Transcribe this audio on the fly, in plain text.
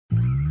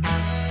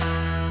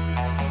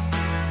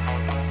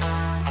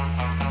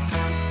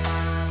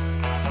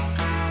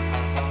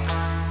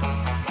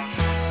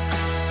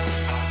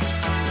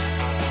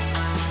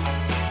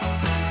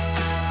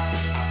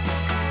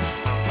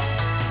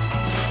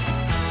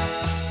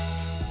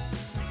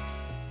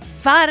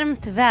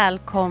Varmt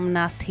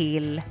välkomna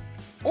till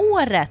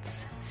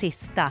årets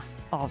sista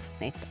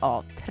avsnitt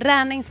av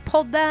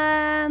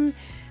Träningspodden.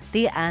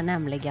 Det är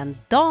nämligen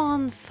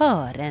dagen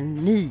före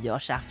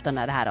nyårsafton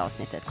när det här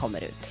avsnittet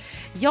kommer ut.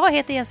 Jag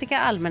heter Jessica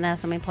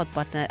Almenäs och min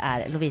poddpartner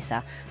är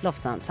Lovisa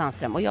Lofsan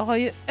Sandström. Och jag har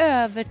ju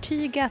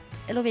övertygat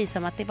Lovisa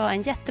om att det var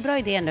en jättebra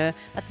idé nu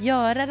att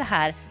göra det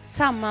här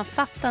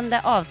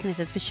sammanfattande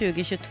avsnittet för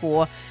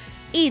 2022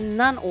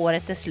 innan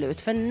året är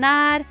slut. För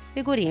när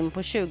vi går in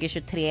på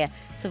 2023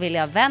 så vill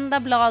jag vända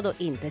blad och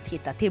inte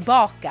titta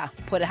tillbaka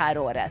på det här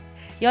året.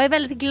 Jag är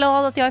väldigt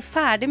glad att jag är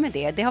färdig med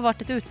det. Det har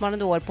varit ett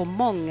utmanande år på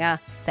många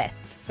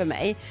sätt för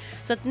mig.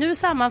 Så att nu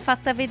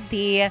sammanfattar vi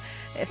det,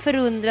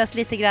 förundras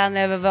lite grann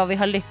över vad vi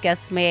har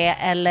lyckats med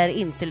eller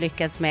inte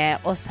lyckats med.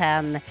 Och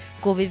sen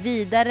går vi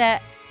vidare,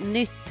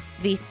 nytt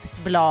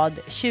vitt blad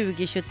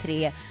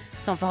 2023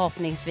 som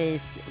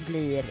förhoppningsvis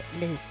blir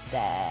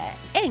lite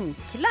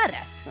enklare,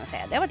 ska man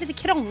säga. Det har varit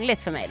lite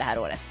krångligt för mig det här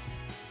året.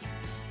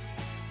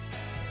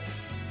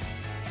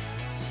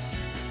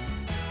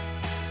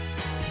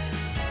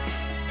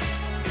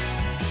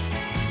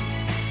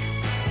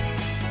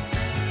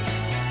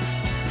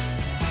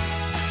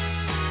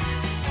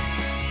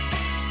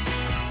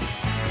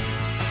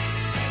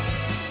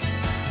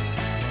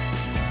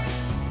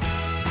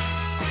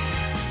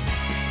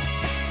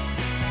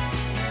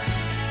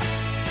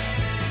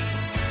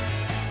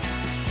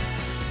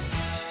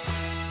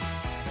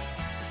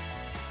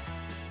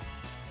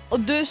 Och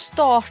du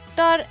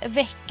startar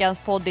veckans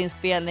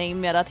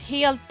poddinspelning med att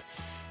helt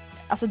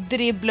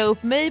dribbla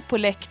upp mig på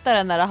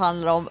läktaren när det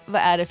handlar om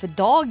vad är det för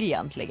dag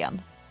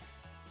egentligen?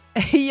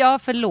 Ja,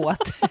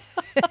 förlåt.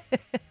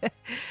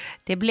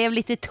 Det blev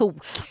lite tok.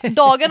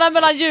 Dagarna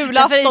mellan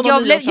julafton och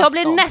nyårsafton. Jag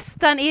blev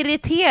nästan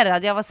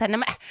irriterad. Jag var så här, nej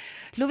men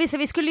Lovisa,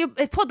 vi skulle ju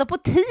podda på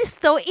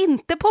tisdag och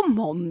inte på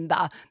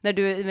måndag. När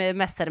du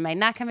messade mig,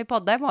 när kan vi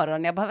podda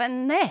imorgon? Jag bara,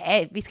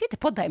 nej, vi ska inte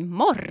podda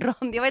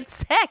imorgon. Jag var helt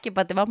säker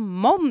på att det var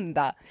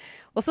måndag.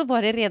 Och så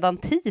var det redan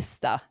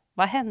tisdag.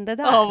 Vad hände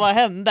där? Ja, vad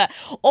hände?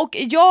 Och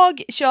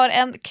jag kör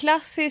en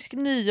klassisk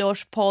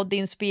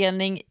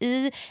nyårspoddinspelning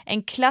i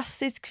en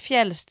klassisk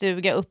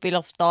fjällstuga uppe i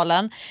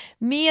Lofsdalen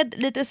med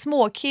lite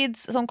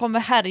småkids som kommer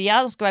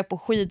härja. De ska vara på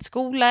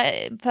skidskola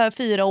för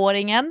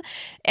 4-åringen.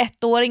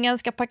 1-åringen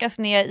ska packas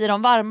ner i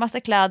de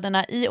varmaste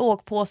kläderna i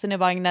åkpåsen i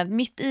vagnen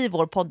mitt i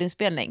vår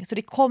poddinspelning. Så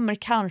det kommer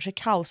kanske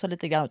kaosa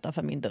lite grann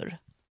utanför min dörr.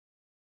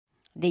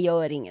 Det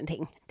gör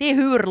ingenting. Det är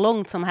hur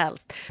långt som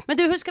helst. Men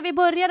du, hur ska vi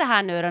börja det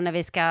här nu då när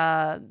vi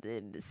ska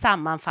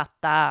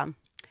sammanfatta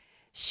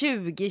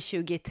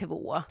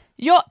 2022?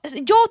 Jag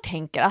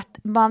tänker att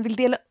man vill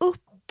dela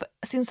upp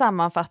sin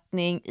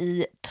sammanfattning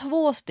i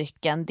 2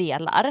 stycken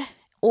delar.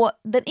 Och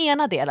den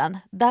ena delen,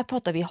 där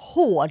pratar vi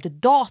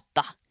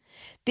hårddata.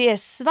 Det är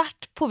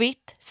svart på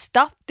vitt,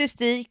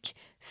 statistik,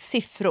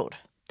 siffror.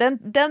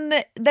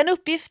 Den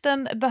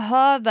uppgiften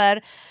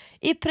behöver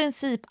i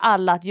princip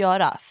alla att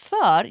göra,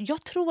 för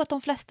jag tror att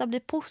de flesta blir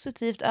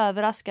positivt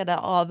överraskade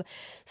av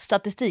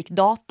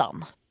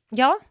statistikdatan.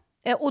 Ja,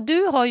 och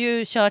du har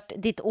ju kört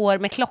ditt år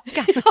med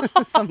klockan,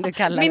 som du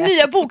kallar det. Min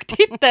nya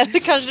boktitel, det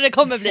kanske det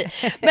kommer bli.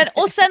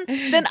 Och sen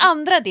den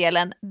andra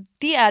delen,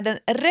 det är den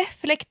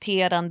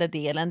reflekterande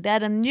delen, det är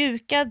den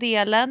mjuka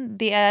delen,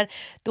 det är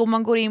då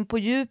man går in på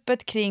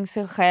djupet kring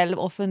sig själv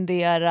och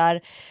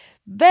funderar,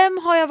 vem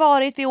har jag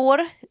varit i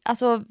år?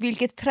 Alltså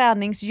vilket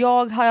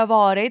träningsjag har jag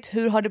varit?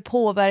 Hur har det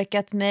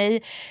påverkat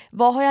mig?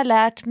 Vad har jag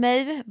lärt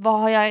mig? Vad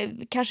har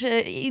jag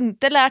kanske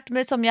inte lärt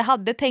mig som jag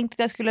hade tänkt att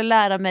jag skulle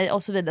lära mig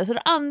och så vidare. Så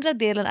den andra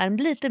delen är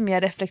lite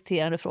mer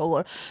reflekterande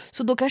frågor.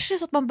 Så då kanske det är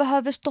så att man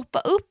behöver stoppa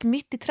upp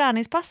mitt i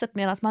träningspasset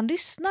medan man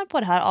lyssnar på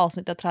det här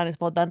avsnittet av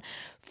Träningspodden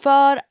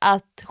för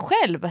att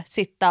själv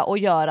sitta och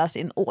göra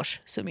sin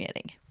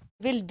årssummering.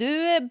 Vill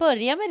du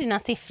börja med dina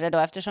siffror då,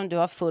 eftersom du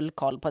har full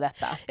koll på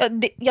detta? Ja,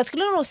 jag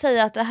skulle nog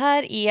säga att det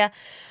här är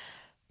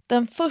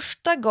den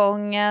första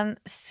gången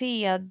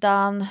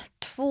sedan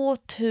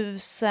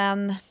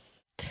 2002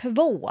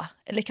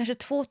 eller kanske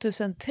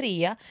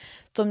 2003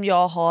 som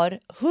jag har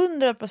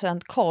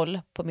 100%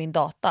 koll på min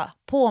data,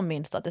 på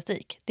min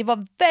statistik. Det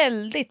var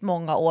väldigt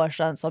många år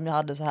sedan som jag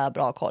hade så här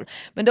bra koll.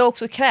 Men det har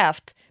också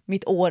krävt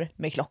mitt år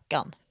med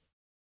klockan.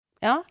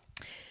 Ja,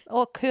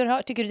 och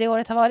hur tycker du det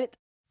året har varit?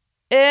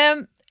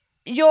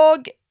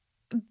 Jag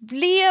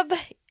blev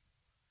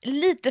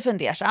lite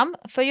fundersam,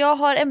 för jag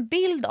har en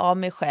bild av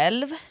mig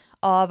själv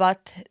av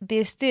att det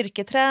är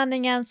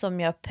styrketräningen som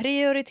jag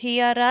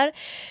prioriterar.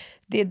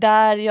 Det är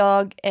där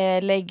jag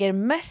lägger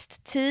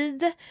mest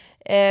tid,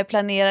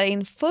 planerar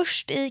in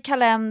först i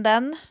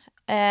kalendern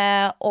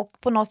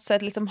och på något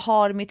sätt liksom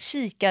har mitt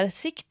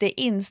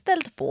kikarsikte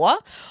inställt på.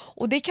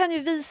 Och det kan ju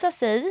visa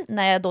sig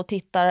när jag då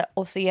tittar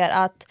och ser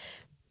att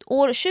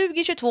år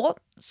 2022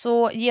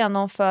 så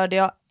genomförde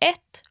jag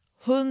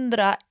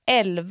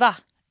 111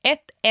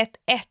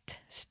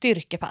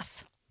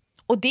 styrkepass.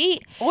 Och det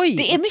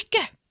är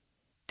mycket.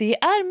 Det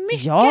är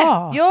mycket.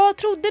 Ja. Jag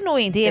trodde nog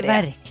inte det. Det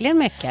är verkligen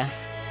mycket.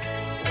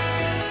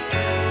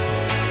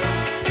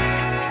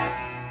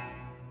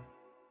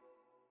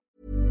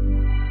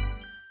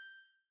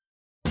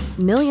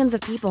 Millions of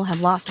people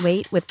have lost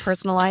weight with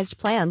personalized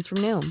plans from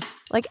Noom.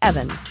 Like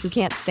Evan, who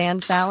can't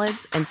stand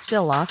salads and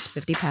still lost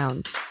 50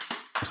 pounds.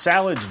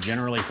 Salads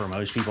generally for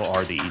most people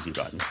are the easy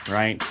button,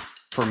 right?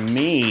 For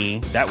me,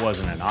 that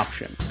wasn't an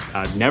option.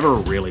 I never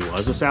really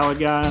was a salad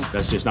guy.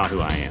 That's just not who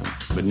I am.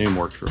 But Noom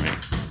worked for me.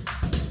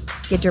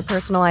 Get your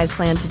personalized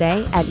plan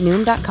today at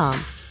Noom.com.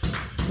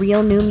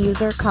 Real Noom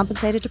user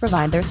compensated to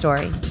provide their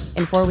story.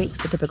 In 4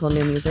 weeks, the typical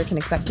Noom user can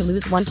expect to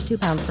lose 1 to 2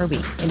 pounds per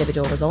week.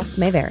 Individual results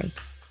may vary.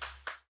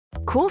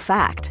 Cool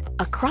fact,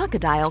 a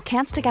crocodile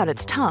can't stick out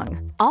its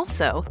tongue.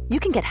 Also, you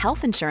can get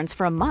health insurance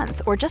for a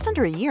month or just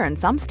under a year in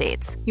some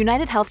states.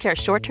 United Healthcare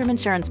short-term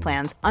insurance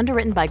plans,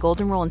 underwritten by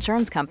Golden Rule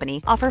Insurance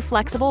Company, offer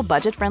flexible,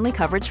 budget-friendly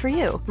coverage for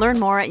you. Learn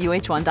more at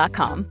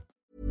uh1.com.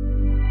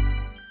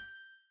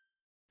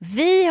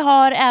 Vi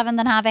har även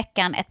den här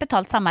veckan ett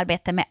betalt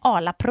samarbete med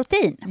Arla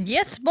Protein.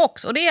 Yes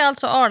box, och det är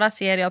alltså Arlas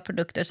serie av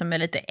produkter som är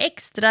lite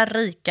extra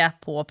rika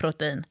på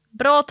protein.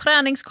 Bra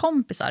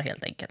träningskompisar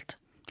helt enkelt.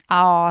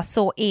 Ja,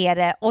 så är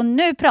det. Och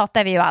nu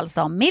pratar vi ju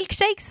alltså om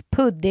milkshakes,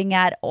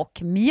 puddingar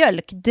och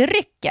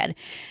mjölkdrycker.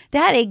 Det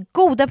här är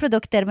goda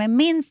produkter med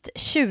minst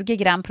 20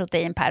 gram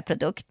protein per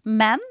produkt,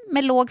 men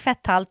med låg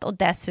fetthalt och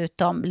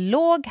dessutom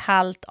låg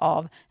halt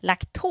av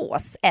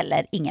laktos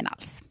eller ingen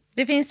alls.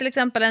 Det finns till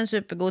exempel en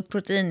supergod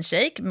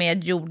proteinshake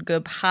med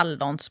jordgubb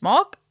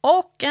hallonsmak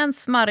och en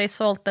smarrig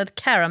salted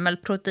caramel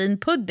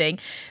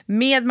proteinpudding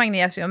med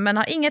magnesium, men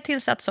har inga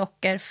tillsatt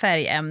socker,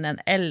 färgämnen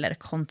eller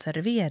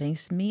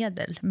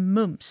konserveringsmedel.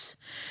 Mums.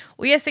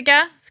 Och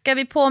Jessica, ska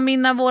vi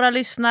påminna våra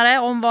lyssnare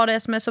om vad det är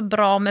som är så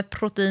bra med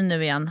protein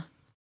nu igen?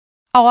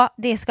 Ja,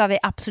 det ska vi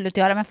absolut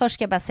göra. Men först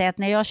ska jag bara säga att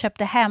när jag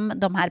köpte hem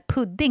de här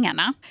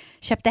puddingarna,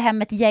 köpte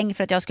hem ett gäng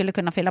för att jag skulle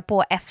kunna fylla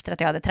på efter att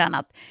jag hade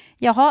tränat.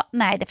 Jaha,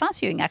 nej, det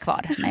fanns ju inga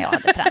kvar när jag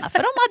hade tränat. För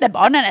de hade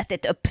barnen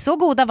ätit upp. Så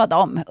goda var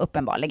de,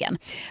 uppenbarligen.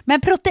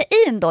 Men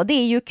protein då, det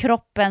är ju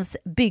kroppens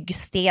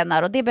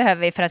byggstenar och det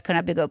behöver vi för att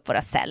kunna bygga upp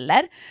våra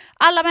celler.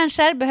 Alla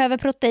människor behöver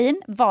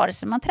protein, vare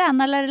sig man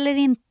tränar eller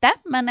inte.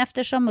 Men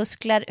eftersom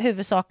muskler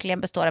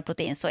huvudsakligen består av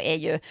protein så är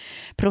ju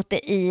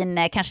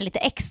protein kanske lite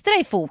extra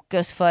i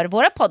fokus för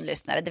våra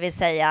poddlyssnare, det vill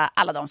säga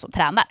alla de som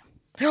tränar.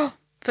 Ja,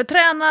 för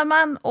tränar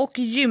man och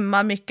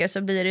gymmar mycket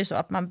så blir det ju så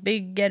att man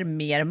bygger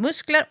mer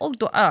muskler och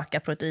då ökar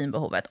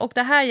proteinbehovet. Och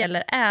det här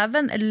gäller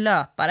även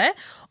löpare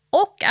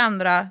och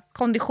andra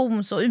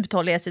konditions- och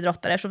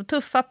uthållighetsidrottare som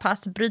tuffa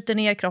pass bryter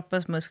ner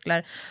kroppens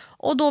muskler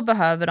och då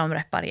behöver de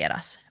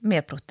repareras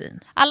med protein.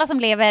 Alla som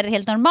lever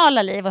helt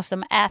normala liv och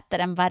som äter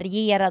en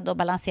varierad och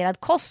balanserad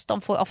kost,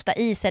 de får ofta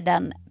i sig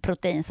den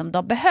protein som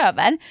de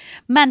behöver.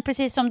 Men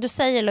precis som du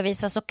säger,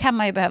 Lovisa, så kan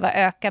man ju behöva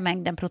öka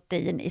mängden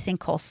protein i sin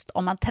kost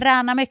om man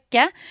tränar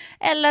mycket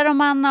eller om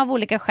man av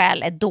olika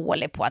skäl är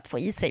dålig på att få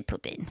i sig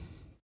protein.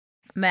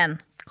 Men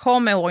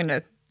kom ihåg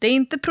nu, det är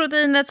inte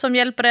proteinet som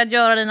hjälper dig att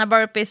göra dina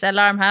burpees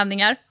eller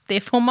armhävningar.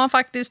 Det får man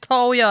faktiskt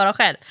ta och göra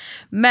själv.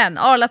 Men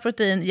Arla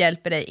Protein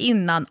hjälper dig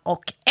innan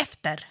och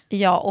efter.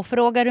 Ja, och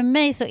frågar du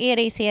mig så är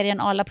det i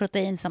serien Arla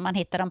Protein som man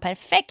hittar de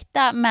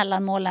perfekta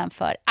mellanmålen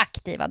för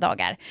aktiva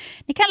dagar.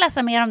 Ni kan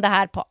läsa mer om det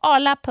här på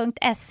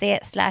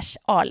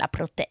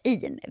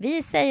arla.se/arlaprotein.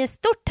 Vi säger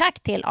stort tack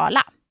till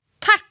Arla.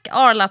 Tack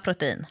Arla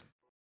Protein.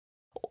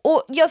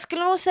 Och jag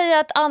skulle nog säga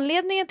att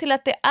anledningen till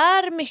att det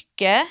är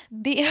mycket,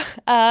 det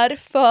är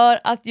för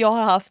att jag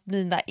har haft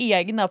mina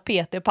egna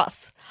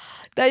PT-pass.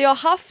 Där jag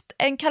har haft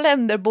en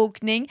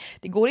kalenderbokning.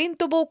 Det går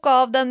inte att boka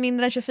av den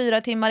mindre än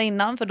 24 timmar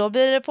innan, för då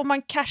får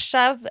man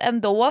casha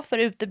ändå för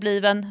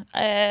utebliven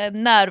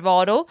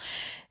närvaro.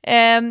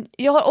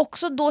 Jag har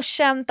också då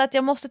känt att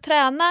jag måste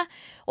träna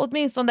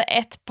åtminstone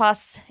ett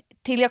pass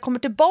till jag kommer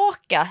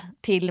tillbaka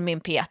till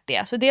min PT.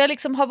 Så det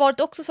liksom har varit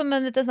också som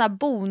en liten sån här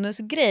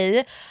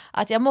bonusgrej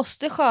att jag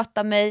måste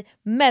sköta mig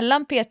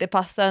mellan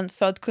PT-passen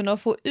för att kunna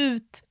få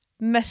ut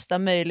mesta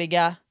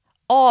möjliga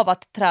av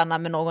att träna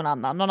med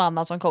någon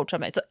annan som coachar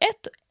mig. Så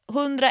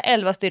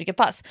 111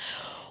 styrkepass.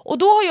 Och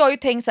då har jag ju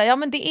tänkt så här, ja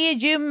men det är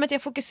gymmet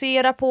jag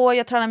fokuserar på.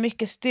 Jag tränar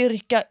mycket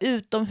styrka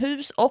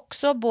utomhus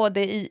också,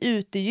 både i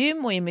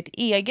utegym och i mitt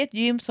eget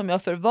gym som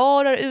jag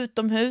förvarar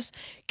utomhus.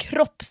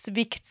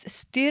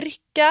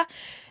 Kroppsviktsstyrka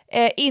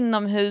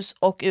inomhus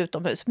och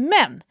utomhus.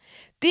 Men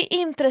det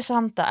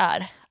intressanta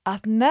är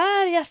att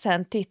när jag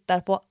sen tittar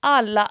på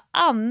alla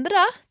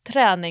andra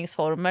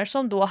träningsformer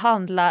som då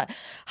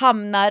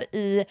hamnar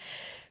i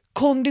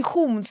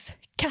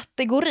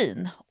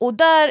konditionskategorin, och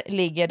där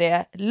ligger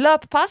det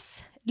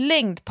löppass,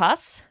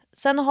 längdpass.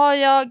 Sen har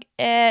jag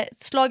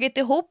slagit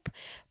ihop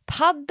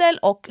paddel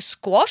och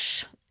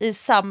squash i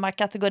samma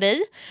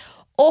kategori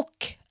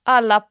och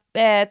alla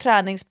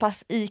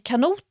träningspass i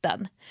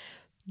kanoten.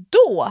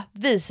 Då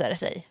visar det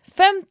sig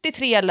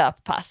 53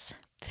 löppass,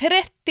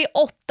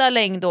 38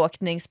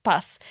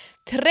 längdåkningspass,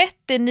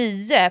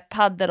 39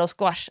 paddel- och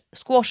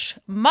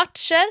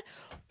squashmatcher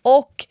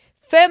och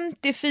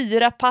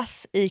 54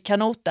 pass i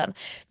kanoten.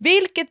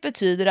 Vilket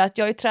betyder att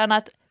jag har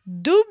tränat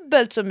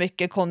dubbelt så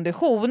mycket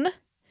kondition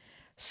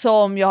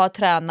som jag har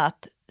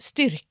tränat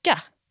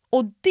styrka.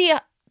 Och det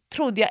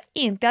trodde jag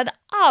inte. Jag hade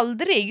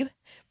aldrig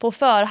på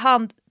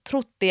förhand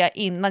trott det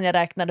innan jag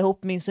räknade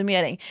ihop min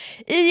summering.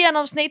 I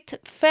genomsnitt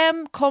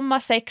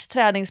 5,6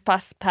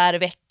 träningspass per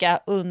vecka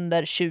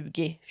under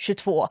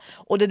 2022.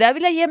 Och det där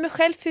vill jag ge mig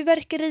själv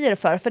fyrverkerier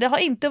för det har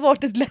inte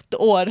varit ett lätt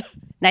år.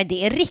 Nej,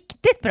 det är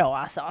riktigt bra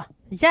alltså.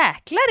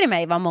 Jäklar i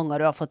mig vad många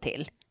du har fått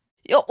till.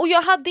 Ja, och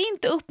jag hade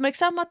inte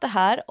uppmärksammat det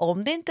här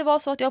om det inte var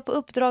så att jag på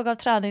uppdrag av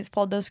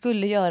Träningspodden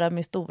skulle göra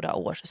min stora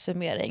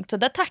årssummering. Så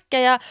där tackar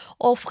jag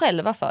oss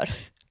själva för.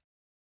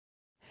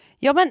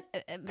 Ja, men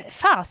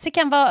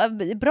fasiken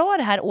var bra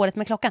det här året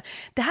med klockan.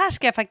 Det här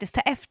ska jag faktiskt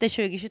ta efter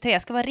 2023.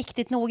 Jag ska vara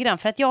riktigt noggrann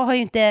för att jag har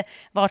ju inte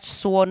varit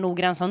så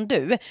noggrann som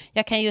du.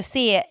 Jag kan ju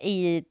se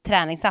i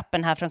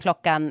träningsappen här från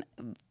klockan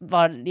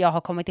vad jag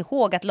har kommit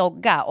ihåg att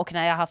logga och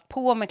när jag har haft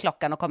på med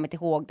klockan och kommit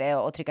ihåg det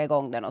och trycka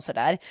igång den och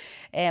sådär.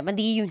 Men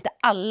det är ju inte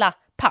alla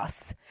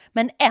pass.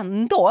 Men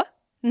ändå,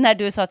 när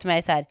du sa till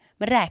mig så här,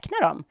 men räkna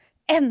dem.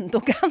 Ändå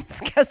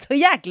ganska så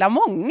jäkla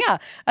många.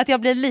 Att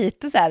jag blir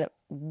lite så här,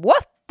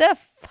 what the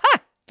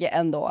fuck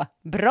ändå?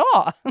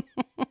 Bra!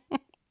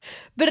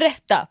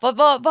 Berätta,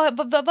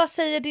 vad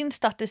säger din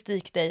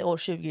statistik dig år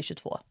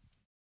 2022?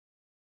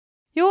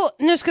 Jo,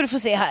 nu ska du få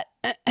se här.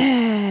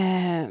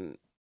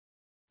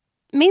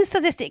 Min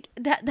statistik,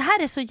 det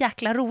här är så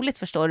jäkla roligt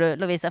förstår du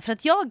Lovisa, för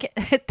att jag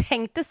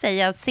tänkte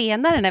säga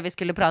senare när vi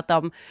skulle prata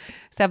om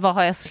så här, vad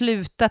har jag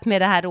slutat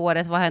med det här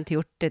året, vad har jag inte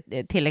gjort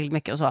tillräckligt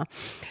mycket och så.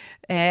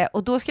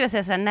 Och då skulle jag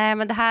säga så här, nej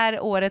men det här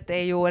året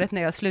är ju året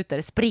när jag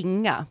slutade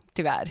springa,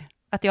 tyvärr.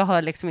 Att jag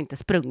har liksom inte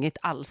sprungit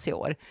alls i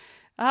år.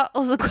 Ja,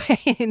 och så går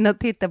jag in och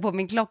tittar på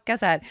min klocka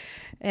så här.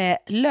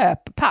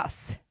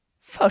 Löppass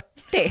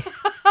 40.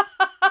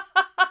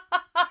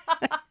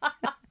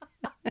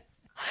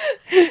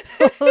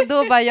 Och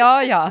då bara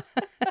ja.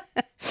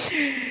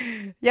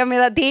 Jag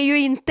menar, det är ju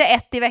inte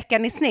 1 i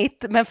veckan i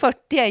snitt, men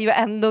 40 är ju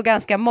ändå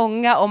ganska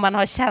många om man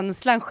har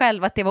känslan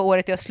själv att det var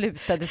året jag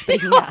slutade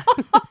springa.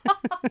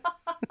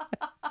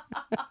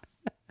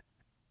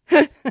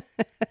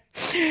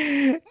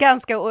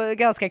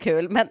 Ganska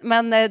kul,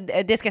 men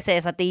det ska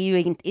sägas att det är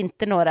ju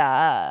inte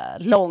några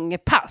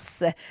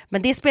långpass,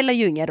 men det spelar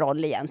ju ingen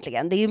roll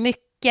egentligen. Det är ju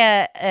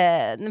mycket,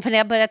 för när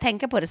jag började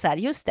tänka på det så här,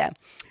 just det,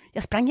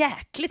 jag sprang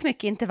jäkligt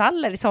mycket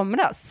intervaller i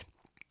somras.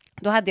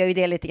 Då hade jag ju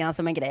det lite grann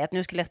som en grej att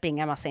nu skulle jag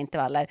springa en massa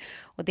intervaller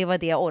och det var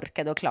det jag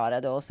orkade och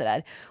klarade och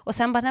sådär. Och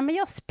sen bara, nej men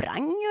jag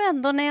sprang ju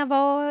ändå när jag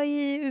var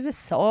i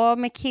USA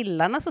med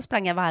killarna, så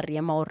sprang jag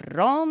varje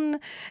morgon.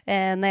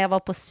 När jag var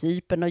på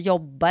Cypern och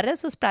jobbade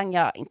så sprang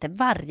jag inte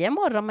varje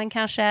morgon men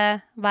kanske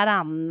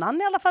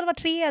varannan, i alla fall var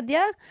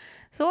tredje.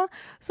 Så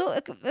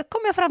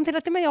kom jag fram till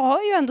att men jag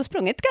har ju ändå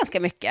sprungit ganska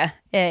mycket,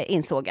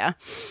 insåg jag.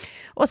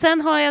 Och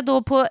sen har jag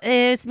då på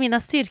mina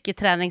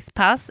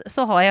styrketräningspass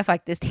så har jag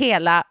faktiskt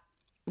hela,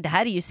 det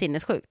här är ju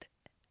sinnessjukt,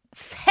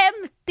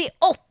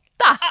 58!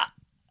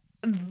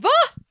 Va?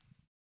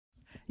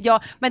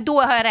 Ja, men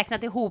då har jag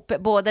räknat ihop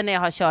både när jag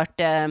har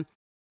kört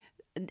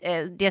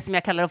det som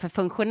jag kallar för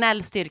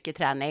funktionell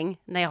styrketräning,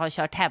 när jag har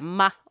kört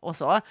hemma och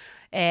så,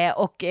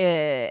 och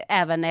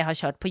även när jag har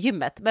kört på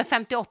gymmet. Men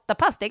 58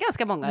 pass, det är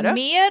ganska många då.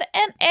 Mer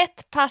än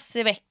 1 pass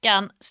i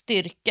veckan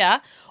styrka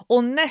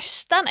och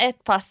nästan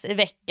 1 pass i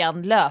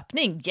veckan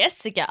löpning.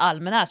 Jessica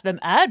Almenäs, vem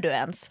är du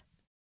ens?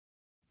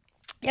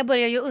 Jag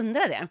börjar ju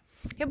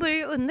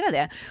undra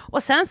det.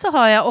 Och sen så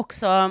har jag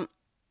också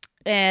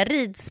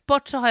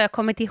ridsport, så har jag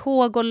kommit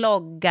ihåg att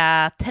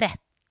logga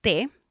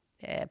 30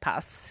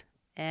 pass.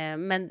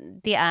 Men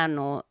det är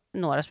nog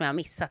några som jag har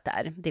missat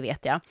där, det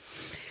vet jag.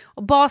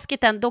 Och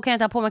basketen, då kan jag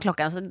ta på mig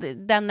klockan, så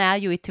den är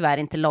ju tyvärr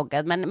inte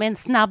loggad. Men med en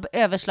snabb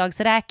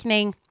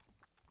överslagsräkning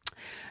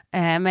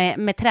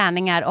med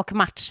träningar och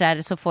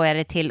matcher så får jag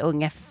det till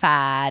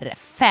ungefär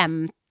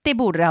 50. Det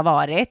borde det ha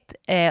varit.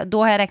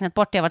 Då har jag räknat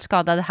bort att jag varit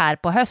skadad här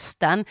på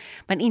hösten.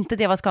 Men inte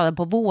det jag var skadad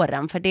på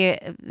våren. För det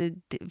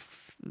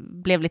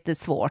blev lite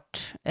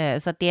svårt.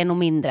 Så att det är nog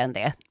mindre än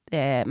det.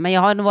 Men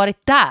jag har nog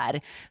varit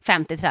där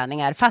 50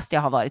 träningar fast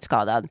jag har varit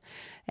skadad.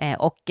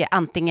 Och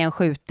antingen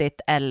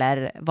skjutit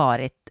eller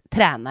varit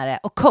tränare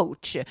och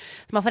coach.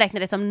 Så man får räkna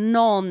det som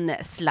någon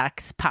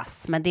slags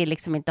pass. Men det är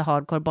liksom inte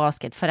hardcore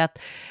basket. För att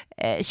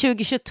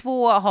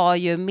 2022 har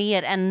ju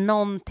mer än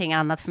någonting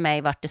annat för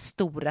mig varit det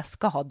stora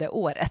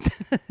skadeåret.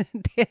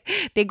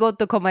 Det är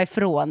gott att komma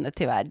ifrån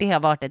tyvärr. Det har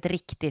varit ett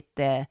riktigt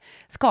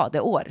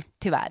skadeår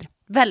tyvärr.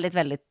 Väldigt,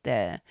 väldigt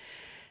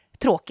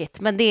tråkigt.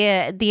 Men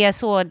det är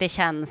så det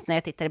känns när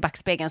jag tittar i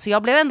backspegeln. Så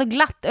jag blev ändå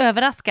glatt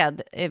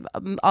överraskad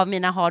av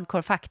mina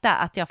hardcore fakta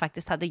att jag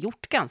faktiskt hade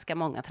gjort ganska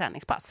många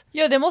träningspass.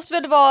 Ja, det måste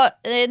väl vara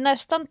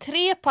nästan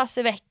 3 pass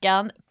i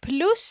veckan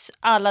plus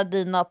alla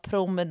dina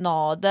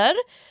promenader,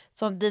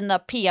 som dina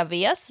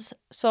PVs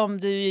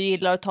som du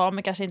gillar att ta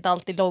men kanske inte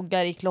alltid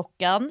loggar i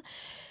klockan.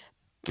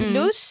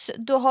 Plus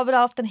du har väl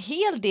haft en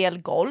hel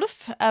del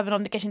golf, även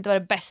om det kanske inte var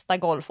det bästa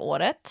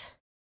golfåret.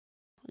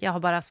 Jag har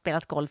bara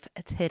spelat golf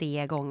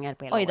 3 gånger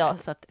på hela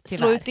året. Så att,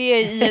 slå ut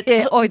det i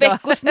ett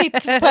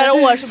veckosnitt per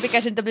år så det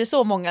kanske inte blir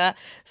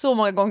så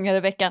många gånger i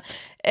veckan.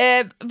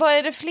 Vad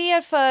är det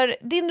fler för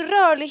din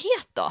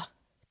rörlighet då?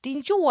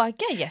 din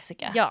yoga,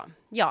 Jessica.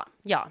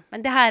 Ja.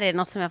 Men det här är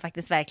något som jag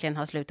faktiskt verkligen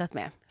har slutat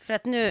med. För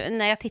att nu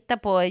när jag tittar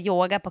på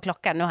yoga på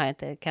klockan, nu har jag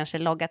inte kanske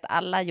loggat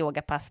alla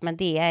yogapass, men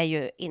det är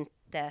ju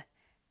inte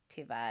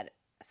tyvärr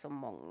så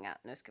många.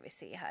 Nu ska vi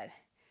se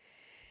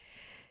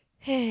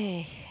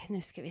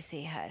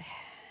här.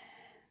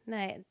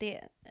 Nej,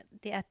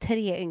 det är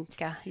 3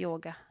 ynka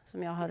yoga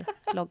som jag har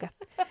loggat.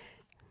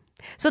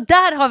 Så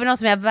där har vi något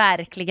som jag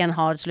verkligen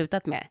har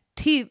slutat med.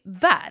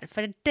 Tyvärr,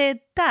 för det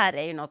där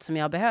är ju något som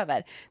jag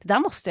behöver. Det där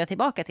måste jag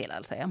tillbaka till,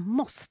 alltså. Jag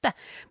måste.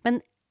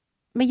 Men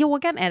med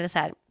yogan är det så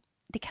här,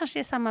 det kanske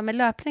är samma med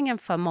löpningen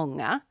för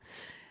många.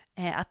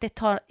 Att det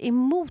tar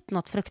emot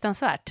något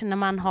fruktansvärt när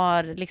man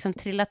har liksom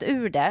trillat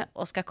ur det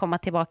och ska komma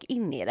tillbaka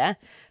in i det.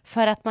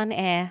 För att man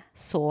är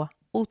så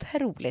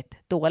otroligt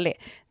dålig.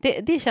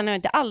 Det känner jag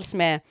inte alls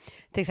med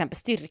till exempel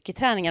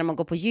styrketräningar när man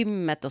går på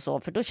gymmet och så.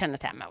 För då känner jag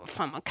så här, men vad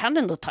fan, man kan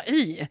ändå ta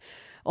i.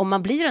 Och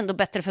man blir ändå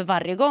bättre för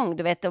varje gång.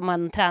 Du vet, om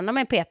man tränar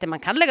med PT, man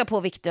kan lägga på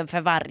vikten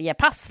för varje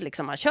pass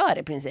liksom man kör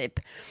i princip.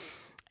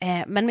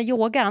 Men med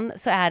yogan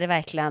så är det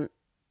verkligen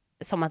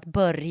som att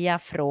börja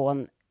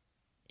från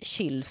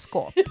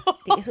kylskåp.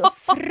 Det är så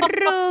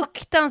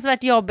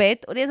fruktansvärt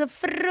jobbigt och det är så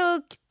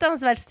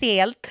fruktansvärt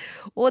stelt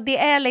och det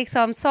är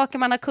liksom saker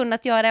man har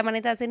kunnat göra är man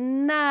inte ens i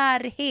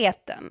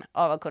närheten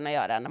av att kunna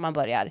göra när man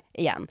börjar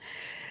igen.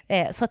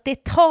 Så att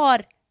det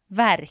tar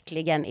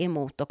verkligen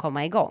emot att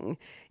komma igång.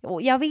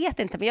 Och jag vet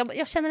inte, men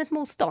jag känner ett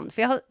motstånd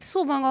för jag har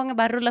så många gånger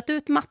bara rullat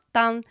ut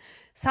mattan.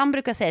 Sam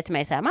brukar säga till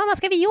mig så här, mamma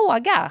ska vi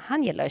yoga?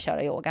 Han gillar att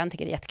köra yoga, han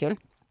tycker det är jättekul.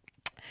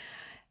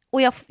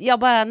 Och jag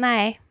bara,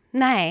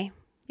 nej.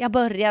 Jag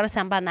börjar och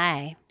sen bara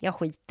nej, jag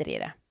skiter i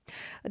det.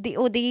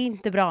 Och det är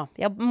inte bra.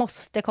 Jag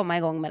måste komma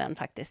igång med den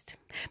faktiskt.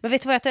 Men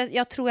vet du vad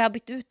jag tror jag har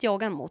bytt ut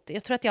yogan mot?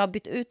 Jag tror att jag har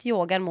bytt ut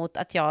yogan mot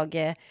att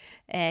jag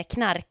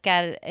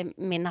knarkar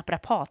min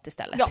naprapat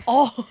istället.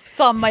 Ja,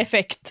 samma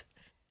effekt.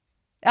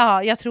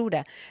 Ja, jag tror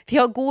det. För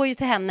jag går ju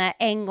till henne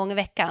en gång i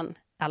veckan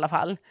i alla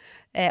fall.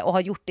 Och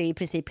har gjort det i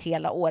princip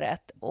hela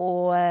året.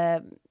 Och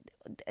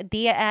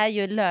det är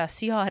ju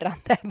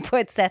lösgörande på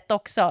ett sätt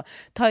också.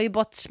 Tar ju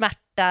bort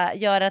smärta,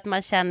 gör att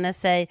man känner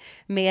sig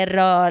mer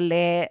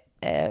rörlig.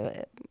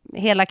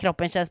 Hela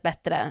kroppen känns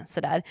bättre.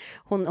 Sådär.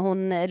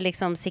 Hon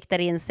liksom siktar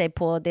in sig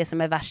på det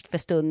som är värst för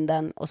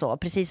stunden och så.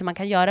 Precis som man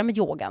kan göra med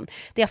yogan.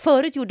 Det jag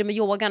förut gjorde med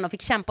yogan och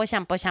fick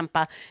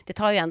kämpa. Det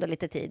tar ju ändå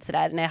lite tid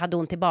sådär. När jag hade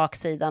ont i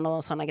baksidan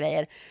och sådana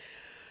grejer.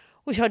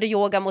 Och körde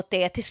yoga mot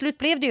det. Till slut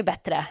blev det ju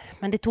bättre.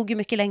 Men det tog ju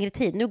mycket längre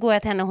tid. Nu går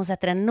jag till henne och hon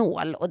sätter en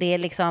nål. Och det är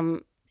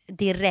liksom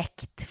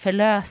direkt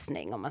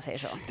förlösning om man säger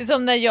så. Det är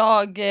som när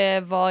jag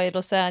var i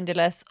Los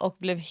Angeles och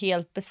blev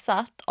helt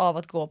besatt av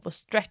att gå på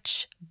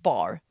stretch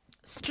bar.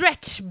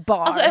 Stretch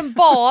bar? Alltså en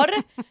bar,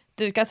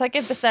 du kan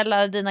säkert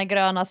beställa dina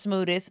gröna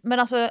smoothies, men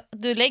alltså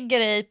du lägger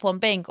dig på en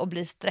bänk och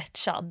blir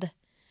stretchad.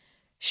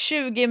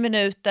 20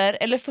 minuter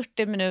eller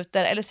 40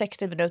 minuter eller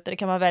 60 minuter, det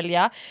kan man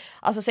välja.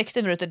 Alltså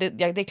 60 minuter,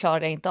 det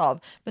klarar jag inte av.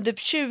 Men typ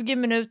 20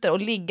 minuter och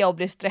ligga och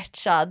bli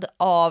stretchad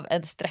av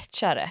en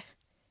stretchare.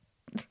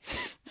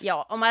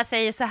 Ja, om man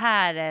säger så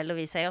här,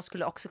 Lovisa, jag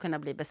skulle också kunna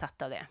bli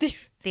besatt av det.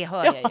 Det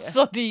hör jag ju.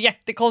 Alltså, det är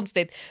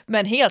jättekonstigt,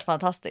 men helt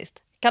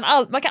fantastiskt.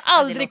 Man kan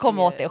aldrig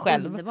komma åt det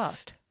själv.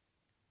 Underbart.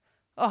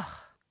 Ja,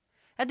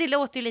 det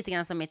låter ju lite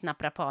grann som mitt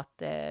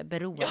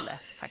naprapatberoende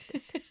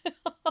faktiskt.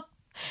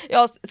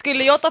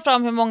 Skulle jag ta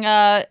fram hur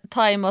många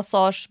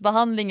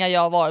thai-massagebehandlingar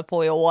jag har varit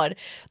på i år,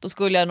 då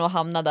skulle jag nog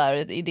hamna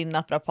där i din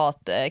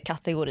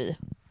naprapat-kategori.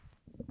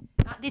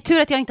 Ja, det är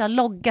tur att jag inte har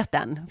loggat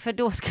den, för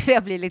då skulle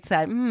jag bli lite så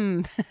här,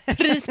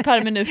 Pris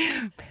per minut.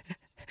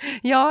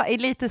 Ja,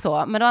 lite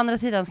så. Men å andra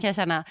sidan ska jag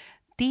känna,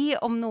 det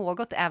om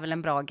något är väl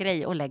en bra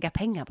grej att lägga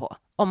pengar på.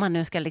 Om man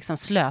nu ska liksom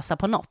slösa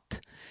på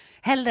något.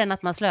 Hellre än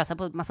att man slösar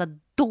på en massa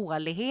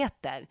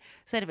dåligheter,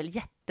 så är det väl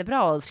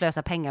jättebra att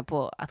slösa pengar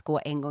på att gå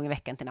en gång i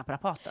veckan till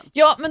naprapaten.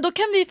 Ja, men då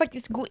kan vi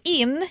faktiskt gå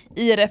in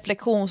i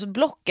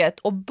reflektionsblocket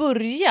och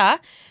börja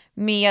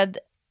med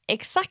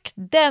exakt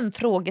den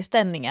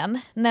frågeställningen,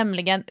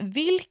 nämligen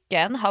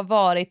vilken har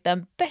varit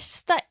den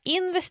bästa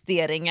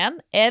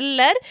investeringen,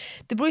 eller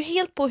det beror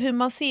helt på hur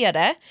man ser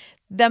det,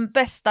 den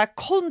bästa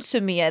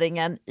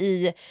konsumeringen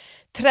i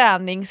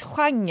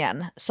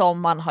träningsgenren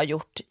som man har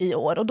gjort i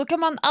år. Och då kan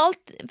man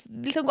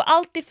gå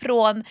allt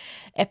ifrån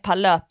ett par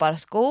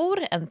löparskor,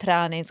 en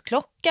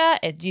träningsklocka,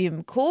 ett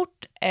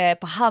gymkort,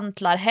 på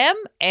hantlarhem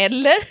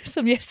eller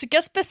som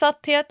Jessicas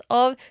besatthet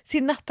av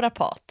sin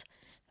naprapat.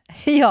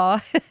 Ja.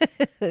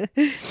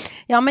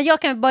 Ja, men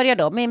jag kan börja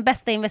då. Min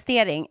bästa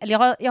investering,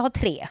 eller jag har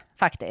 3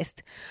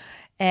 faktiskt.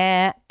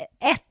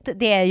 Ett,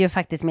 det är ju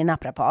faktiskt min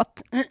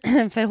naprapat.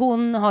 För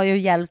hon har ju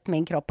hjälpt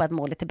min kropp att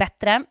må lite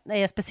bättre.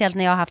 Speciellt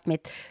när jag har haft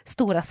mitt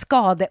stora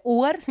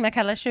skadeår som jag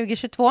kallar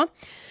 2022.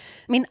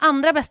 Min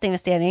andra bästa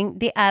investering,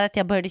 det är att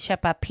jag började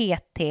köpa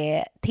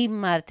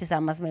PT-timmar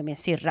tillsammans med min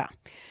syrra.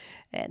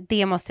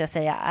 Det måste jag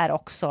säga är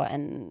också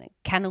en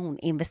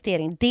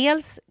kanoninvestering.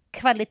 Dels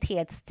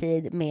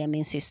kvalitetstid med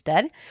min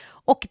syster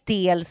och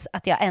dels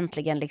att jag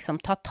äntligen liksom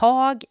tar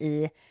tag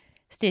i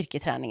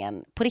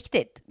styrketräningen på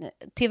riktigt.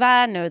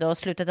 Tyvärr nu då,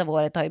 slutet av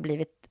året har ju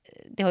blivit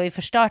det har ju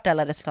förstört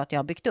alla resultat jag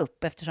har byggt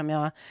upp, eftersom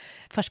jag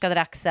först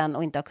skadade axeln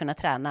och inte har kunnat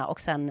träna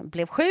och sen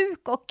blev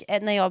sjuk, och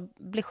när jag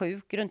blir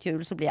sjuk runt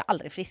jul så blir jag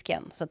aldrig frisk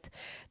igen. Så att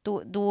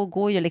då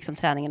går ju liksom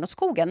träningen åt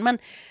skogen. Men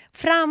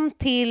fram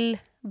till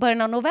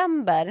början av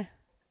november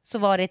så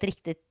var det ett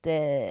riktigt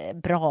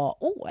bra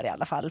år i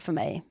alla fall för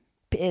mig,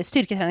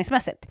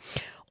 styrketräningsmässigt.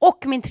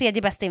 Och min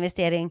tredje bästa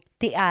investering,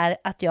 det är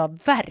att jag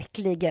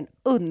verkligen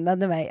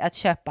unnade mig att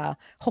köpa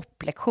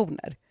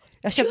hopplektioner.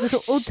 Jag köpte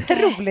så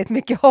otroligt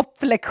mycket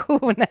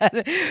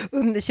hopplektioner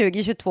under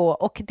 2022,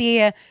 och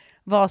det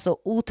var så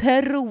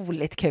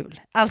otroligt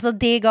kul. Alltså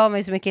det gav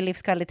mig så mycket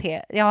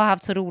livskvalitet. Jag har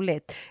haft så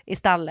roligt i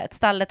stallet.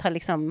 Stallet har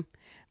liksom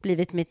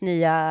blivit mitt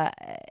nya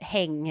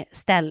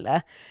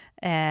hängställe.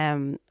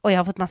 Och jag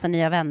har fått massa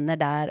nya vänner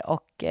där,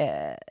 och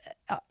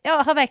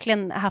jag har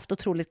verkligen haft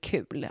otroligt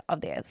kul av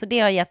det. Så det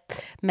har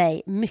gett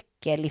mig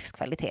mycket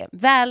livskvalitet.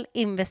 Väl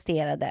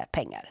investerade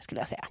pengar,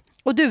 skulle jag säga.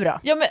 Och du då?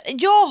 Ja, men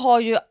jag har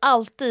ju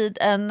alltid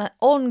en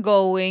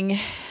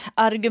ongoing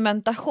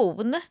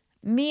argumentation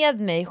med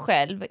mig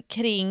själv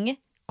kring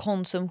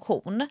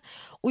konsumtion.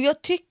 Och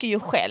jag tycker ju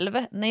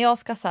själv, när jag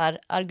ska så här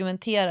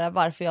argumentera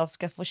varför jag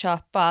ska få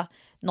köpa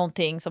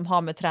någonting som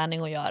har med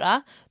träning att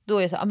göra, då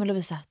är jag så, men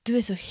Lovisa, du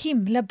är så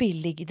himla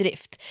billig i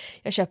drift.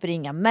 Jag köper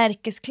inga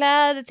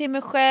märkeskläder till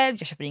mig själv,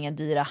 jag köper inga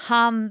dyra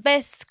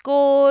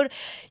handväskor,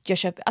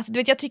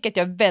 jag tycker att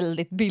jag är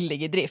väldigt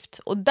billig i drift,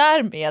 och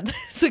därmed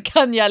så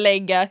kan jag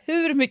lägga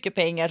hur mycket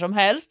pengar som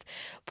helst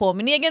på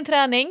min egen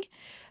träning,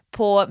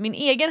 på min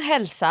egen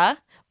hälsa,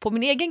 på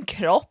min egen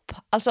kropp.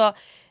 Alltså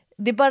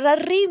det bara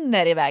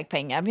rinner iväg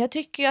pengar, men jag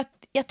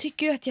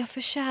tycker ju att jag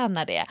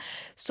förtjänar det.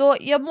 Så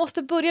jag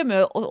måste börja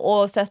med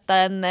att sätta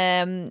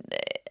en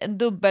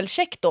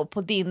dubbelcheck då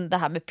på det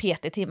här med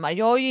PT-timmar.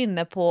 Jag är ju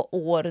inne på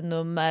år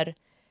nummer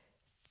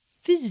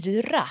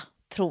 4,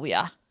 tror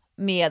jag,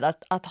 med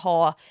att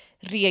ha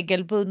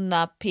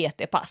regelbundna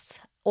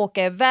PT-pass.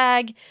 Åka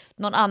iväg,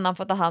 någon annan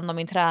får ta hand om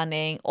min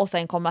träning och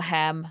sen komma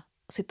hem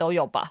och sitta och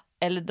jobba.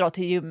 Eller dra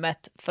till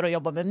gymmet för att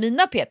jobba med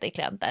mina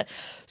PT-klienter.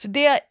 Så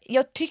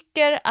jag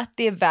tycker att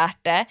det är värt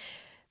det.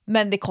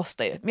 Men det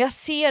kostar ju. Men jag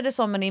ser det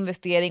som en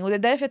investering, och det är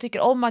därför jag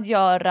tycker om att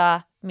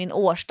göra min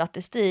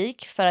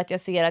årsstatistik. För att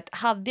jag ser att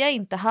hade jag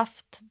inte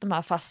haft de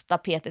här fasta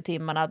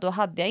PT-timmarna, då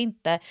hade jag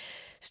inte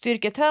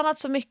styrketränat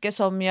så mycket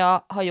som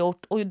jag har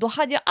gjort. Och då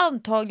hade jag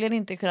antagligen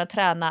inte kunnat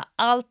träna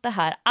allt det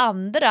här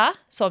andra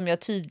som jag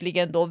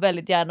tydligen då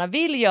väldigt gärna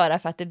vill göra,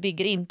 för att det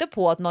bygger inte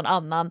på att någon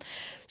annan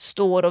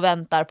står och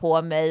väntar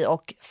på mig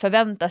och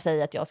förväntar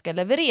sig att jag ska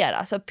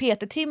leverera. Så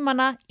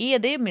PT-timmarna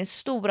är min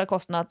stora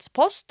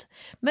kostnadspost,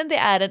 men det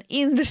är en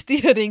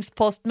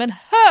investeringspost med en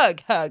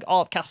hög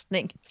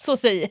avkastning. Så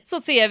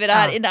ser vi det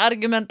här i den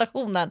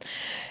argumentationen.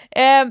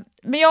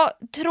 Men jag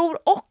tror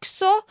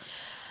också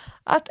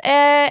att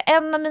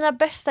en av mina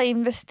bästa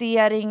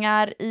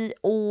investeringar i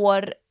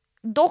år,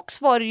 dock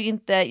var det ju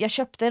inte, jag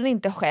köpte den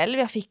inte själv,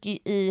 jag fick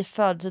i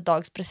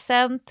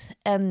födelsedagspresent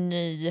en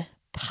ny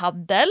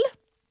paddel.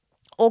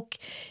 Och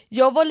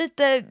jag var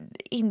lite,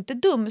 inte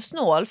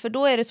dumsnål, för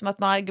då är det som att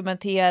man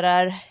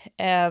argumenterar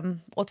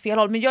åt fel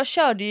håll. Men jag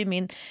körde ju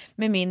med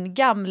min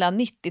gamla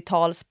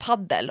 90-tals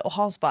paddel, och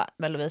Hans bara,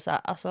 men Lovisa,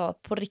 alltså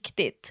på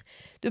riktigt.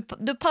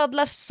 Du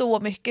paddlar så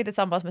mycket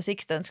tillsammans med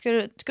Sixten. Ska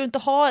du inte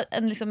ha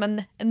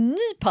en ny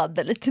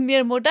paddel, lite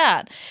mer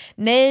modern?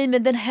 Nej,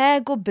 men den här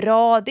går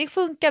bra. Det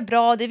funkar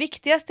bra. Det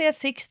viktigaste är att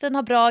Sixten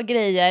har bra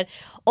grejer.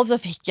 Och så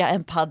fick jag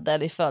en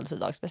paddel i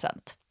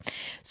födelsedagspresent.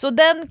 Så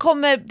den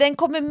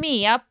kommer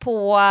med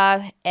på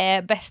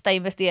bästa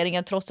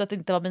investeringen, trots att det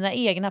inte var mina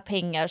egna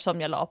pengar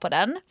som jag la på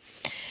den.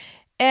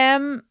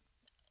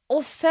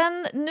 Och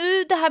sen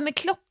nu det här med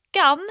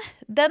klockan,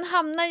 den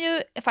hamnar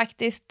ju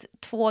faktiskt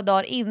 2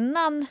 dagar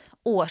innan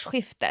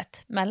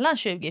årsskiftet mellan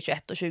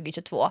 2021 och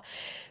 2022.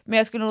 Men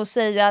jag skulle nog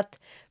säga att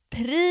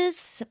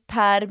pris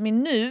per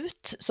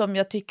minut som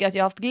jag tycker att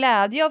jag har haft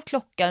glädje av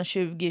klockan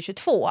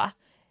 2022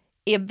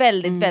 är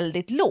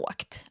väldigt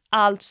lågt.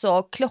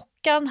 Alltså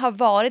klockan har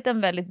varit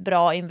en väldigt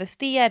bra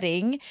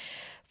investering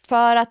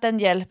för att den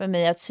hjälper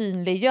mig att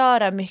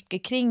synliggöra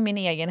mycket kring min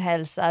egen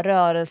hälsa,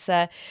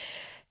 rörelse.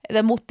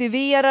 Den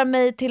motiverar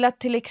mig till att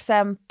till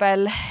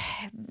exempel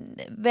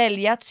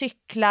välja att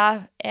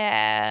cykla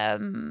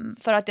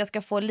för att jag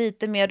ska få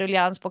lite mer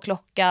ruljans på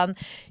klockan.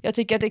 Jag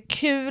tycker att det är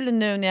kul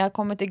nu när jag har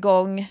kommit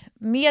igång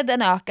med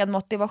en ökad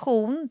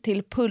motivation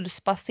till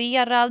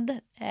pulsbaserad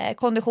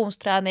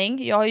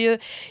konditionsträning. Jag har ju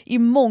i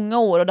många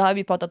år, och det har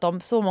vi pratat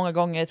om så många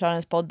gånger i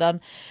Träningspodden,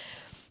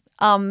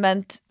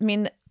 använt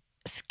min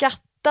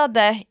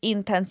skattade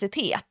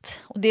intensitet.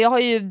 Och det har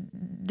ju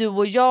du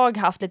och jag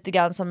haft lite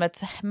grann som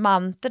ett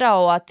mantra,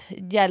 och att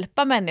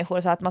hjälpa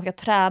människor så att man ska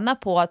träna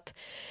på att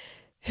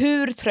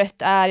hur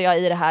trött är jag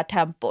i det här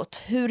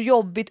tempot? Hur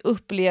jobbigt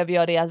upplever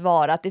jag det att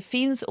vara? Att det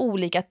finns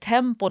olika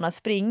tempon att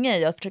springa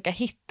i och att försöka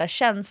hitta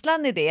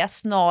känslan i det,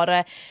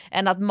 snarare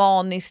än att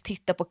maniskt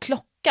titta på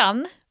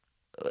klockan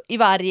i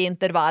varje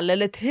intervall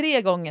eller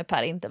 3 gånger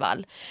per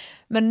intervall.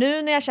 Men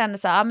nu när jag känner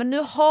så här, men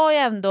nu har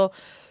jag ändå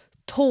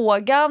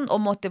tågan och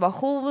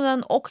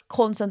motivationen och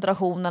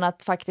koncentrationen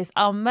att faktiskt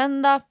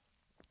använda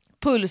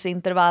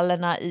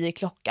pulsintervallerna i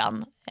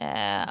klockan.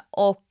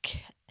 Och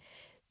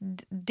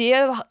det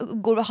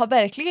har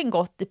verkligen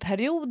gått i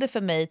perioder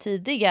för mig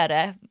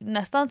tidigare,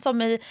 nästan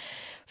som i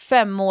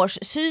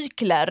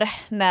 5-årscykler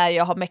när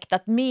jag har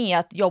mäktat med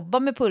att jobba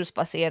med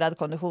pulsbaserad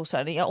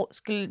konditionsträning. Jag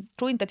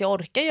tror inte att jag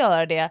orkar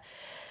göra det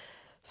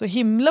så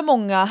himla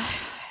många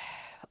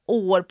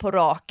år på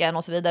raken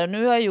och så vidare.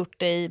 Nu har jag gjort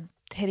det i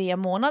 3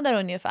 månader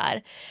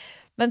ungefär.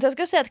 Men jag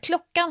skulle säga att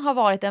klockan har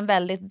varit en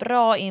väldigt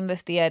bra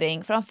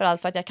investering,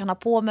 framförallt för att jag kan ha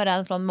på mig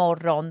den från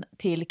morgon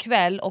till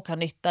kväll och ha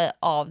nytta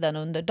av den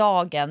under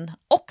dagen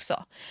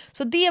också.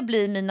 Så det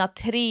blir mina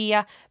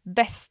 3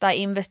 bästa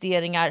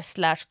investeringar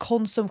 /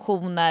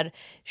 konsumtioner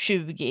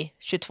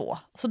 2022.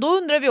 Så då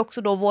undrar vi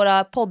också då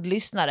våra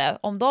poddlyssnare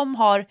om de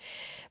har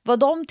vad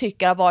de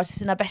tycker har varit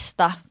sina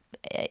bästa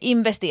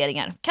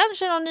investeringar.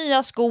 Kanske några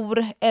nya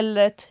skor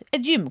eller ett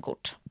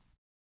gymkort.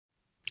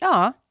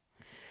 Ja,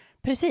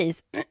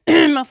 precis.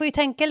 Man får ju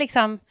tänka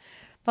liksom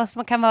vad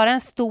som kan vara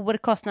en stor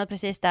kostnad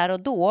precis där och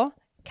då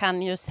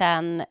kan ju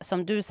sen,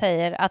 som du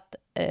säger, att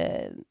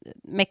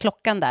med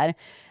klockan där,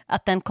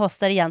 att den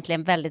kostar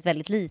egentligen väldigt,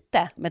 väldigt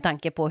lite med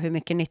tanke på hur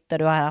mycket nytta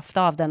du har haft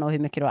av den och hur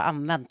mycket du har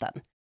använt den.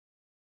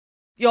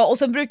 Ja, och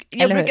sen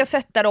brukar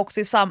sätta det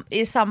också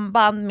i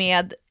samband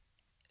med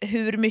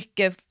hur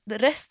mycket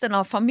resten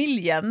av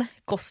familjen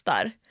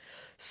kostar.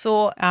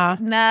 Så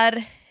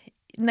när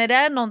det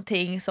är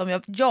någonting som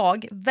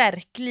jag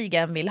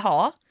verkligen vill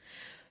ha,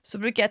 så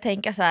brukar jag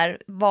tänka så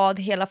här, vad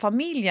hela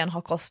familjen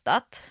har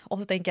kostat. Och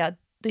så tänker jag,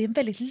 det är en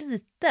väldigt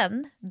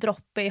liten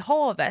droppe i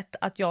havet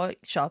att jag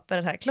köper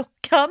den här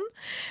klockan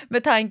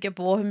med tanke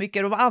på hur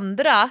mycket de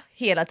andra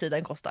hela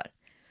tiden kostar.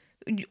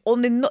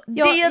 Om det är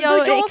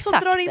ändå jag som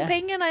drar in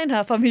pengarna i den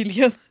här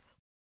familjen.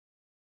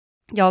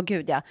 Ja,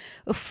 gud ja.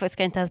 Uff, jag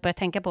ska inte ens börja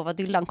tänka på vad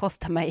Dylan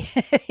kostar mig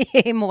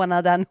i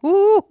månaden.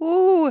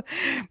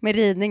 Med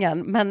ridningen.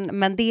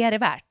 Men det är det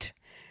värt.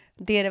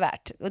 Det är det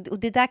värt. Och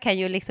det där kan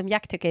ju liksom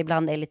Jack tycka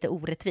ibland är lite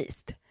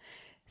orättvist.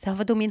 Så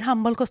vadå, min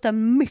handboll kostar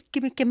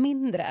mycket, mycket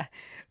mindre.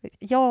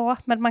 Ja,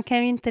 men man kan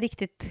ju inte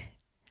riktigt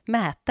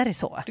mäta det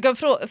så. Du kan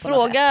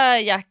fråga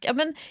Jack, ja,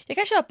 men jag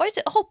kan köpa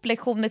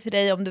hopplektioner till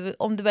dig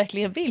om du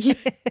verkligen vill.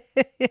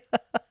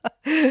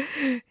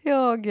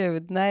 Ja,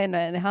 gud.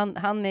 Nej.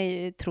 Han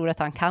tror att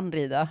han kan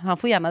rida. Han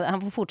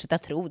får fortsätta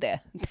tro det,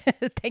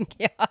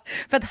 tänker jag.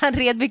 För att han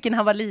red mycket när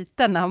han var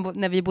liten,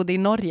 när vi bodde i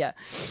Norge.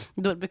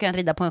 Då brukade han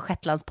rida på en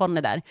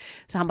shetlandsponny där.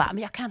 Så han bara,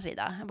 men jag kan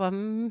rida. Jag bara,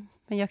 men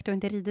Jack, du har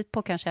inte ridit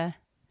på kanske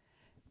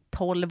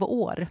 12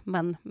 år,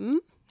 men...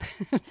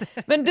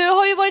 Men du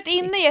har ju varit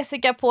inne,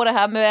 Jessica, på det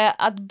här med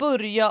att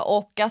börja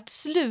och att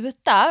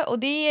sluta, och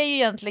det är ju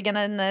egentligen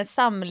en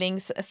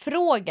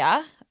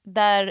samlingsfråga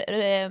där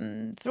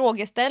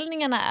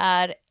frågeställningarna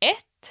är 1.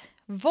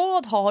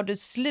 Vad har du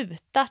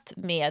slutat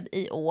med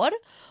i år?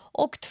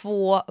 Och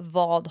 2.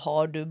 Vad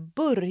har du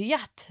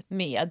börjat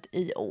med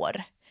i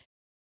år?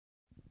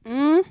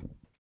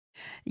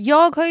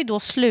 Jag har ju då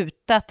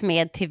slutat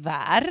med,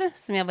 tyvärr,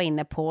 som jag var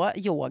inne på,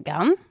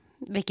 yogan.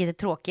 Vilket är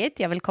tråkigt.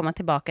 Jag vill komma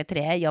tillbaka till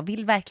det. Jag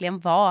vill verkligen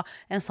vara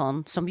en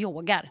sån som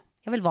yogar.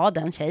 Jag vill vara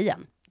den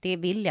tjejen. Det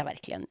vill jag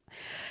verkligen.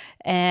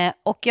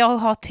 Och jag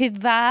har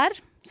tyvärr,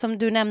 som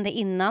du nämnde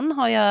innan,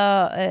 har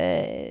jag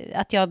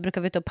att jag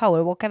brukar vara ute och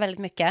powerwalka väldigt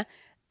mycket.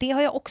 Det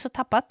har jag också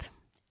tappat.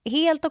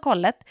 Helt och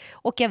hållet.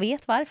 Och jag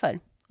vet varför.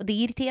 Och det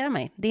irriterar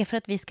mig. Det är för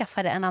att vi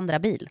skaffade en andra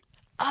bil.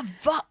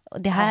 Va?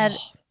 Och det här...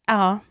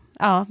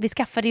 Ja, vi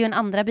skaffade ju en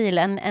andra bil.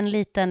 En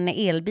liten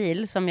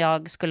elbil som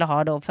jag skulle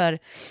ha då för...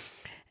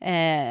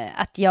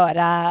 att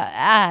göra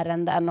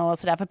ärenden och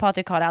sådär. För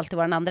Patrik har alltid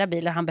varit en andra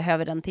bil och han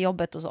behöver den till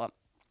jobbet och så.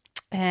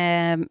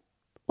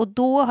 Och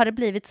då har det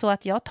blivit så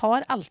att jag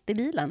tar alltid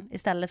bilen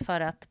istället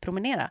för att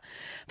promenera.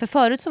 För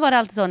förut så var det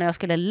alltid så när jag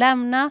skulle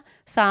lämna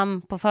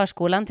Sam på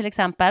förskolan till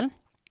exempel.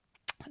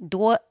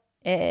 Då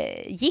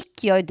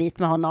gick jag dit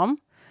med honom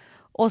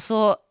och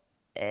så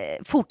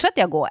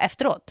fortsatte jag gå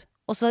efteråt.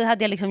 Och så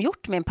hade jag liksom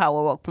gjort min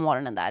powerwalk på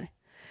morgonen där.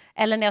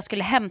 Eller när jag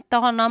skulle hämta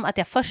honom, att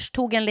jag först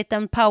tog en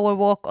liten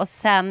powerwalk och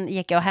sen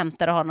gick jag och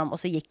hämtade honom och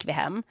så gick vi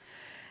hem.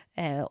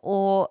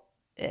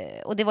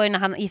 Och det var ju när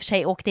han i och för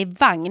sig åkte i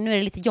vagn. Nu är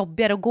det lite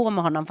jobbigare att gå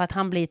med honom för att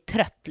han blir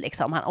trött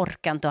liksom. Han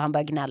orkar inte och han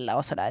börjar gnälla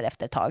och sådär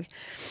efter ett tag.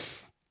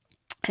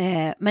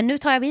 Men nu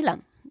tar jag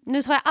bilen.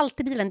 Nu tar jag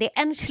alltid bilen. Det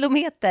är 1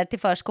 kilometer till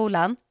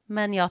förskolan,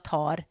 men jag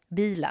tar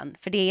bilen.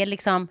 För det är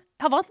liksom,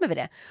 jag har vant mig vid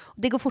det.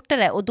 Det går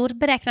fortare och då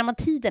beräknar man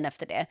tiden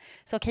efter det.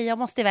 Så okej, jag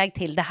måste iväg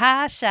till det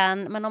här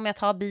sen, men om jag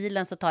tar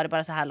bilen så tar det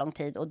bara så här lång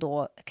tid och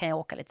då kan jag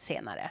åka lite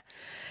senare.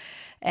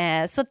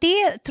 Så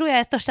det tror jag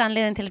är största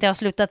anledningen till att jag har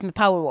slutat med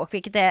powerwalk,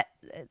 vilket är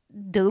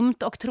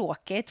dumt och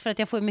tråkigt för att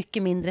jag får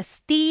mycket mindre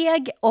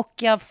steg och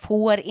jag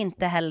får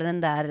inte heller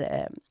den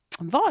där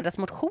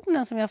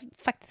vardagsmotionen som jag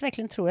faktiskt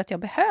verkligen tror att jag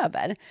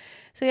behöver.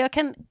 Så jag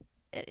kan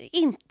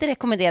inte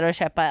rekommendera att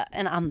köpa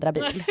en andra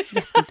bil.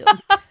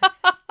 Jättedumt.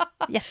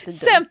 Jättedumt.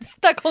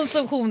 Sämsta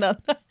konsumtionen.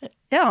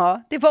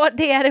 Ja,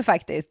 det är det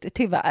faktiskt,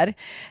 tyvärr.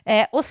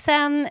 Och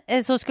sen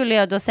så skulle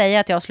jag då säga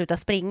att jag har slutat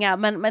springa,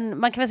 men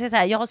man kan väl säga så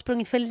här, jag har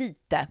sprungit för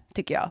lite,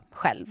 tycker jag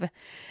själv.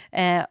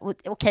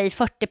 Okej,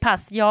 40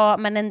 pass, ja,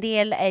 men en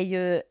del är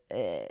ju,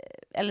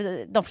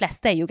 eller de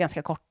flesta är ju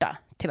ganska korta,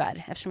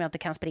 tyvärr, eftersom jag inte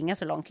kan springa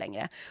så långt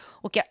längre.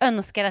 Och jag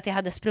önskar att jag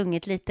hade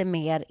sprungit lite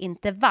mer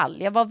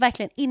intervall. Jag var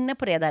verkligen inne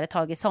på det där ett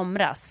tag i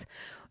somras,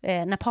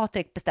 när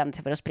Patrik bestämde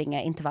sig för att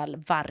springa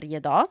intervall varje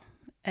dag.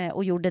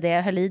 Och gjorde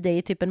det, höll i det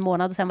i typ en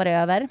månad och sen var det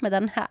över med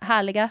den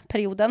härliga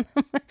perioden.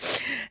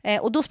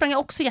 Och då sprang jag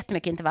också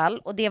jättemycket intervall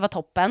och det var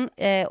toppen.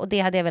 Och det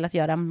hade jag velat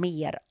göra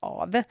mer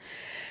av.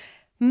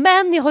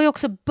 Men jag har ju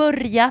också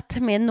börjat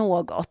med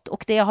något,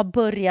 och det jag har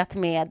börjat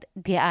med,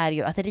 det är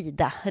ju att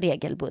rida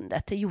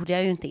regelbundet. Det gjorde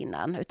jag ju inte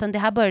innan, utan det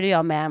här började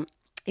jag med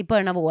i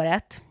början av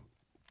året.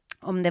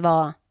 Om det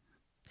var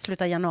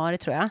slutet av januari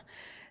tror jag.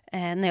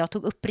 När jag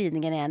tog upp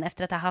ridningen igen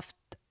efter att ha haft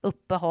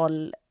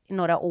uppehåll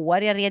några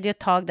år. Jag red ju ett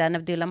tag där när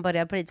Dylan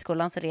började på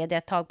ridskolan, så red jag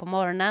ett tag på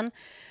morgonen.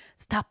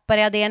 Så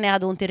tappade jag det när jag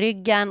hade ont i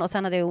ryggen och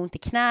sen hade jag ont i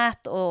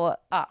knät och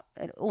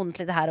ont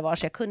lite här och var,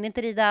 så jag kunde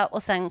inte rida,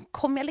 och sen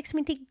kom jag liksom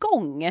inte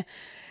igång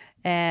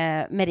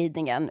med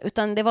ridningen,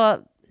 utan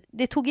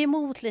det tog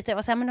emot lite. Jag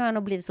var så här, men nu har jag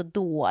nog blivit så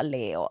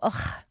dålig och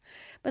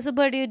men så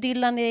började ju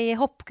Dylan i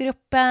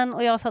hoppgruppen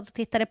och jag satt och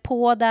tittade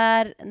på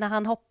där när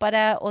han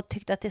hoppade och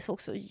tyckte att det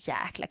såg så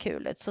jäkla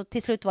kul ut. Så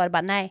till slut var det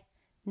bara, nej,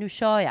 nu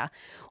kör jag.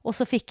 Och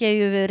så fick jag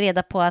ju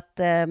reda på att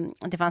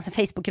det fanns en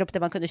Facebookgrupp där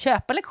man kunde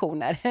köpa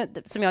lektioner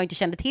som jag inte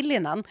kände till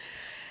innan.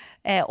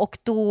 Och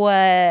då,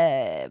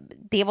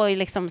 det var ju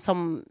liksom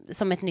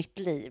som ett nytt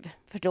liv.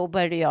 För då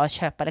började jag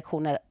köpa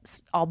lektioner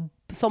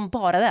som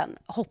bara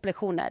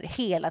hopplektioner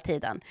hela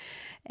tiden.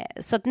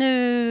 Så att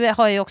nu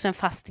har jag också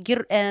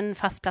en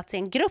fast plats i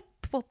en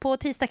grupp på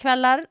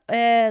tisdagskvällar.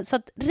 Så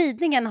att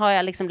ridningen har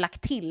jag liksom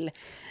lagt till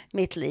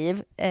mitt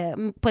liv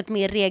på ett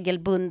mer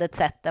regelbundet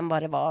sätt än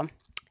vad det var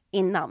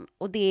innan.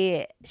 Och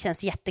det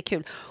känns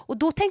jättekul. Och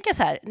då tänker jag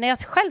så här, när jag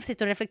själv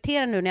sitter och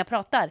reflekterar nu när jag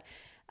pratar,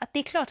 att det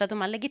är klart att om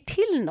man lägger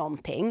till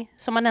någonting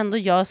som man ändå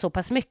gör så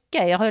pass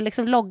mycket. Jag har ju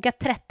liksom loggat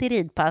 30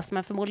 ridpass,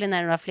 men förmodligen är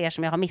det några fler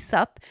som jag har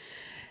missat.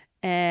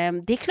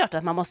 Det är klart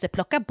att man måste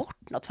plocka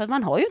bort något, för att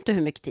man har ju inte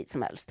hur mycket tid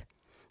som helst.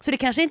 Så det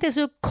kanske inte är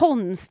så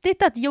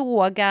konstigt att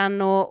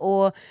yogan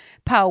och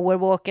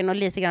powerwalken och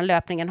lite grann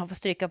löpningen har fått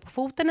stryka på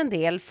foten en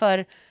del,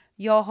 för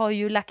jag har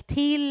ju lagt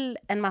till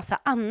en massa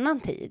annan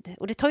tid.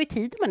 Och det tar ju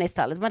tid när man är i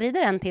stallet. Man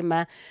rider 1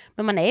 timme,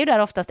 men man är ju där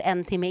oftast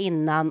 1 timme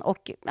innan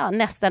och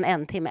nästan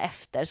 1 timme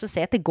efter. Så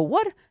säg att det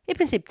går i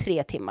princip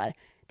 3 timmar.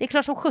 Det är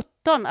klart som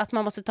 17 att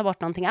man måste ta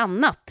bort någonting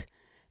annat.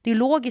 Det är ju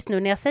logiskt nu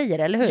när jag säger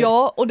det, eller hur?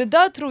 Ja, och det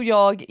där tror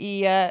jag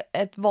är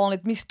ett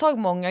vanligt misstag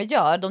många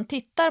gör. De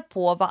tittar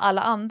på vad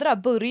alla andra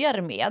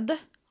börjar med.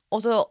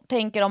 Och så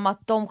tänker de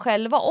att de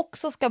själva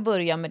också ska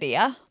börja med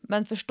det.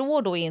 Men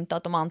förstår då inte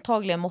att de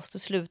antagligen måste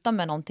sluta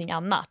med någonting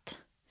annat.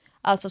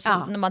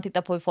 Alltså när man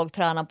tittar på hur folk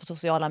tränar på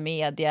sociala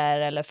medier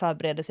eller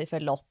förbereder sig för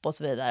lopp och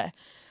så vidare.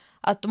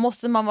 Att då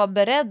måste man vara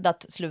beredd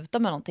att sluta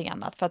med någonting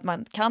annat. För att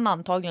man kan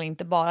antagligen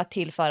inte bara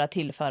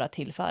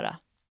tillföra.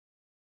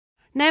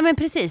 Nej, men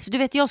precis. Du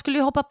vet, jag skulle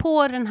ju hoppa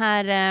på den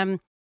här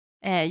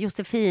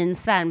Josefin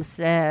Svärms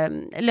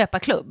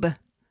löparklubb.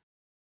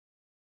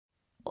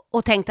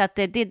 Och tänkte att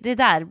det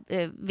där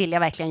vill jag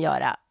verkligen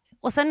göra.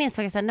 Och sen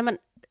insåg jag så här, nej men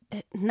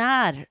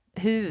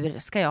hur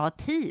ska jag ha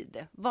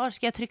tid? Var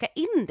ska jag trycka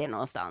in det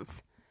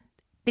någonstans?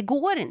 Det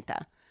går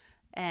inte.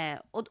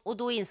 Och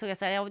då insåg jag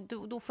så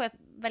här, då får jag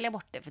välja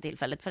bort det för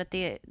tillfället. För att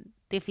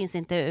det finns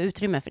inte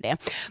utrymme för det.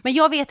 Men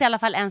jag vet i alla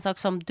fall en sak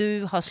som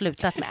du har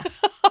slutat med.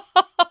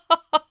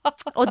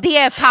 Och det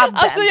är padel.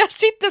 Alltså jag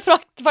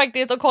sitter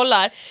faktiskt och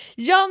kollar.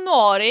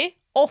 Januari,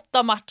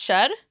 8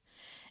 matcher.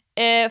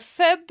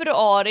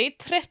 Februari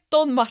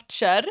 13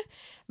 matcher,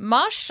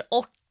 mars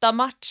 8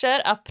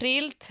 matcher,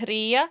 april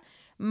 3,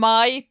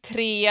 maj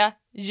 3,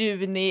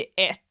 juni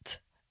 1,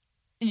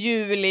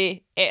 juli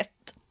 1.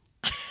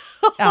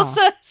 Ja. Och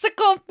så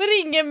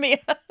kommer ingen mer.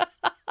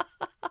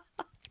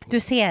 Du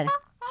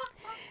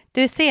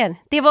ser,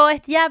 det var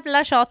ett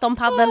jävla tjat om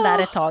paddel där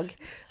ett tag.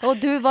 Och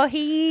du var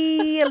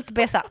helt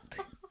besatt.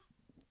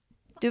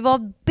 Du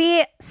var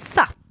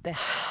besatt.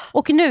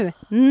 Och nu,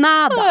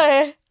 nada.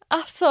 Nej.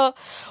 Alltså,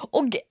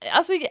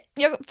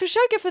 jag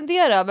försöker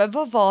fundera över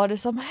vad var det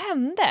som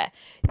hände.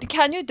 Man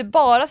kan inte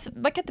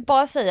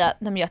bara säga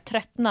nej men jag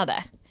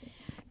tröttnade.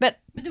 Men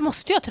du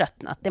måste ju ha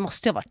tröttnat. Det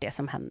måste ju ha varit det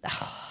som hände.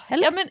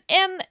 Eller? Ja, men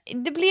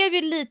det blev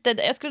ju lite,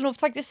 jag skulle nog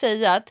faktiskt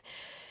säga att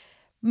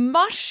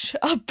mars,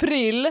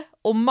 april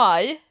och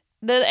maj,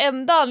 den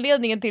enda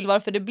anledningen till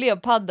varför det blev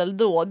paddel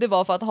då, det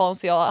var för att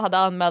Hans och jag hade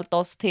anmält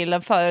oss till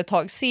en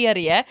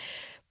företagsserie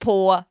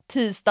på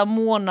tisdag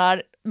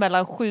morgnar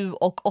mellan 7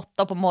 och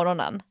 8 på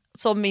morgonen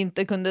som vi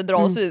inte kunde dra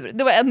oss ur.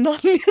 Det var enda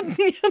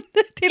anledningen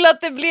till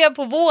att det blev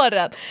på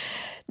våren.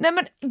 Nej,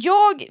 men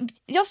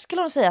jag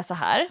skulle nog säga så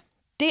här.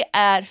 det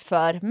är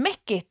för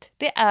mäckigt.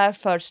 Det är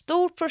för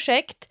stort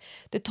projekt.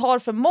 Det tar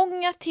för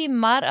många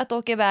timmar att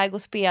åka iväg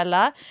och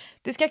spela.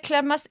 Det ska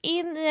klämmas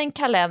in i en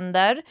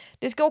kalender.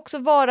 Det ska också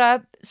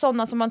vara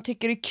sådana som man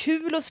tycker är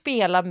kul att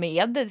spela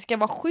med. Det ska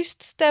vara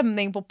schysst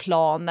stämning på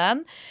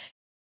planen.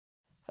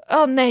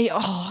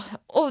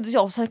 Och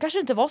sen kanske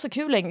det inte var så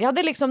kul längre. Jag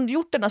hade liksom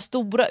gjort den här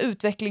stora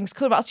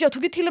utvecklingskurvan. Alltså jag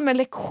tog ju till och med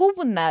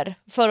lektioner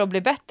för att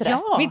bli bättre.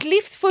 Ja. Mitt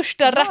livs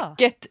första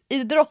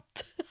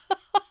racketidrott.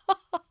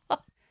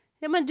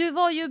 Ja, men du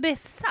var ju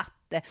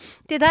besatt.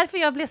 Det är därför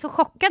jag blev så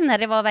chockad när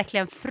det var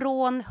verkligen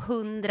från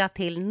 100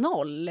 till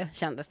 0,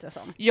 kändes det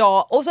som.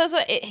 Ja, och sen så,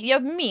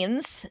 jag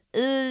minns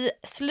i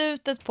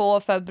slutet på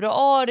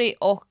februari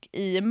och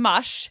i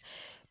mars,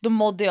 då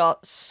mådde jag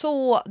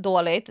så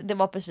dåligt. Det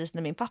var precis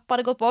när min pappa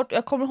hade gått bort.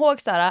 Jag kommer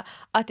ihåg så här,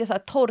 att jag så här,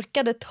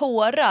 torkade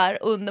tårar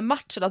under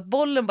matchen, att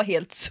bollen var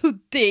helt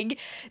suddig.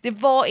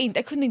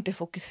 Jag kunde inte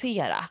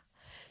fokusera.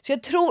 Så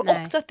jag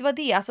tror också att det var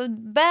det. Alltså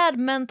bad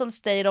mental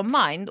state of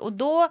mind. Och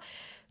då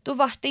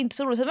var det inte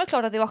så roligt. Så det var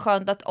klart att det var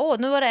skönt att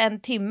nu var det en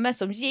timme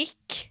som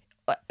gick.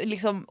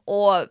 Liksom,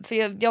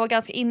 för jag var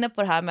ganska inne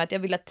på det här med att jag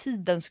ville att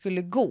tiden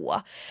skulle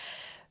gå.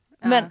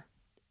 Men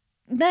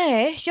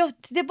nej,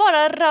 det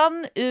bara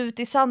rann ut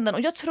i sanden.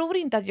 Och jag tror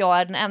inte att jag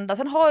är den enda.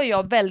 Sen har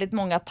jag väldigt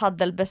många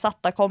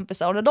paddelbesatta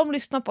kompisar. Och när de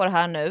lyssnar på det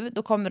här nu,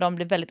 då kommer de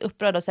bli väldigt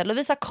upprörda och säga: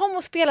 Lovisa, kom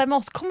och spela med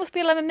oss. Kom och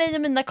spela med mig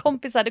och mina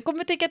kompisar. Du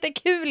kommer tycka att det är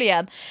kul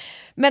igen.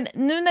 Men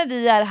nu när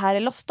vi är här i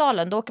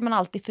Lofsdalen, då åker man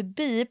alltid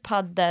förbi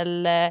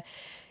paddel...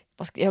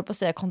 jag höll på att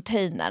säga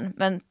containern,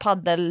 men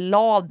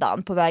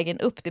paddelladan på vägen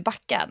upp till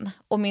backen.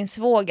 Och min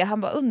svåger,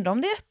 han bara, undrar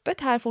om det är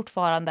öppet här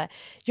fortfarande.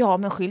 Ja,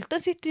 men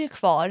skylten sitter ju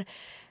kvar.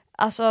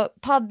 Alltså,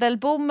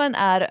 paddelboomen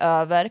är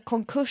över.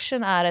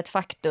 Konkursen är ett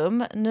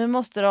faktum. Nu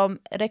måste de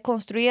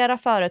rekonstruera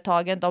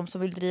företagen, de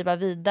som vill driva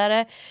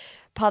vidare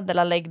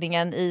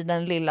paddelanläggningen i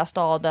den lilla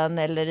staden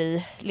eller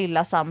i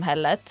lilla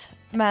samhället.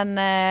 Men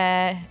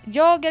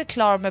jag är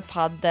klar med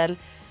paddel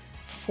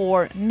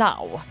for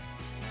now.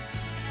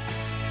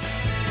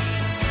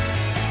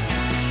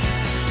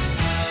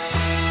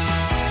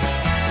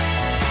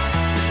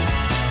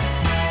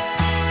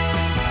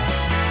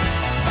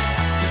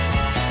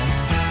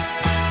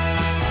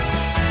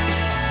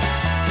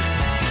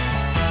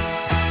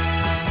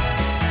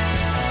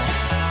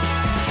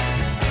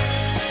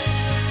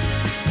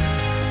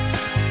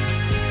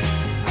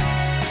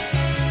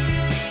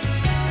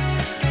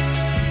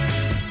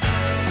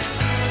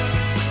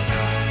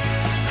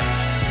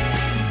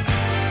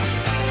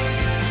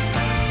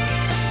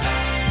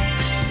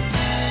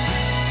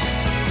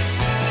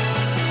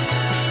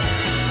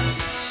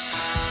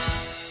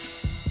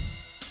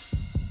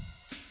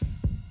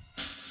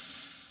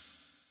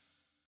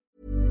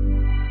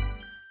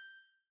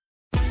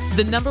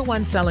 The number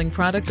one selling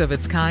product of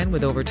its kind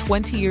with over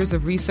 20 years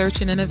of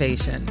research and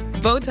innovation.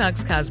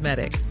 Botox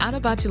Cosmetic, out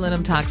of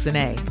botulinum toxin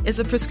A, is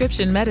a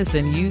prescription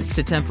medicine used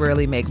to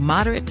temporarily make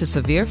moderate to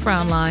severe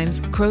frown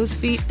lines, crow's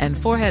feet, and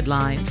forehead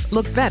lines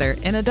look better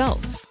in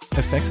adults.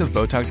 Effects of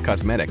Botox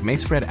Cosmetic may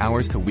spread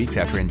hours to weeks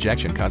after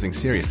injection, causing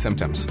serious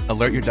symptoms.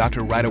 Alert your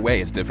doctor right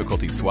away as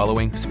difficulty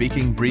swallowing,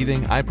 speaking,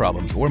 breathing, eye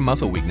problems, or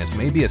muscle weakness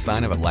may be a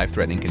sign of a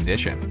life-threatening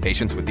condition.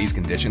 Patients with these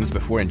conditions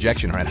before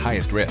injection are at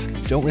highest risk.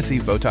 Don't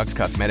receive Botox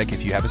Cosmetic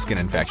if you have a skin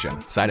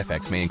infection. Side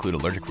effects may include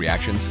allergic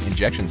reactions,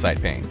 injection site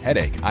pain,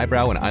 headache,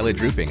 eyebrow and eyelid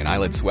drooping, and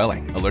eyelid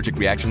swelling. Allergic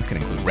reactions can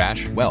include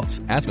rash,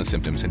 welts, asthma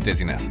symptoms, and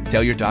dizziness.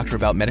 Tell your doctor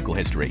about medical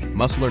history,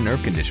 muscle or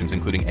nerve conditions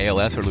including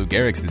ALS or Lou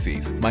Gehrig's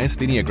disease,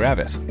 myasthenia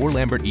gravis, or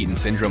Lambert-Eaton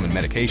syndrome, and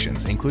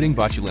medications, including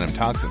botulinum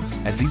toxins,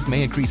 as these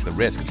may increase the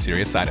risk of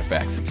serious side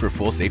effects. For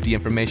full safety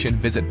information,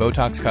 visit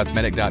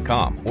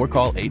BotoxCosmetic.com or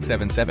call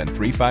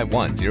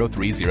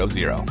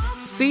 877-351-0300.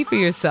 See for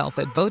yourself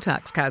at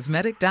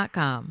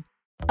BotoxCosmetic.com.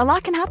 A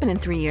lot can happen in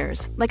 3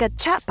 years, like a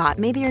chatbot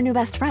may be your new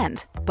best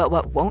friend. But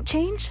what won't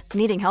change?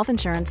 Needing health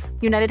insurance.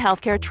 United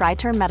Healthcare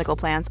Tri-Term Medical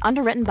Plans,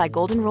 underwritten by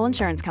Golden Rule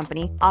Insurance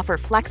Company, offer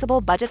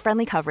flexible,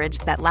 budget-friendly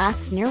coverage that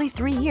lasts nearly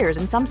 3 years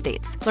in some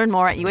states. Learn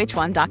more at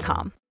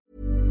uh1.com.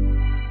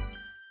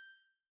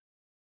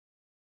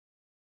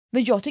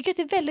 Men jag tycker att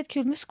det är väldigt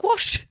kul med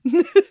squash.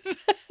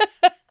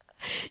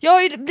 Du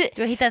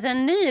har hittat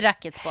en ny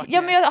racketsport.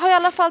 Ja, men jag har i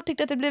alla fall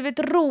tyckt att det blivit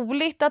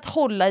roligt att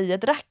hålla i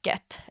ett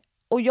racket.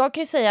 Och jag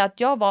kan ju säga att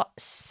jag var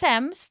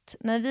sämst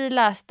när vi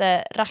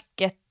läste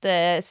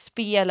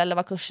racketspel eller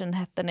vad kursen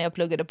hette när jag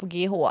pluggade på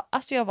GH.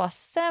 Alltså jag var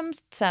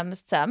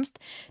sämst.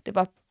 Det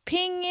var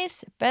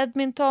pingis,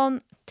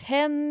 badminton,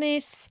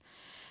 tennis,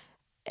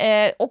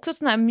 också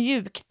sån här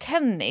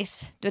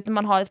mjuktennis. Du vet när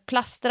man har ett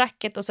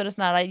plastracket och så är det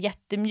sån här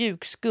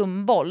jättemjuk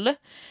skumboll.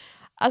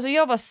 Alltså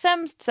jag var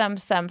sämst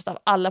av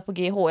alla på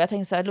GH. Jag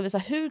tänkte så här, Lovisa,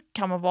 hur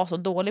kan man vara så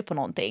dålig på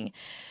någonting?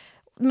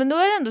 Men då är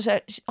det ändå,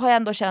 har jag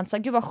ändå känt så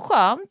här, gud vad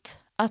skönt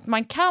att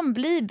man kan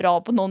bli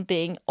bra på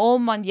någonting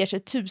om man ger sig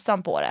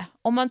tusan på det.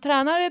 Om man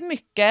tränar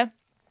mycket,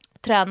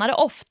 tränar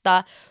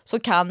ofta, så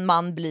kan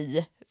man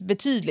bli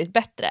betydligt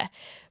bättre.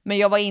 Men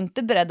jag var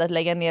inte beredd att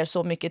lägga ner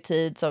så mycket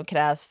tid som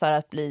krävs för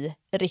att bli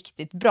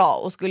riktigt bra.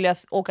 Och skulle jag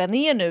åka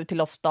ner nu till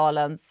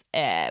Lofsdalens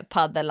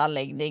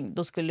paddelanläggning,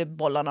 då skulle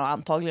bollarna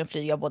antagligen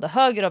flyga både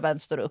höger och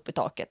vänster och upp i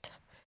taket.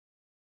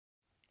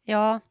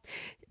 Ja,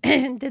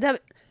 det där...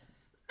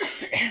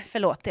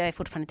 Förlåt, jag är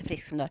fortfarande inte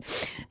frisk som dör.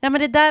 Nej,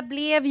 men det där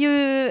blev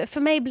ju...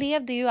 För mig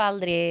blev det ju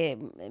aldrig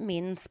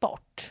min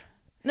sport.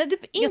 Nej, det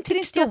är inte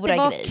din stora grej.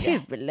 Jag tyckte att det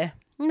var kul.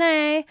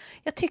 Nej,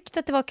 jag tyckte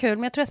att det var kul.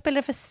 Men jag tror jag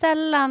spelade för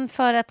sällan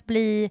för att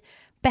bli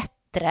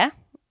bättre.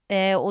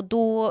 Och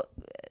då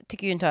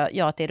tycker ju inte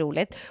jag att det är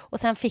roligt. Och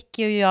sen fick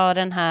ju jag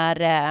den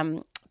här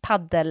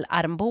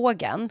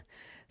paddelarmbågen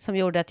som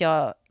gjorde att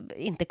jag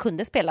inte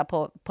kunde spela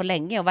på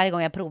länge. Och varje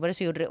gång jag provade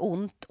så gjorde det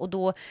ont. Och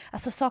då,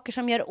 alltså saker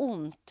som gör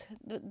ont,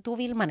 då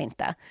vill man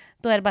inte.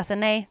 Då är det bara så,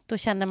 nej, då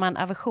känner man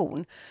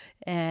aversion.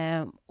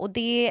 Och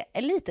det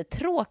är lite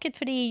tråkigt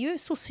för det är ju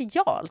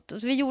socialt.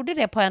 Så vi gjorde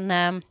det på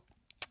en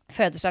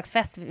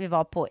födelsedagsfest vi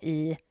var på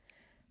i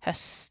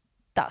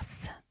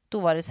höstas. Då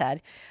var det så här,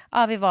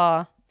 ja, vi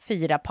var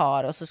 4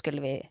 par och så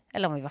skulle vi,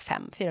 eller om vi var 4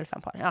 eller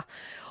 5 par, ja.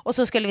 Och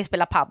så skulle vi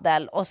spela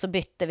paddel och så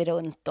bytte vi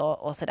runt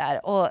och så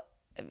där. Och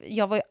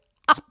jag var ju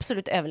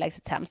absolut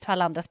överlägset sämst för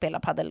alla andra spelar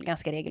paddel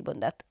ganska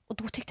regelbundet. Och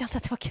då tyckte jag inte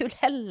att det var kul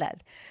heller.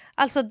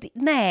 Alltså,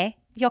 nej,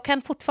 jag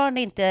kan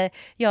fortfarande inte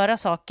göra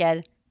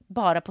saker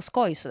bara på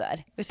skoj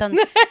sådär. Utan,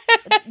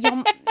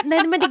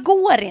 nej, men det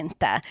går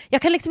inte.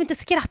 Jag kan liksom inte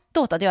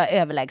skratta åt att jag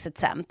är överlägset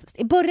sämst.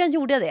 I början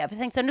gjorde jag det. För jag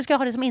tänkte så här, nu ska jag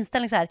ha det som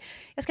inställning så här.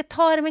 Jag ska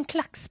ta det med en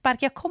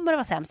klackspark. Jag kommer att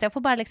vara sämst. Jag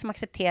får bara liksom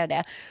acceptera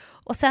det.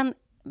 Och sen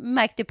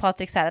märkte ju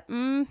Patrik så här att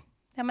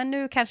ja, men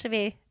nu kanske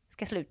vi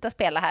ska sluta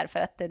spela här för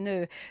att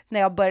nu när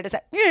jag började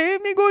säga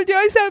min god,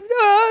 jag är sämst,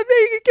 det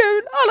är inget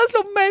kul, alla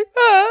slår på mig.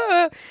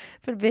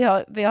 För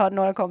vi har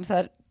några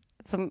kompisar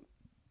som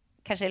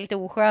kanske är lite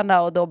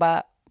osköna och då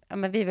bara, ja,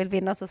 men vi vill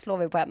vinna så slår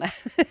vi på henne.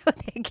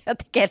 Jag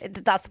tycker det är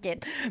lite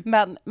taskigt.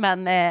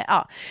 Men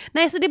ja.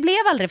 Nej, så det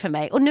blev aldrig för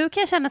mig. Och nu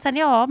kan jag känna sen,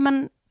 ja,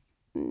 men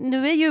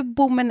nu är ju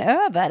bommen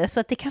över så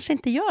att det kanske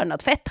inte gör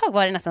något. För ett tag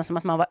var det nästan som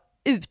att man var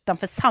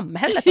utanför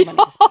samhället om man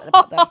inte spelade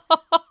padel.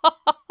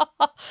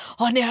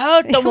 Har ni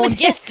hört om hon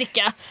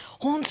Jessica?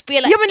 Hon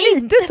spelar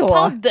inte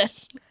padel.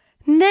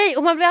 Nej,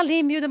 och man blev aldrig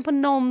inbjuden på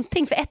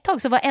någonting. För ett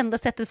tag så var enda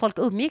sättet folk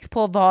umgicks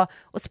på var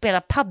att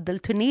spela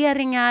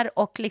paddelturneringar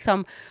och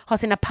liksom ha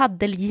sina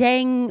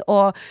paddelgäng.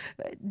 Och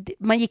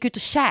man gick ut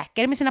och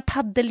käkade med sina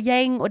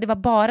paddelgäng och det var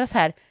bara så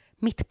här,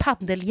 mitt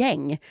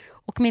paddelgäng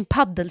och min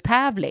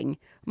paddeltävling.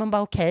 Man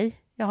bara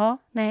okej, jaha,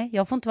 nej,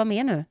 jag får inte vara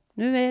med nu.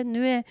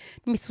 Nu är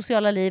mitt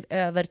sociala liv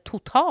över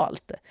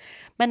totalt.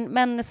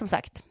 Men som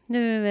sagt,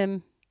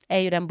 nu är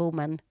ju den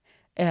boomen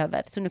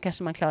över. Så nu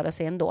kanske man klarar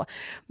sig ändå.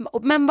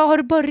 Men vad har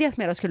du börjat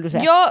med då, skulle du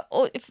säga? Ja,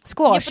 och,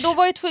 squash? Ja, för då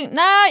var jag tvungen...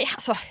 Nej,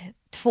 alltså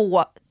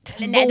två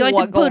Nej, du har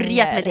inte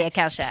börjat med det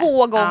kanske.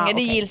 2 gånger, okay.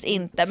 Det gills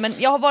inte. Men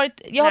jag har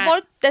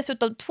varit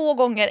dessutom 2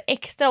 gånger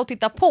extra och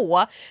titta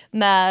på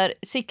när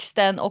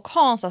Sixten och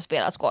Hans har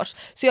spelat squash.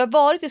 Så jag har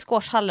varit i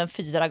squashhallen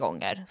 4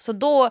 gånger. Så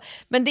då,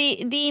 men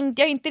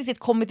jag har inte riktigt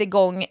kommit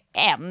igång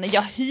än.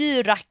 Jag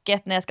hyr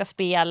racket när jag ska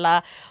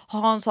spela.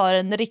 Hans har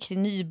en riktig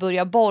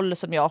nybörjarboll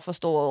som jag får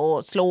stå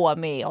och slå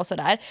med och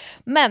sådär.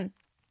 Men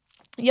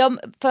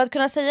för att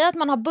kunna säga att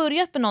man har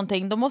börjat med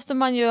någonting, då måste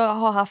man ju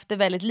ha haft det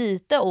väldigt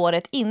lite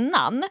året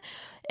innan.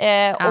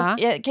 Och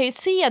jag kan ju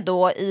se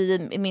då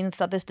i min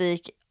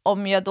statistik,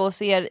 om jag då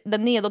ser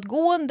den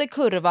nedåtgående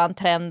kurvan,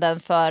 trenden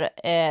för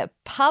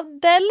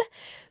paddel,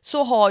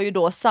 så har ju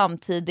då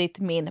samtidigt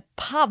min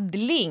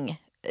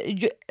paddling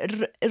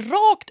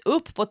rakt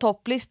upp på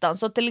topplistan.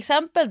 Så till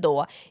exempel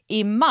då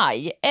i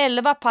maj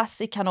 11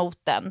 pass i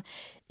kanoten,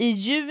 i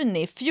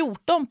juni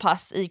 14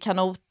 pass i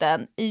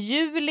kanoten, i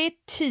juli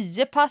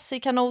 10 pass i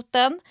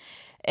kanoten,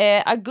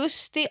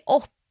 augusti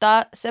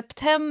 8,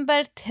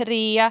 september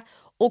 3,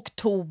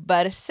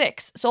 oktober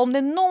 6. Så om det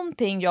är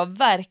någonting jag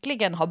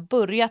verkligen har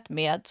börjat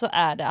med så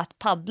är det att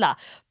paddla.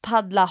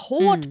 Paddla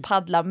hårt,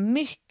 paddla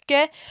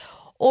mycket.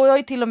 Och jag har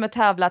ju till och med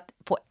tävlat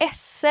på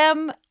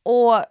SM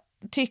och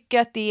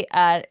tycker att det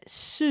är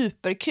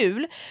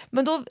superkul.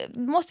 Men då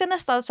måste jag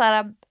nästan så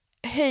här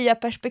höja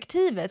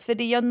perspektivet, för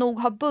det jag nog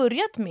har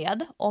börjat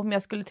med, om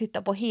jag skulle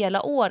titta på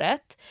hela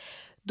året,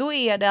 då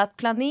är det att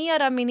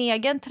planera min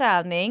egen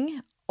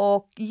träning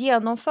och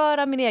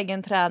genomföra min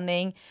egen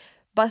träning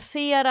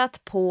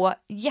baserat på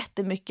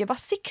jättemycket vad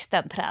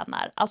Sixten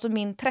tränar. Alltså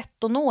min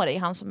 13-årig,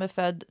 han som är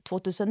född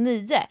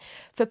 2009.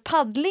 För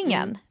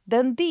paddlingen,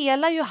 den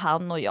delar ju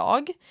han och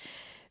jag.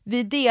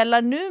 Vi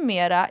delar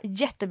numera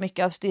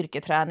jättemycket av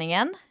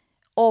styrketräningen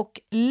och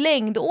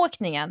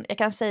längdåkningen. Jag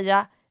kan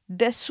säga,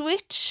 the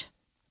switch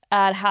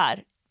är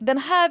här. Den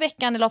här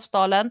veckan i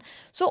Lofsdalen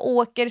så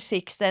åker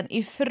Sixten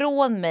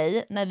ifrån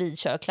mig när vi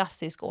kör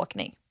klassisk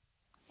åkning.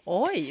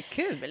 Oj,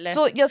 kul!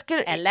 Så jag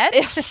skulle... Eller?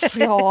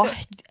 Ja,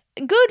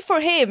 good for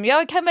him.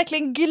 Jag kan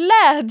verkligen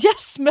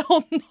glädjas med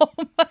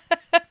honom.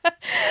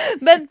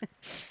 Men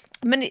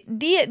Men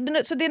det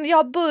jag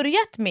har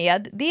börjat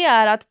med, det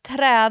är att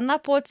träna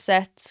på ett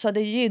sätt så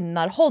det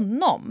gynnar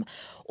honom.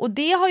 Och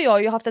det har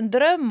jag ju haft en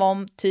dröm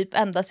om typ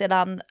ända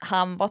sedan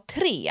han var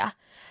 3.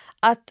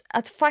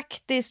 Att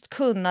faktiskt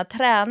kunna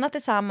träna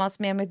tillsammans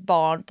med mitt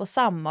barn på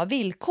samma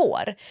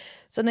villkor.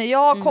 Så när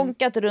jag har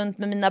konkat runt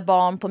med mina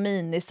barn på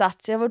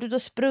minisats, jag har varit ute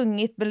och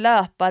sprungit med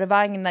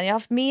löparvagnen, jag har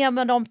haft med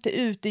mig dem till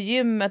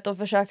utegymmet och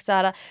försökt så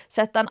här,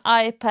 sätta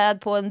en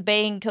iPad på en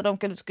bänk så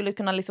de skulle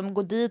kunna liksom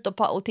gå dit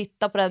och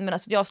titta på den medan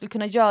jag skulle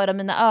kunna göra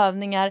mina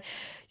övningar.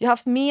 Jag har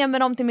haft med mig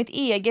dem till mitt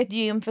eget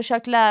gym,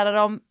 försökt lära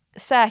dem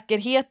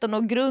säkerheten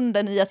och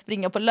grunden i att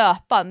springa på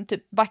löpan.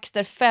 Typ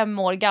Baxter 5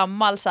 år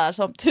gammal så här,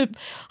 som typ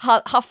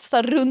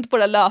hafsar runt på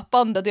det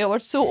löpandet och jag har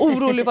varit så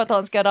orolig för att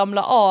han ska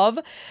ramla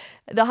av.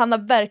 Han har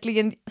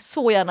verkligen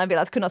så gärna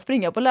velat kunna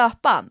springa på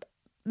löpband.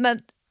 Men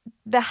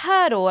det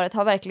här året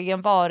har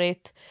verkligen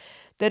varit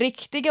det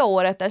riktiga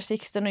året där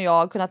Sixten och jag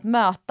har kunnat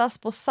mötas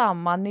på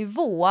samma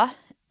nivå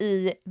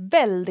i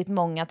väldigt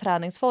många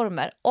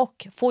träningsformer.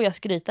 Och får jag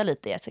skryta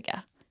lite,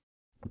 Jessica?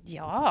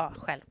 Ja,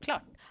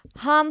 självklart.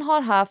 Han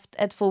har haft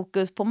ett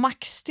fokus på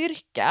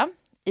maxstyrka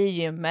i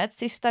gymmet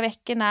sista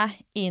veckorna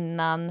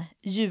innan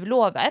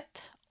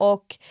jullovet.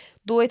 Och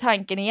då är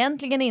tanken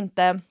egentligen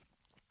inte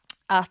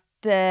att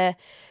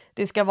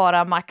det ska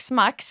vara max.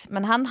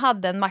 Men han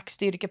hade en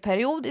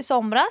maxstyrkeperiod i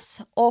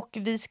somras och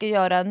vi ska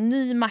göra en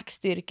ny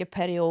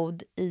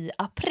maxstyrkeperiod i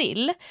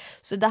april.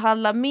 Så det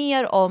handlar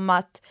mer om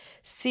att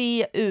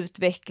se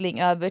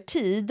utveckling över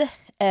tid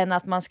än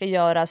att man ska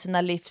göra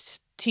sina livs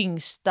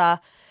tyngsta,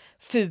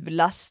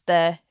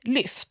 fulaste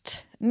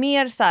lyft.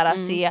 Mer så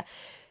här se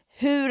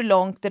hur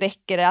långt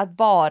räcker det att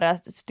bara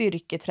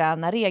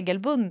styrketräna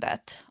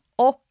regelbundet.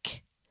 Och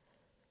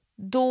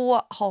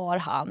då har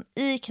han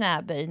i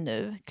knäböj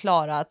nu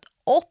klarat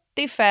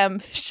 85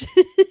 kilo.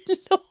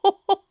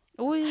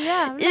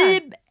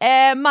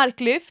 I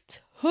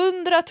marklyft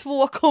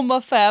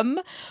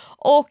 102,5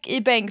 och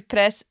i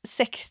bänkpress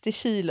 60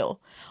 kilo.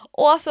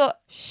 Och alltså,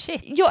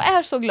 shit. Jag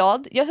är så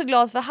glad. Jag är så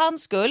glad för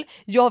hans skull.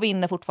 Jag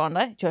vinner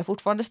fortfarande. Jag är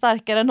fortfarande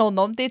starkare än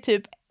honom. Det är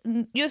typ,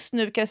 just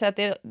nu kan jag säga att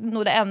det är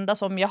nog det enda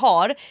som jag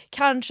har.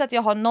 Kanske att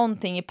jag har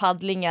någonting i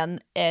paddlingen,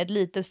 ett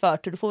litet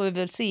förtur. Det får vi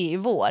väl se i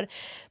vår.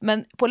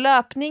 Men på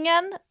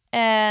löpningen,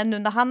 nu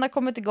när han har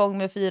kommit igång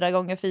med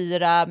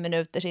 4x4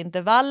 minuters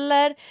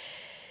intervaller.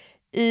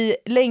 I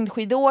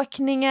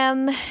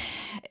längdskidåkningen,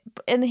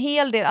 en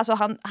hel del,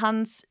 alltså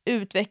hans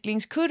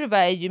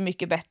utvecklingskurva är ju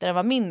mycket bättre än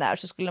vad min är.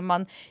 Så skulle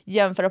man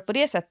jämföra på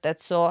det sättet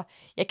så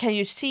jag kan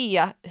ju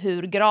se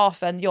hur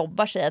grafen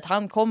jobbar sig. Att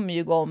han kommer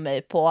ju gå om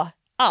mig på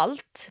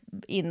allt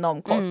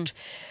inom kort.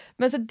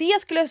 Men så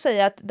det skulle jag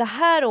säga att det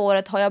här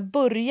året har jag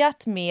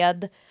börjat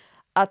med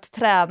att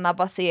träna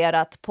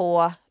baserat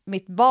på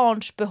mitt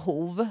barns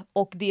behov.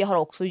 Och det har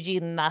också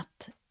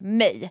gynnat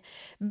mig.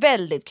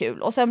 Väldigt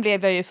kul. Och sen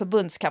blev jag ju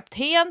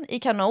förbundskapten i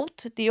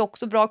kanot. Det är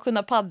också bra att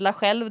kunna paddla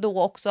själv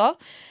då också.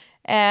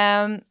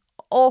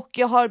 Och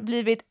jag har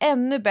blivit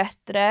ännu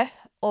bättre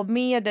och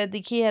mer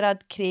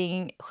dedikerad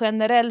kring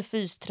generell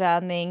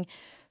fysträning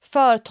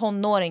för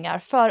tonåringar,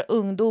 för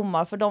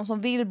ungdomar, för de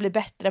som vill bli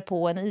bättre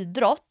på en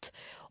idrott.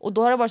 Och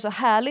då har det varit så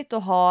härligt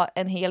att ha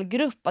en hel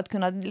grupp att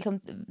kunna liksom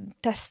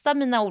testa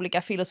mina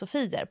olika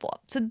filosofier på.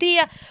 Så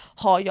det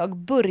har jag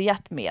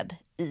börjat med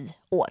i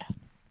år.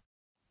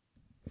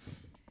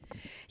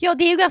 Ja,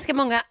 det är ju ganska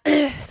många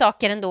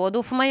saker ändå.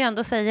 Då får man ju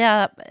ändå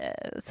säga,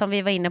 som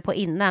vi var inne på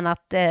innan,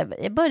 att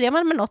börjar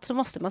man med något så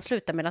måste man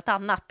sluta med något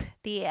annat.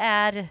 Det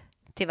är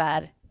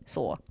tyvärr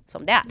så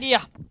som det är.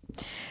 Ja.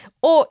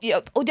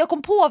 Och jag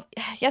kom på,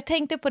 jag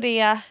tänkte på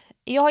det,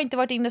 jag har inte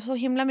varit inne så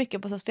himla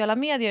mycket på sociala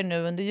medier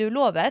nu under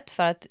jullovet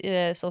för att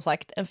som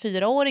sagt en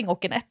 4-åring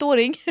och en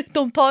 1-åring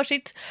de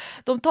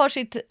tar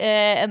sitt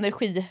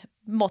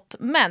energimått.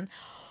 Men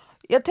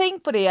jag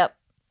tänkte på det,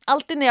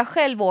 alltid när jag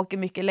själv åker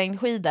mycket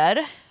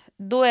längdskidor,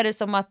 då är det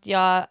som att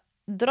jag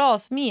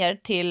dras mer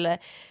till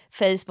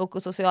Facebook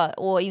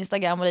och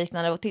Instagram och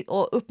liknande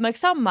och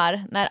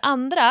uppmärksammar när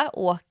andra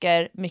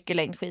åker mycket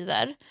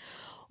längdskidor.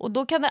 Och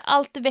då kan det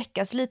alltid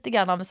väckas lite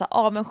grann av så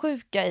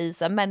avundsjuka i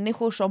så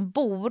människor som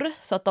bor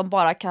så att de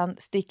bara kan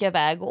sticka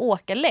iväg och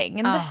åka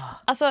längd.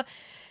 Alltså,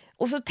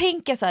 och så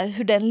tänker jag så här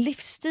hur den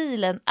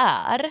livsstilen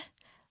är.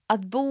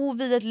 Att bo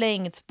vid ett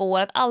längdspår,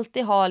 att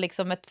alltid ha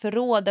liksom ett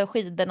förråd där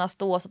skidorna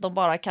står så att de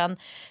bara kan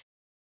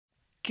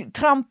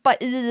trampa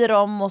i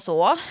dem och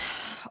så.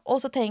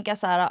 Och så tänker jag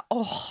så här,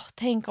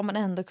 tänk om man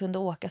ändå kunde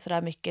åka så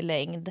där mycket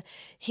längd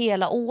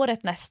hela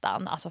året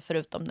nästan. Alltså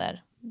förutom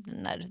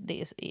när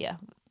det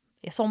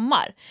är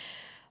sommar.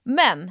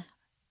 Men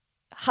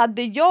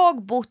hade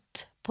jag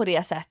bott på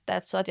det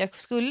sättet så att jag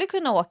skulle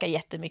kunna åka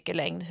jättemycket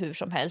längd hur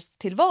som helst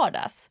till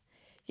vardags.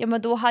 Ja,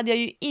 men då hade jag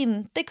ju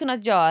inte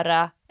kunnat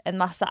göra en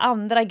massa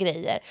andra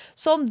grejer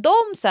som de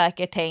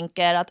säkert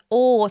tänker att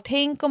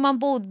tänk om man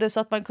bodde så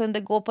att man kunde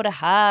gå på det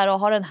här och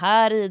ha den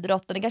här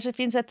idrotten. Det kanske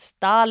finns ett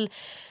stall.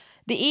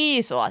 Det är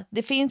ju så.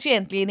 Det finns ju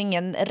egentligen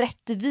ingen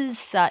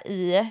rättvisa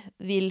i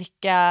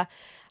vilka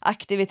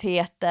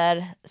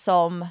aktiviteter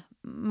som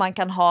man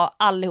kan ha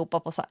allihopa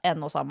på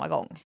en och samma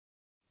gång.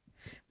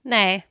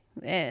 Nej,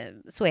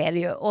 så är det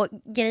ju. Och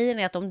grejen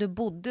är att om du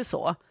bodde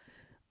så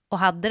och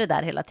hade det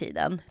där hela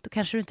tiden, då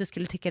kanske du inte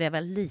skulle tycka det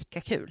var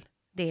lika kul.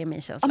 Det är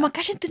min känsla. Ja, man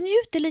kanske inte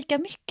njuter lika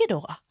mycket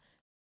då.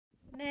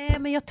 Nej,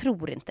 men jag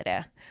tror inte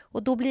det.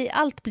 Och då blir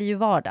allt ju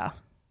vardag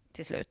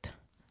till slut.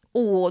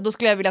 Då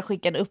skulle jag vilja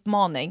skicka en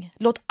uppmaning.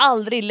 Låt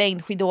aldrig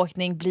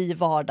längdskidåkning bli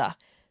vardag.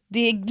 Det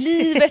är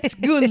livets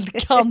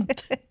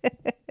guldkant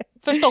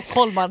för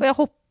stockholmaren. Och jag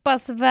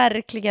hoppas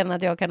verkligen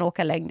att jag kan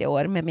åka längd i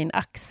år med min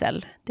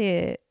axel.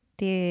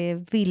 Det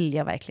vill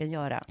jag verkligen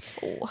göra.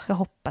 Jag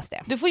hoppas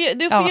det. Du får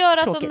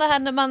göra tråkigt. som det här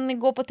när man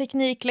går på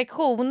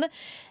tekniklektion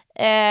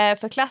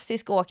för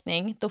klassisk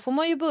åkning. Då får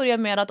man ju börja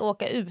med att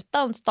åka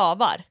utan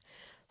stavar.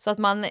 Så att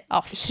man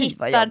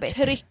hittar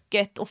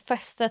trycket och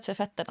fästet för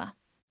fötterna.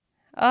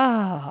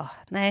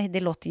 Nej, det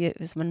låter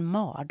ju som en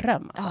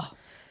mardröm. Alltså.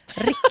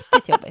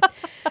 Riktigt jobbigt.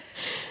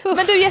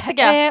 Men du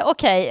Jessica.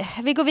 Okej,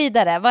 vi går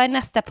vidare. Vad är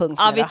nästa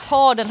punkt nu vi då?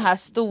 tar den här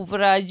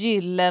stora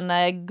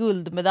gyllene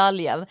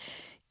guldmedaljen.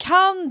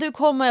 Kan du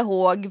komma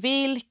ihåg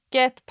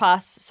vilket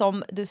pass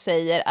som du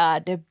säger är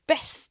det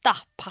bästa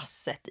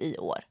passet i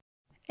år?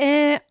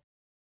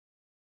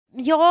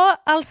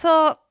 Ja,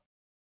 alltså...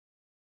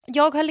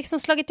 Jag har liksom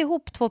slagit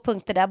ihop 2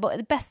 punkter där.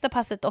 Det bästa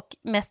passet och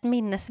mest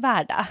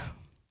minnesvärda.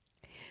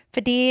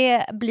 För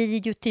det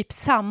blir ju typ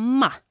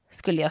samma,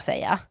 skulle jag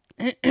säga.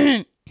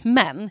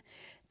 Men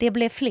det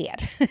blev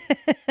fler.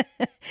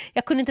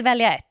 Jag kunde inte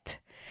välja ett.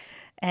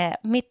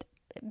 Mitt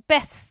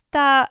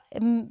bästa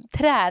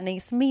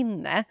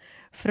träningsminne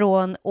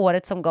från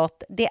året som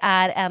gått, det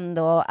är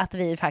ändå att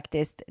vi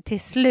faktiskt till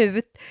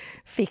slut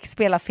fick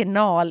spela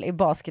final i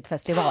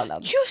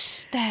basketfestivalen.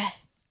 Just det!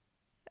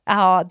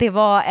 Ja, det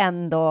var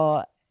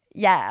ändå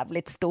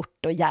jävligt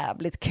stort och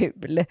jävligt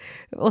kul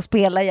att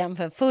spela igen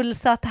för en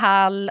fullsatt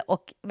hall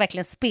och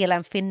verkligen spela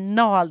en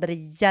final där det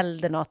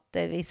gällde något.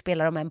 Vi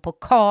spelade om en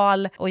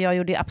pokal och jag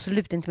gjorde ju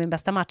absolut inte min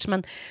bästa match,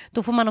 men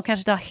då får man nog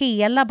kanske ta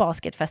hela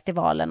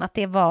basketfestivalen, att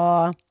det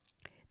var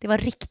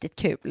riktigt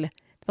kul.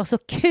 Det var så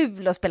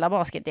kul att spela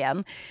basket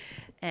igen.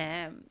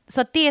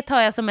 Så att det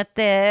tar jag som ett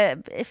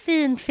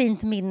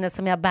fint minne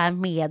som jag bär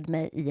med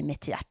mig i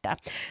mitt hjärta.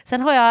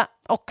 Sen har jag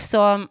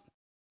också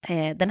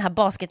den här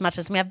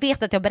basketmatchen som jag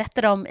vet att jag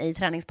berättade om i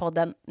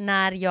träningspodden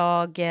när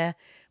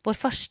vår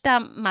första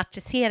match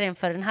i serien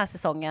för den här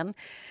säsongen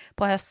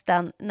på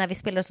hösten, när vi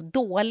spelade så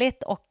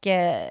dåligt och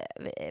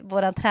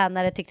våran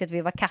tränare tyckte att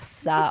vi var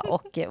kassa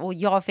och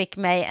jag fick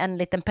mig en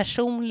liten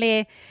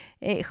personlig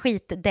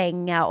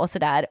skitdänga och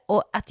sådär,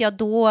 och att jag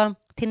då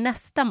till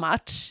nästa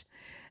match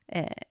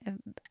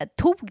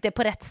tog det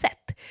på rätt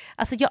sätt.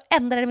 Alltså jag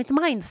ändrade mitt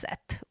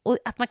mindset, och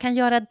att man kan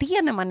göra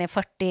det när man är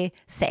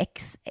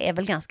 46 är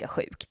väl ganska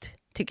sjukt,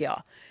 tycker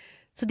jag.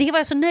 Så det var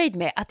jag så nöjd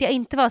med, att jag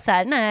inte var så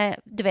här, nej,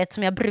 du vet,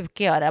 som jag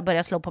brukar göra,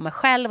 börja slå på mig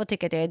själv och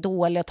tycka att jag är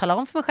dålig och tala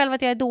om för mig själv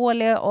att jag är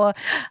dålig och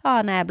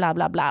nej, bla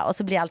bla bla, och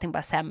så blir allting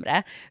bara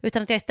sämre.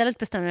 Utan att jag istället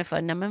bestämde mig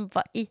för, nej men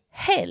vad i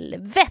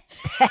helvete,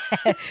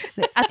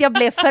 att jag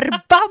blev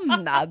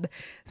förbannad.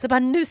 Så bara,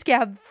 nu ska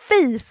jag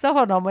visa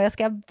honom och jag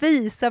ska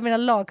visa mina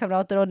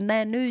lagkamrater, och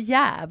nej, nu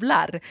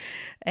jävlar.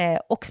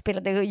 Och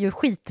spelade ju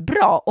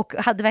skitbra och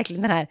hade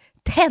verkligen den här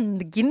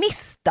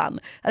tändgnistan,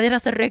 att jag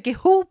nästan rök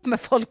ihop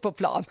med folk på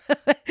plan.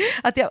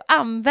 Att jag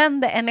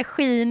använde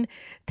energin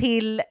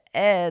till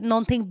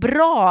någonting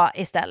bra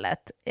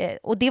istället.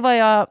 Och det var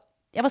jag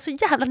var så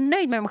jävla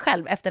nöjd med mig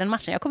själv efter den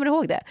matchen. Jag kommer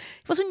ihåg det.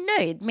 Jag var så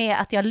nöjd med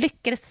att jag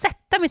lyckades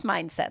sätta mitt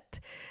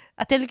mindset.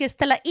 Att jag lyckades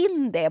ställa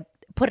in det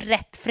på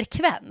rätt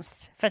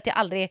frekvens. För att jag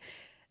aldrig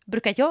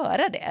brukar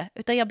göra det.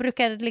 Utan jag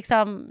brukar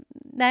liksom,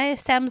 nej,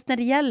 sämst när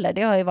det gäller.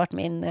 Det har ju varit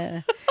min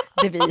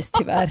devis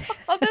tyvärr.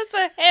 Ja, det är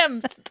så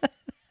hemskt.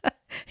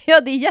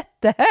 Ja, det är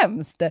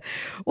jättehemskt.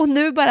 Och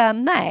nu bara,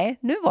 nej,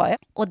 nu var jag.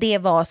 Och det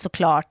var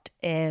såklart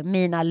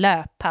mina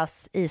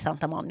löppass i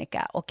Santa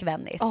Monica och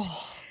Venice.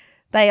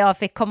 Där jag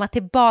fick komma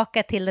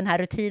tillbaka till den här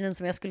rutinen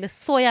som jag skulle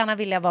så gärna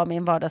vilja vara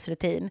min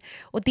vardagsrutin.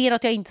 Och det är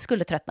något jag inte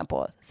skulle tröttna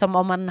på. Som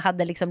om man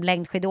hade liksom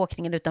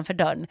längdskidåkningen utanför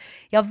dörren.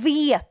 Jag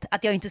vet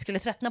att jag inte skulle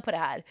tröttna på det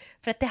här.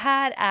 För att det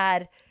här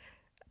är...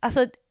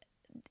 Alltså,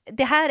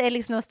 det här är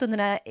liksom de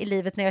stunderna i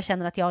livet när jag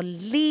känner att jag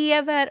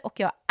lever och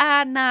jag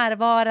är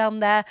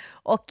närvarande.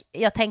 Och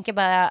jag tänker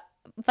bara...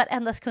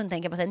 Varenda sekund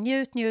tänker jag på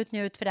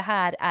njut, för det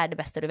här är det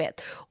bästa du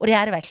vet. Och det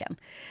är det verkligen.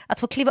 Att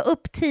få kliva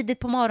upp tidigt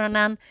på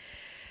morgonen,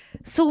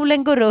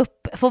 solen går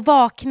upp, få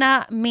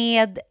vakna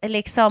med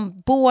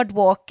liksom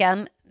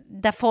boardwalken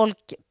där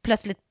folk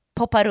plötsligt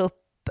poppar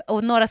upp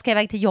och några ska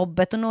iväg till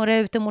jobbet och några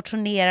är ute och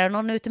motionerar och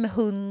någon är ute med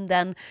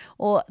hunden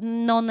och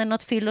någon är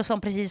något fyllo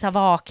som precis har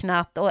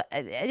vaknat och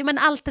men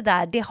allt det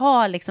där, det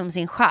har liksom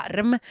sin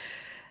charm.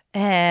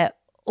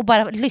 Och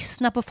bara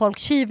lyssna på folk,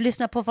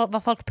 tjuvlyssna på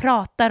vad folk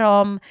pratar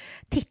om,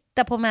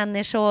 titta på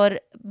människor,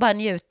 bara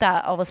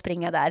njuta av att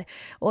springa där.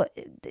 Och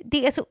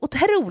det är så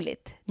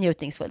otroligt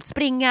njutningsfullt.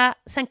 Springa,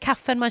 sen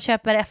kaffen man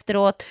köper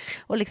efteråt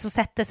och liksom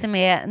sätter sig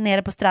med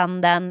nere på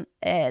stranden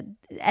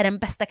är den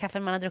bästa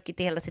kaffen man har druckit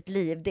i hela sitt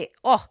liv.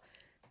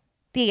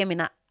 Det är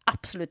mina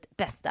absolut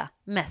bästa,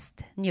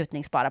 mest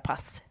njutningsbara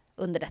pass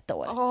under detta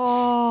år.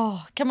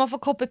 Kan man få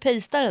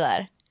copy-pasta det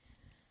där?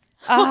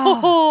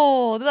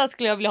 Ah. Det där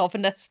skulle jag vilja ha för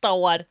nästa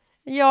år.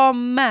 Jag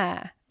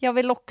med. Jag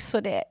vill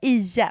också det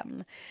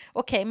igen.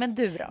 Okej, men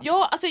du då?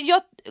 Ja, alltså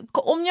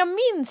om jag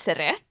minns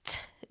rätt,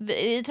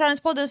 i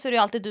Träningspodden så är det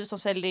ju alltid du som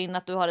säljer in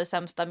att du har det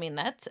sämsta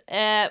minnet.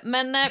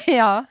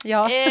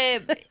 Ja.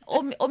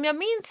 Om jag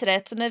minns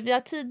rätt, så när vi har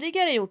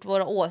tidigare gjort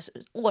våra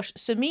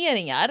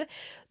årssummeringar,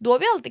 då har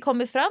vi alltid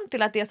kommit fram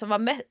till att det som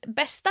var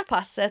bästa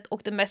passet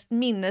och det mest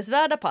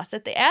minnesvärda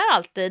passet, det är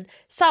alltid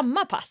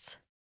samma pass.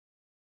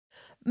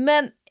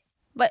 Men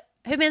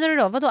hur menar du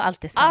då? Vadå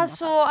alltid samma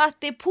alltså pass?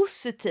 att det är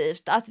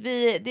positivt, att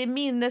det är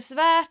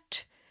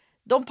minnesvärt.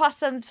 De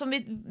passen som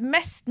vi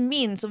mest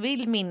minns och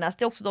vill minnas,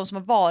 det är också de som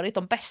har varit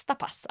de bästa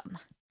passen.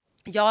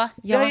 Ja,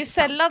 Jag har ju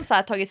sällan så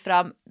här tagit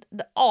fram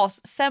det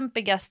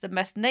assämpigaste,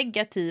 mest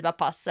negativa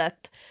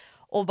passet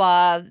och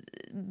bara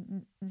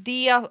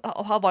det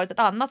har varit ett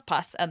annat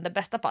pass än det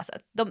bästa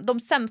passet. De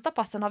sämsta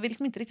passen har vi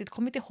liksom inte riktigt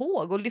kommit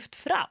ihåg och lyft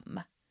fram.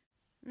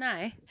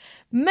 Nej.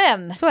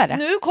 Men Så är det.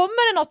 nu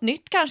kommer det något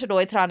nytt kanske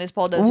då i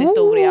Träningspoddens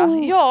historia.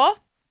 Ja,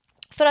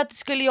 för att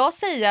skulle jag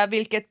säga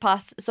vilket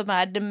pass som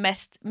är det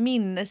mest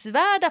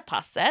minnesvärda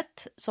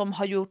passet som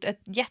har gjort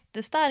ett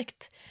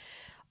jättestarkt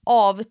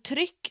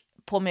avtryck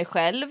på mig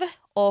själv,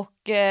 och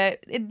det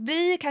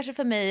blir kanske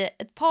för mig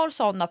ett par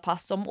sådana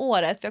pass om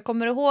året. För jag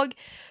kommer ihåg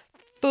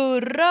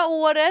förra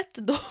året,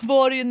 då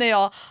var det ju när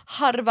jag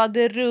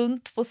harvade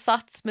runt på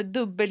Sats med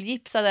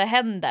dubbelgipsade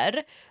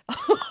händer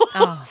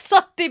och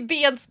satt i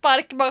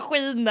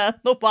bensparkmaskinen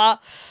och bara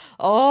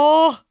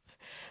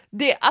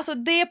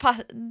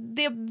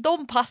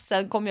de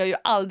passen kommer jag ju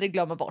aldrig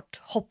glömma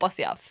bort, hoppas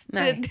jag.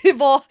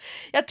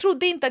 Jag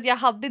trodde inte att jag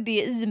hade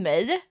det i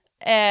mig.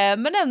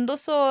 Men ändå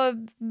så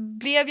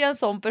blev jag en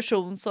sån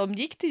person som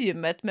gick till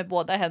gymmet med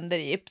båda händer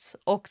i gips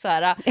och så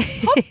här,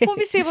 får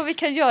vi se vad vi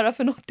kan göra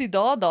för något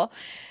idag då.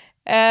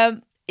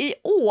 I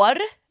år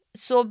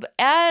så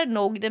är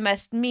nog det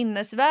mest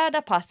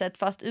minnesvärda passet,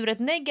 fast ur ett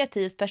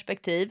negativt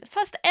perspektiv,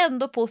 fast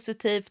ändå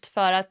positivt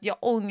för att jag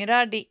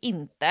ångrar det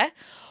inte.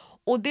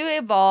 Och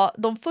det var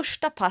de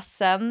första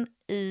passen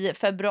i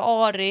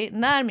februari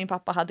när min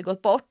pappa hade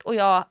gått bort och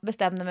jag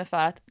bestämde mig för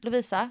att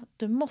Lovisa,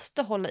 du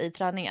måste hålla i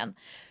träningen.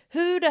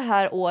 Hur det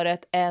här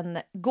året än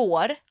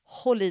går,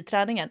 håll i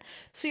träningen.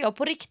 Så jag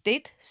på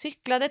riktigt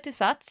cyklade till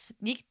Sats,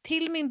 gick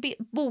till min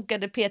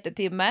bokade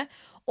PT-timme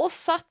och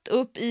satt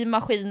upp i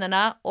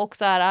maskinerna och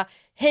så här,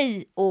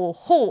 hej och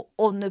hå,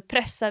 och nu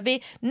pressar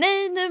vi.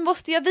 Nej, nu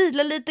måste jag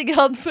vila lite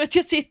grann för att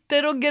jag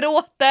sitter och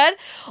gråter.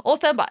 Och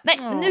sen bara, nej,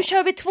 nu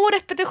kör vi 2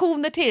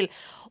 repetitioner till.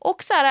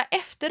 Och så här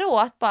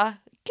efteråt bara,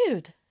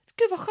 gud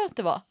vad skönt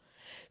det var.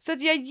 Så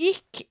att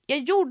jag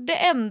gjorde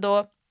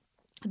ändå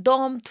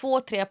de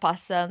 2-3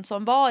 passen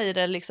som var i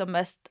den liksom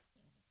mest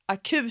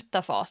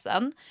akuta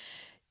fasen.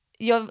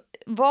 Jag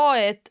var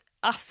ett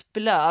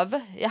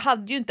asplöv. Jag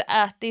hade ju inte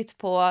ätit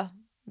på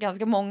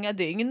ganska många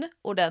dygn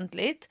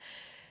ordentligt.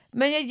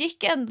 Men jag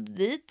gick ändå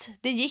dit.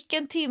 Det gick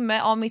en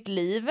timme av mitt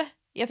liv.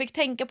 Jag fick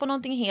tänka på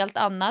någonting helt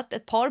annat.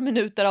 Ett par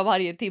minuter av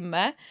varje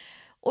timme.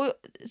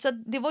 Så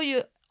det var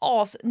ju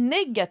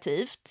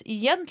asnegativt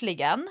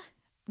egentligen.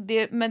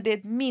 Men det är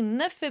ett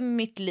minne för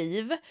mitt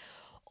liv.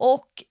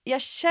 Och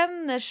jag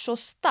känner så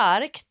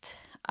starkt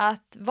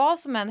att vad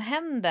som än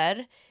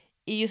händer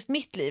i just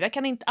mitt liv. Jag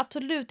kan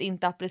absolut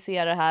inte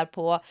applicera det här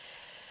på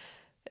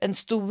en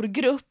stor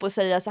grupp och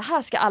säga så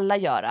här ska alla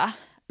göra.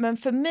 Men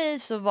för mig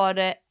så var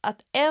det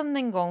att än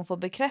en gång få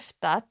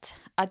bekräftat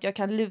att jag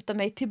kan luta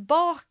mig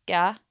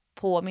tillbaka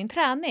på min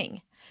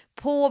träning.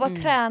 På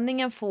vad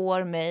träningen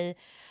får mig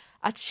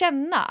att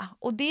känna.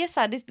 Och det är så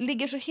här, det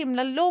ligger så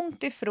himla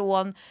långt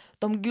ifrån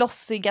de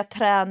glossiga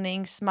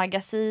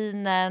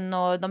träningsmagasinen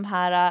och de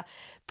här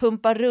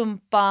pumpa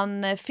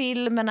rumpan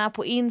filmerna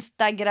på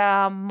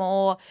Instagram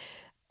och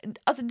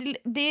alltså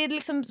det är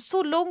liksom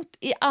så långt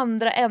i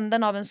andra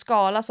änden av en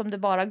skala som det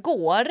bara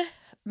går.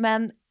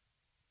 Men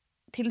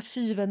till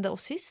syvende och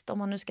sist, om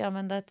man nu ska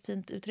använda ett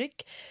fint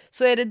uttryck,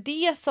 så är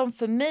det som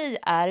för mig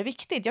är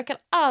viktigt. Jag kan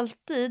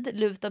alltid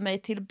luta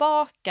mig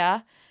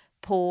tillbaka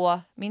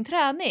på min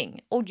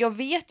träning. Och jag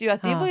vet ju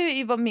att det var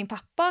ju vad min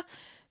pappa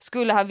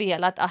skulle ha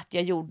velat att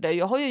jag gjorde.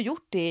 Jag har ju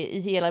gjort det i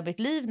hela mitt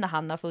liv när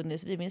han har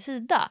funnits vid min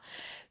sida.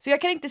 Så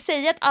jag kan inte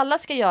säga att alla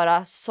ska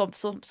göra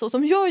så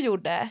som jag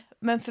gjorde.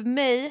 Men för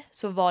mig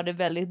så var det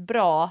väldigt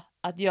bra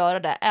att göra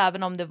det,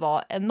 även om det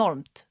var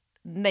enormt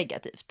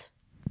negativt.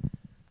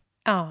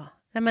 Ja,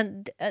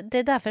 men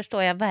det där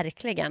förstår jag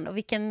verkligen. Och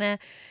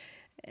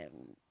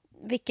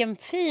vilken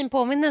fin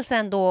påminnelse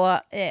ändå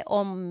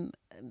om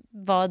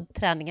vad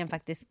träningen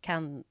faktiskt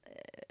kan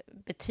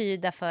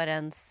betyda för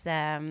ens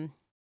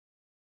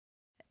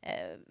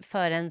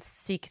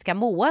psykiska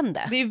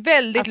mående. Det är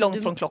väldigt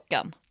långt från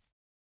klockan.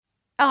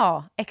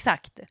 Ja,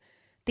 exakt.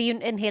 Det är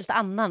ju en helt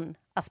annan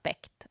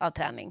aspekt av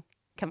träning,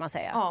 kan man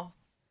säga. Ja.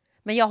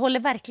 Men jag håller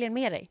verkligen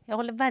med dig. Jag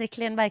håller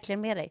verkligen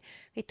med dig.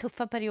 I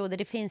tuffa perioder,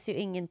 det finns ju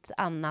inget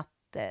annat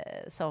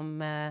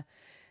som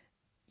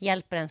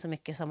hjälper en så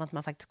mycket som att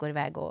man faktiskt går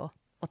iväg och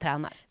och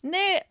tränar.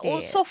 Nej,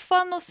 och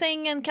soffan och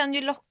sängen kan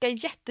ju locka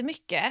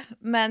jättemycket.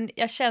 Men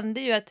jag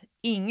kände ju att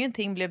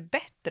ingenting blev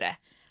bättre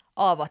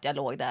av att jag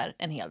låg där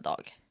en hel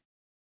dag.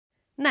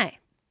 Nej,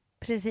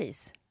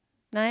 precis.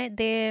 Nej,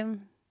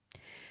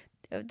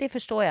 det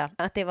förstår jag,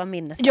 att det var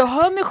minnesvärt. Jag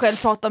hör mig själv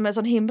prata med en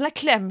sån himla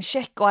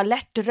klämkäck och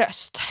alert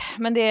röst.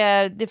 Men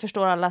det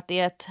förstår alla att det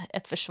är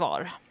ett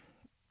försvar.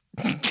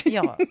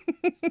 Ja.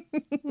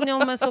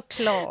 Ja, men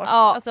såklart.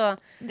 Ja. Alltså,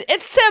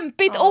 ett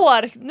kämpigt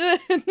år!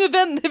 Nu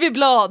vänder vi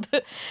blad.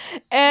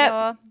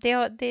 Ja,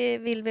 det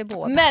vill vi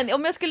båda. Men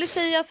om jag skulle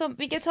säga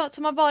vilket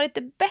som har varit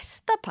det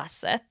bästa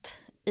passet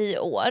i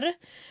år.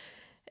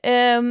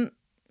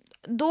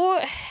 Då,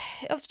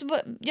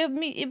 jag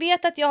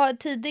vet att jag har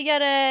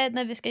tidigare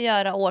när vi ska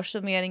göra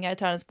årssummeringar i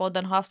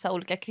Träningspodden har haft så här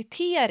olika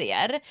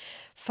kriterier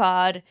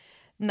för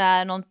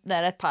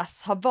när ett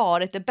pass har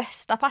varit det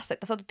bästa passet.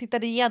 Alltså jag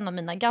tittade igenom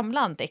mina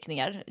gamla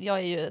anteckningar. Jag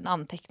är ju en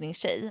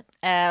anteckningstjej.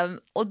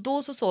 Och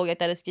då så såg jag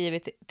att jag hade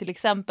skrivit till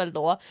exempel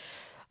då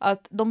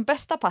att de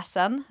bästa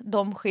passen,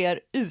 de sker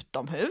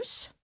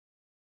utomhus.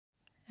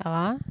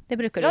 Ja, det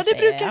brukar du säga. Ja, det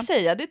brukar jag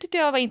säga. Det tyckte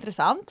jag var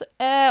intressant.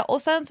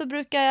 Och sen så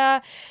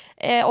brukar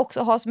jag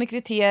också ha som ett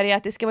kriterie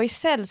att det ska vara i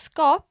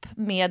sällskap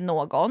med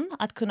någon.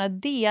 Att kunna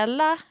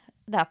dela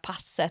det här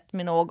passet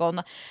med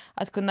någon.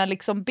 Att kunna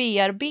liksom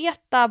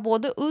bearbeta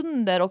både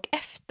under och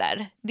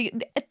efter.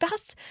 Ett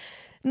pass,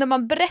 när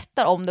man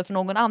berättar om det för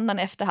någon annan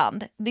i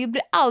efterhand, det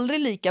blir aldrig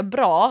lika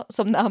bra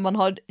som när man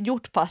har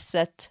gjort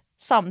passet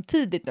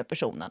samtidigt med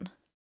personen.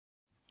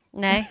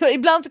 Nej.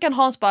 Ibland så kan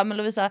Hans bara, men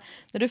Lovisa,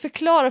 när du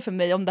förklarar för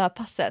mig om det här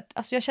passet,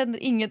 alltså jag känner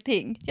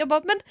ingenting. Jag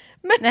bara, men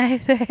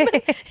nej.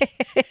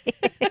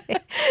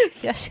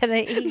 Jag känner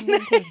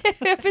ingenting.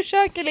 Jag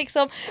försöker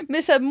liksom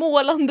med så här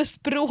målande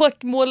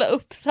språk måla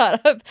upp så här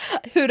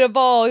hur det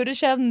var, hur det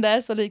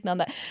kändes och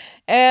liknande.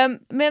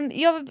 Men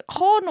jag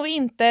har nog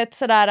inte ett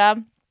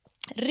sådär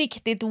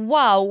riktigt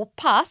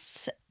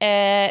wow-pass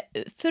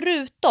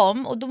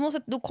förutom, och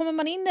då kommer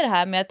man in i det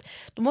här med att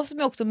då måste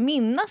man också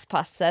minnas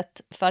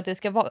passet för att det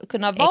ska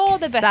kunna vara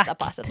det bästa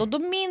passet. Och då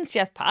minns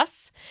jag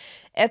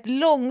ett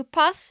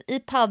långpass i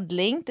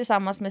paddling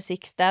tillsammans med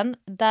Sixten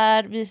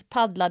där vi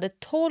paddlade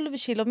 12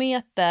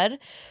 kilometer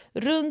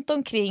runt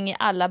omkring i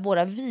alla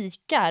våra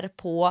vikar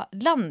på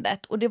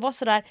landet. Och det var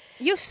sådär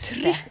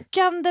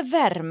tryckande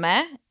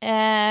värme.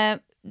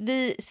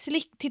 Vi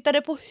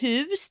tittade på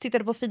hus,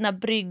 tittade på fina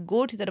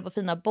bryggor, tittade på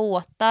fina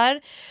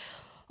båtar.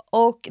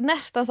 Och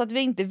nästan så att vi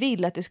inte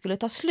ville att det skulle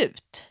ta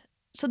slut.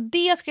 Så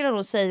det skulle jag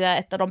nog säga är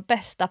ett av de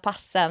bästa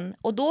passen.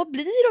 Och då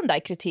blir de där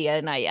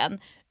kriterierna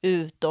igen.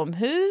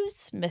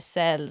 Utomhus, med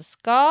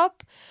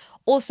sällskap.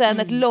 Och sen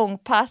ett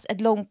långpass.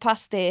 Ett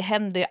långpass, det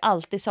händer ju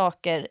alltid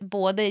saker.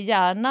 Både i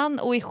hjärnan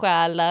och i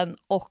själen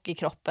och i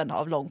kroppen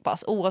av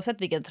långpass.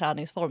 Oavsett vilken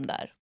träningsform det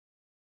är.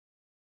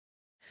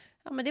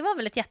 Ja, men det var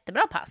väl ett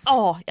jättebra pass.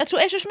 Ja, jag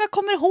tror, eftersom jag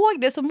kommer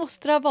ihåg det så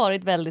måste det ha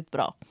varit väldigt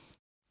bra.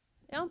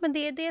 Ja, men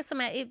det är det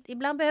som är,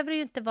 ibland behöver det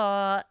ju inte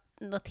vara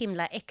något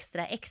himla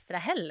extra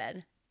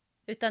heller.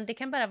 Utan det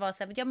kan bara vara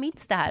så här, jag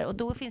minns det här och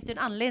då finns det en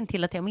anledning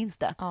till att jag minns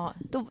det. Ja.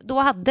 Då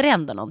hade det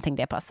ändå någonting,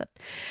 det passet.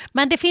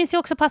 Men det finns ju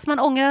också pass man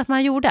ångrar att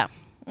man gjorde.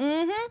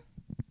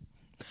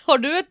 Har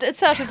du ett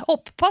särskilt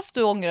hopppass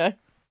du ångrar?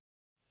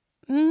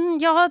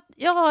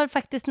 Jag har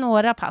faktiskt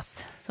några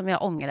pass som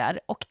jag ångrar.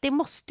 Och det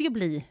måste ju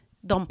bli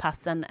de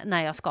passen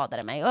när jag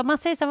skadade mig. Och man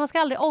säger så här, man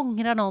ska aldrig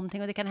ångra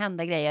någonting och det kan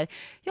hända grejer.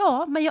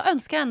 Ja, men jag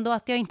önskar ändå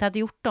att jag inte hade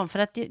gjort dem för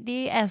att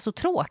det är så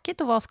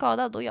tråkigt att vara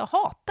skadad och jag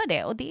hatar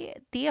det. Och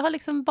det har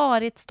liksom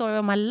varit story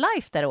of my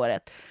life det här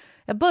året.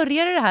 Jag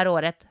började det här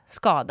året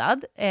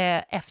skadad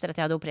efter att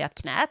jag hade opererat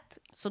knät.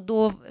 Så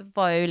då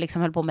var jag ju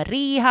liksom höll på med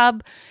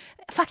rehab.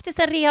 Faktiskt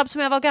en rehab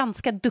som jag var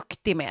ganska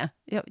duktig med.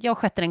 Jag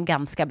skötte den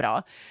ganska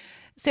bra.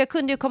 Så jag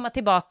kunde ju komma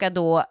tillbaka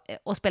då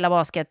och spela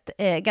basket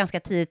ganska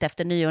tidigt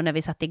efter nyår när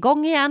vi satte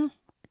igång igen.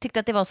 Tyckte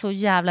att det var så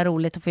jävla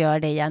roligt att få göra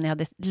det igen. Jag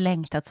hade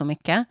längtat så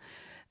mycket.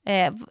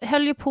 Vad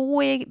höll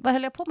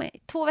jag på med?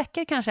 2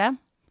 veckor kanske.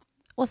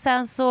 Och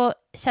sen så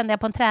kände jag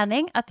på en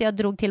träning att jag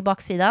drog till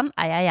baksidan.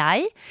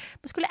 Men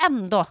skulle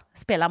ändå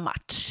spela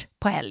match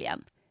på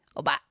helgen.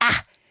 Och bara,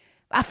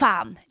 vad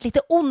fan. Lite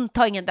ont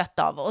har ingen dött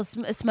av. Och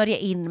smörja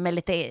in med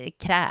lite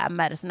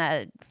krämer, såna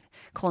här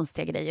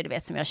konstiga grejer, du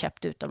vet, som jag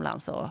köpt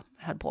utomlands och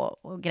höll på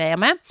och greja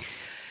med.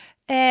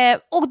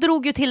 Och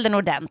drog ju till den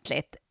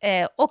ordentligt.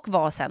 Och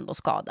var sen då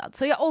skadad.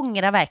 Så jag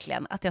ångrar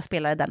verkligen att jag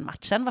spelade den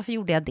matchen. Varför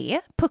gjorde jag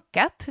det?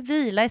 Puckat,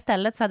 vila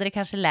istället, så hade det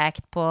kanske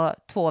läkt på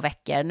 2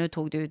 veckor. Nu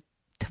tog det ju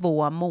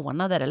 2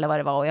 månader eller vad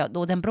det var.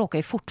 Och den bråkar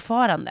ju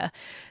fortfarande.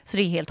 Så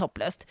det är helt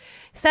hopplöst.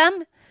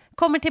 Sen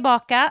kommer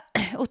tillbaka,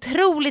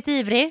 otroligt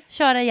ivrig,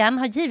 köra igen.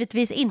 Har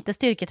givetvis inte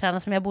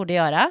styrketränat som jag borde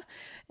göra.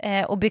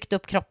 Och byggt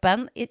upp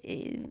kroppen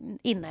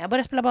innan jag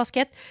började spela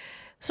basket.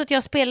 Så att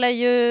jag spelar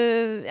ju,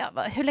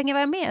 hur länge var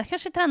jag med?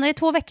 Kanske tränade i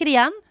 2 veckor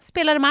igen.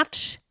 Spelade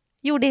match,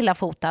 gjorde illa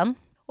foten.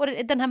 Och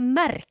den här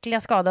märkliga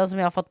skadan som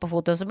jag har fått på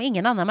foten som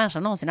ingen annan människa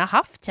någonsin har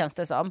haft, känns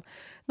det som.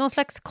 Någon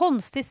slags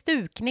konstig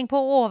stukning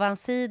på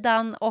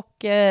ovansidan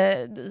och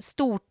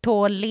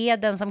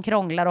stortåleden som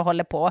krånglar och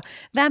håller på.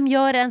 Vem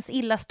gör ens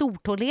illa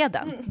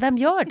stortåleden? Vem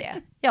gör det?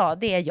 Ja,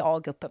 det är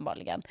jag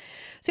uppenbarligen.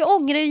 Så jag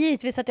ångrar ju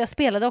givetvis att jag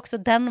spelade också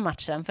den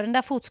matchen. För den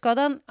där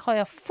fotskadan har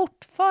jag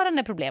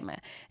fortfarande problem med.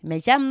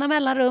 Med jämna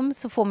mellanrum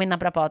så får min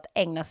naprapat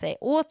ägna sig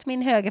åt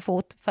min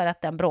högerfot för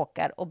att den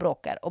bråkar och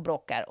bråkar och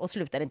bråkar och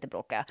slutar inte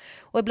bråka.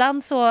 Och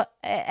ibland så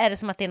är det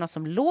som att det är något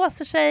som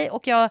låser sig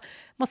och jag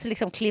måste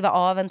liksom kliva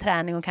av en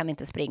träning och kan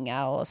inte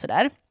springa och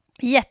sådär.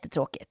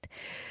 Jättetråkigt.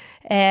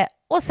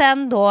 Och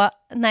sen då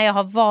när jag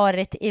har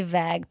varit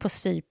iväg på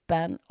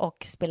Cypern och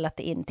spelat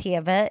in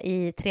tv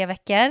i 3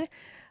 veckor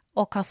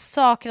och har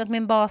saknat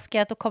min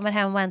basket och kommer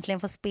hem och äntligen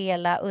får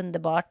spela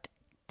underbart,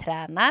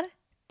 tränar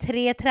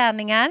 3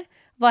 träningar.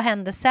 Vad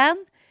händer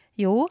sen?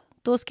 Jo,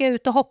 då ska jag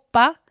ut och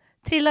hoppa,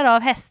 trillar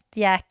av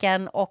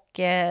hästjäkeln och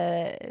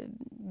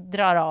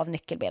drar av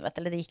nyckelbenet.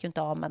 Eller det gick ju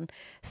inte av, men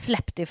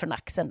släppte ju från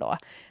axeln då.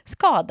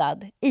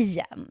 Skadad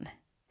igen.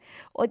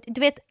 Och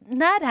du vet,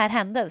 när det här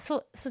hände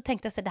så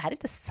tänkte jag så här, det här är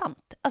inte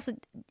sant. Alltså,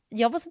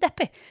 jag var så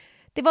deppig.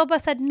 Det var bara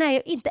så här,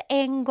 nej, inte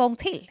en gång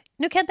till.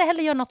 Nu kan jag inte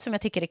heller göra något som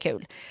jag tycker är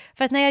kul.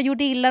 För att när jag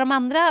gjorde illa de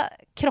andra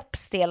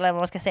kroppsdelarna, vad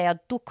man ska säga,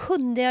 då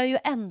kunde jag ju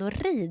ändå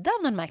rida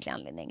av någon märklig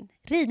anledning.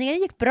 Ridningen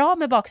gick bra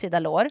med baksida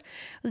lår.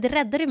 Och det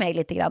räddade mig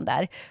lite grann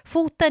där.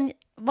 Foten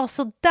var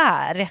så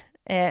där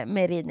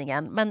med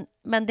ridningen.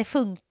 Men det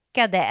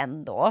funkade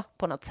ändå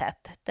på något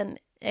sätt. Den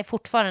är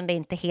fortfarande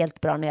inte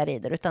helt bra när jag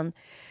rider, utan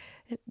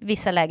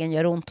vissa lägen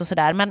gör ont och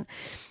sådär. Men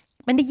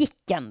det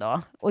gick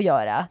ändå att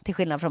göra, till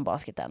skillnad från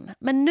basketen.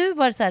 Men nu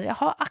var det så här,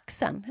 jaha,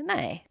 axeln.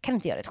 Nej, kan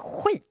inte göra ett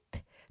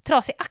skit.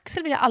 Trasig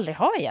axel vill jag aldrig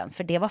ha igen,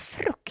 för det var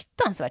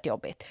fruktansvärt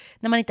jobbigt.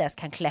 När man inte ens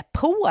kan klä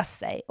på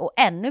sig och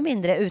ännu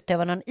mindre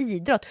utöva någon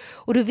idrott.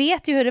 Och du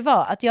vet ju hur det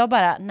var, att jag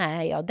bara,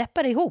 nej, jag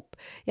deppade ihop.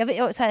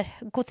 Jag så här,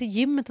 gå till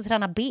gymmet och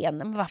träna ben.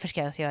 Men varför ska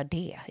jag ens göra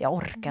det? Jag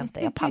orkar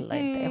inte, jag pallar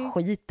inte, jag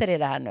skiter i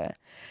det här nu.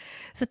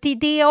 Så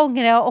det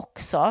ångrar jag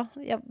också.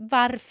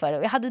 Varför?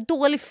 Jag hade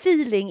dålig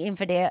feeling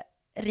inför det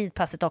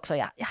ridpasset också.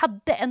 Jag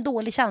hade en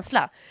dålig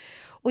känsla.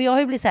 Och jag har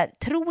ju blivit så här,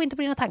 tro inte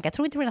på dina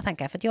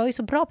tankar. För att jag är ju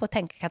så bra på att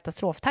tänka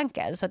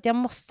katastroftankar. Så att jag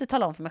måste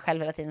tala om för mig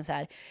själv hela tiden så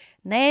här,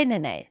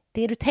 nej.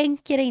 Det du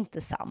tänker är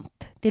inte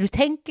sant. Det du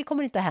tänker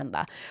kommer inte att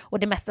hända. Och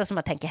det mesta som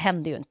jag tänker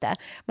händer ju inte.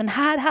 Men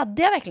här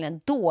hade jag verkligen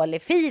en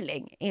dålig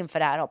feeling inför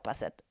det här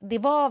hoppaset. Det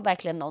var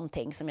verkligen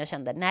någonting som jag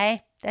kände,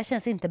 nej, det här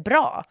känns inte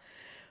bra.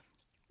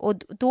 Och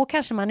då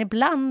kanske man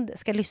ibland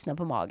ska lyssna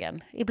på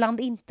magen. Ibland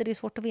inte, det är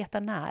svårt att veta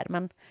när.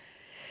 Men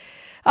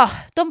ja,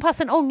 de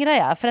passen ångrar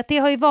jag. För att det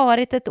har ju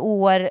varit ett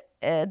år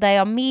där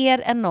jag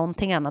mer än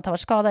någonting annat har varit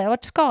skadad. Jag har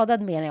varit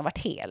skadad mer än jag har varit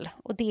hel.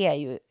 Och det är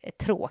ju ett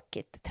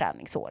tråkigt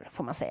träningsår,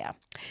 får man säga.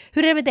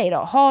 Hur är det med dig då?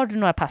 Har du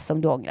några pass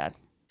som du ångrar?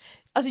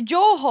 Alltså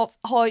jag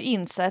har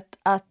insett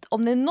att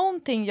om det är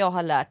någonting jag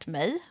har lärt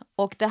mig,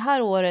 och det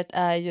här året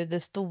är ju det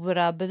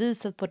stora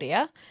beviset på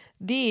det,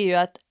 det är ju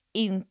att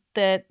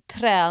inte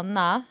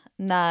träna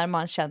när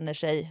man känner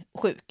sig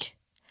sjuk.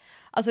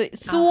 Alltså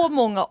så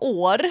många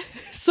år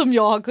som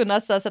jag har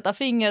kunnat sätta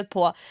fingret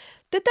på,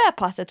 det där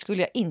passet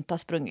skulle jag inte ha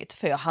sprungit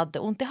för jag hade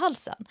ont i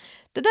halsen.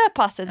 Det där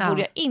passet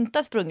borde jag inte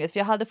ha sprungit för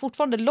jag hade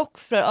fortfarande lock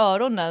för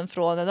öronen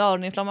från en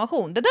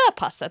öroninflammation. Det där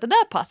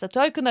passet. Så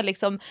jag har kunnat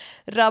liksom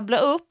rabbla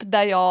upp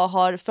där jag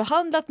har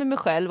förhandlat med mig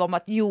själv om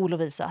att jo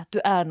Lovisa, du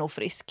är nog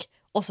frisk.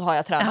 Och så har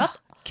jag tränat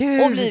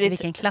och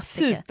blivit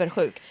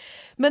supersjuk.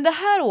 Men det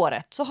här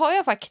året så har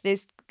jag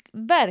faktiskt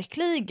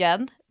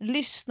verkligen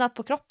lyssnat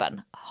på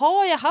kroppen.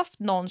 Har jag haft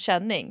någon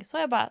känning så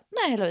har jag bara,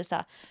 nej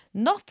Lovisa,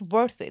 not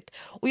worth it.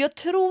 Och jag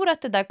tror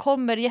att det där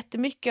kommer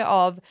jättemycket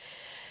av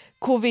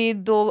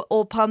covid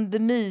och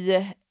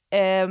pandemi,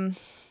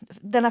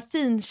 den här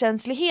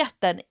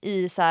finkänsligheten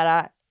i så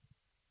här,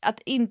 att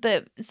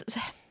inte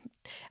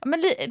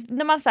men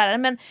när man så här,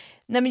 men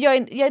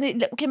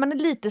okej, man är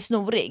lite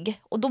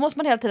snorig och då måste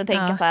man hela tiden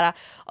tänka så här,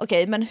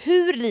 okej, men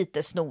hur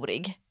lite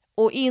snorig?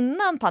 Och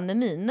innan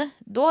pandemin,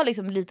 då har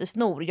liksom lite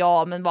snor,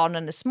 ja men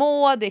barnen är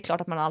små, det är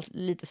klart att man är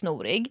lite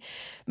snorig.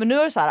 Men nu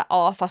är det så här,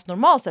 ja fast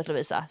normalt sett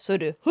Lovisa så är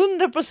du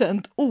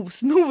 100%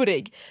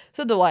 osnorig.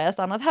 Så då har jag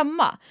stannat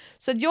hemma.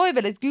 Så jag är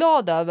väldigt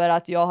glad över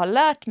att jag har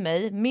lärt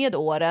mig med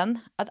åren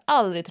att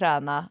aldrig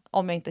träna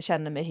om jag inte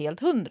känner mig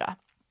helt 100.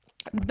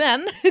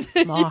 Men,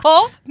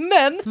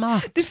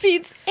 det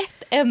finns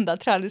ett enda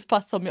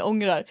träningspass som jag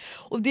ångrar.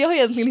 Och det har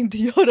egentligen inte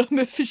att göra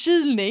med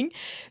förkylning.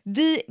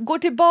 Vi går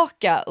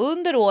tillbaka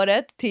under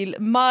året till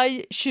maj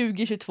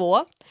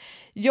 2022.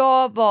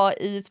 Jag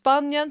var i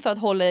Spanien för att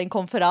hålla en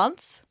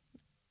konferens.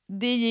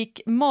 Det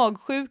gick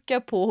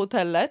magsjuka på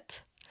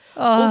hotellet.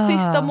 Och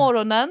sista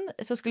morgonen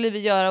så skulle vi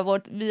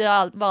göra vi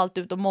var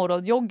alltid ute och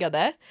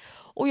morgonjoggade.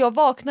 Och jag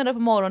vaknade på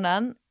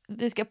morgonen.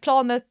 Vi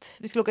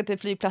skulle åka till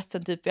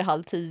flygplatsen typ vid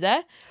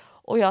 9:30.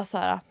 Och jag så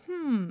här,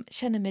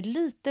 känner mig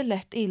lite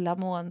lätt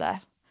illamående.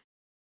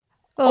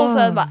 Och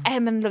sen bara,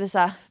 men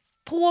Lovisa,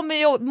 på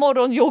med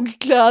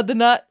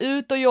morgonjoggkläderna,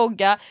 ut och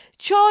jogga.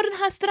 Kör den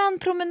här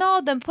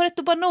strandpromenaden på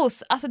Puerto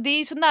Banús. Alltså det är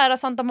ju så nära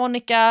Santa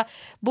Monica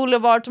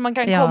Boulevard som man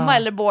kan komma,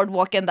 eller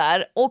boardwalken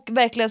där. Och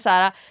verkligen så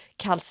här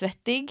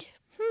kallsvettig.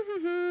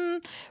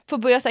 Får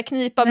börja så här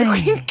knipa med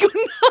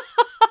skinkorna.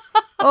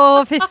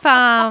 Fy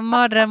fan,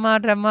 mardröm.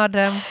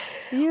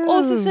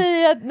 Och så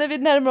säger jag, när vi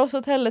närmar oss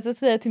hotellet, så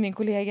säger jag till min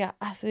kollega,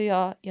 alltså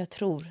jag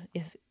tror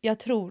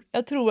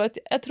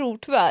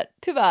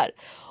tyvärr.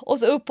 Och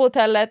så upp på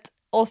hotellet,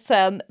 och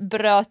sen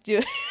bröt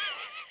ju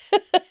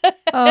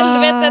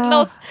helvetet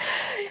loss.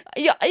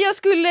 Jag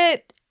skulle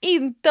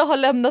inte ha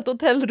lämnat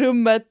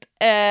hotellrummet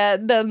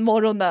den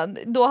morgonen.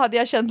 Då hade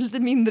jag känt lite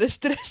mindre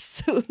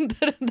stress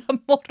under den där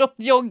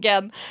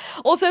morgonjoggen.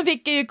 Och sen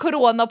fick jag ju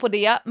corona på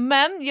det.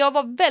 Men jag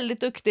var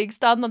väldigt duktig,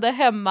 stannade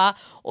hemma.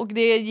 Och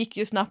det gick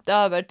ju snabbt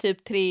över,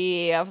 typ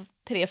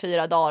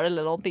 3-4 dagar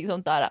eller någonting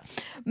sånt där.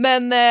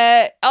 Men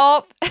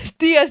ja,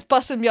 det är ett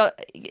pass som jag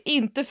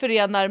inte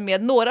förenar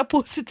med några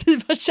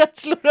positiva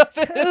känslor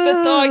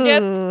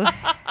överhuvudtaget.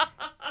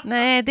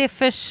 Nej, det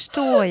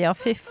förstår jag.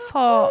 Fy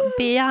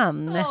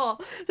Fabian. Ja,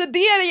 så det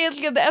är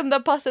egentligen det enda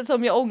passet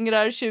som jag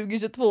ångrar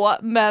 2022.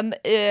 Men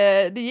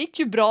det gick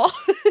ju bra.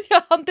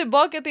 Jag hann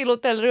tillbaka till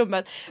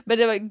hotellrummet. Men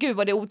det var, gud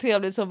vad det är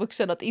otrevligt som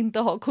vuxen att inte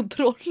ha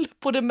kontroll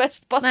på det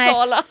mest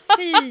basala.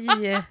 Nej,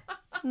 fy.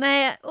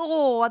 Nej,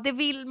 det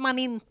vill man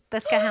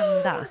inte ska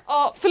hända.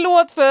 Ja,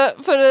 förlåt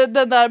för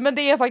den där, men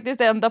det är faktiskt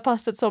det enda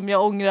passet som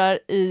jag ångrar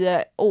i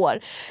år.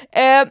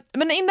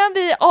 Men innan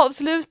vi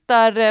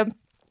avslutar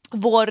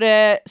vår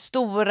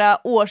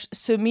stora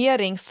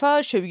årssummering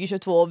för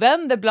 2022 och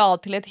vänder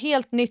blad till ett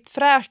helt nytt,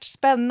 fräscht,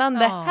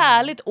 spännande,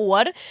 härligt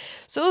år,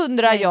 så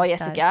undrar jag,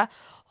 Jessica,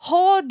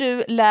 har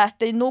du lärt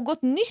dig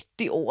något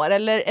nytt i år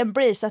eller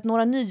embraceat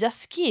några nya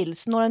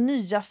skills, några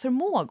nya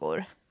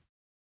förmågor?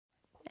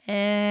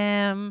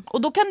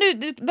 Och då kan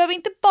du behöver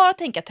inte bara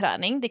tänka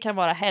träning, det kan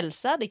vara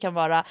hälsa, det kan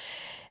vara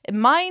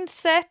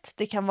mindset,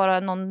 det kan vara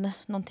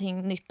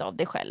någonting nytt av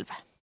dig själv.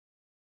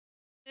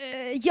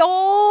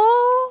 Ja,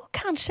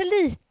 kanske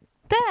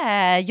lite.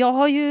 Jag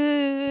har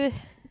ju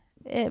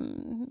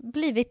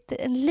blivit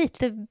en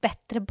lite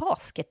bättre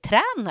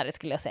baskettränare,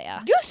 skulle jag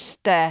säga.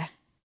 Just det!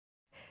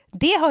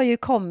 Det har ju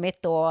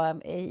kommit då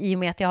i och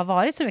med att jag har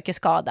varit så mycket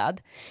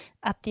skadad,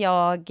 att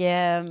jag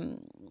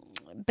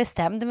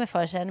bestämde mig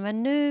för sig,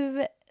 men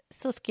nu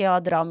så ska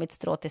jag dra mitt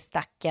strå till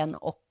stacken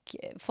och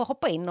få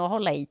hoppa in och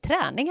hålla i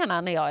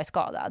träningarna när jag är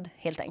skadad,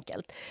 helt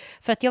enkelt.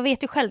 För att jag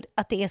vet ju själv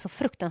att det är så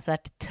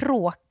fruktansvärt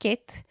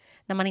tråkigt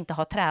när man inte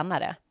har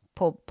tränare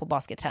på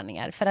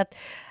basketträningar. För att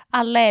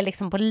alla är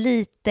liksom på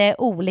lite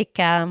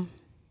olika,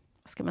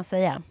 vad ska man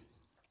säga,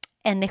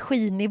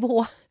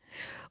 energinivå.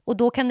 Och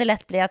då kan det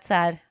lätt bli att så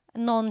här,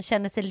 någon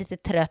känner sig lite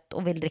trött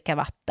och vill dricka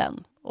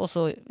vatten. Och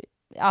så,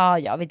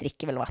 ja, vi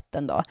dricker väl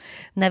vatten då.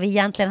 När vi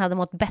egentligen hade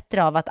mått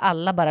bättre av att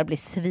alla bara blir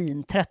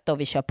svintrötta och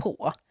vi kör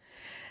på.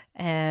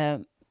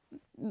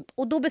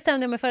 Och då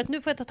bestämde jag mig för att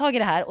nu får jag ta tag i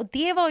det här. Och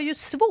det var ju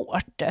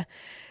svårt.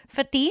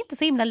 För att det är inte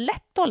så himla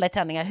lätt att hålla i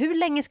träningar. Hur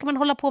länge ska man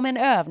hålla på med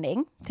en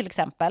övning, till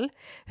exempel?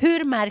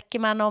 Hur märker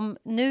man om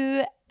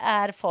nu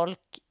är folk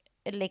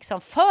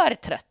liksom för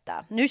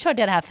trötta? Nu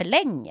körde jag det här för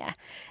länge.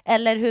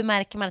 Eller hur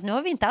märker man att nu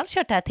har vi inte alls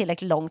kört det här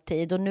tillräckligt lång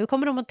tid och nu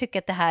kommer de att tycka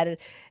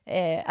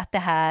att det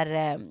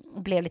här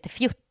blev lite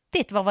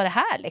fjuttigt. Vad var det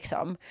här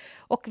liksom?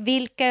 Och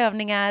vilka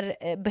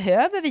övningar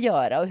behöver vi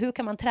göra? Och hur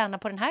kan man träna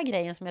på den här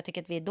grejen som jag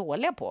tycker att vi är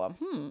dåliga på?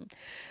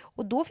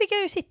 Och då fick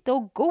jag ju sitta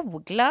och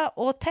googla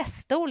och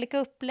testa olika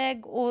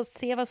upplägg och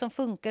se vad som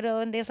funkar.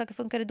 Och en del saker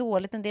funkar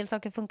dåligt, en del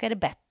saker funkar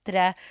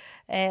bättre.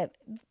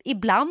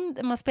 Ibland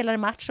när man spelar en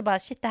match så bara,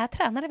 shit, det här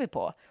tränade vi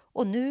på.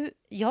 Och nu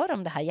gör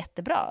de det här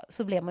jättebra.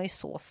 Så blev man ju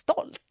så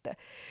stolt.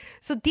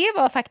 Så det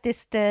var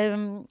faktiskt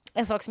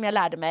en sak som jag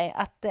lärde mig.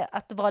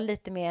 Att vara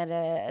lite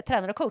mer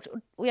tränare och coach.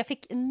 Och jag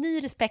fick en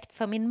ny respekt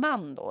för min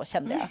man då,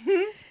 kände jag.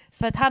 Så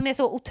för att han är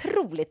så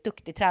otroligt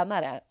duktig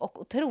tränare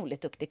och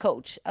otroligt duktig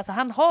coach. Alltså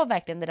han har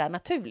verkligen det där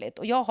naturligt.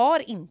 Och jag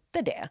har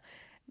inte det,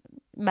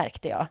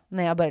 märkte jag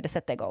när jag började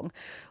sätta igång.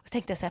 Och så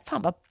tänkte jag så här,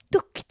 fan vad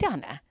duktig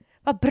han är.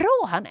 Vad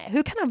bra han är.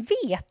 Hur kan han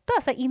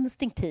veta så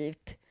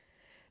instinktivt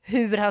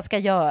hur han ska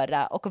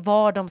göra och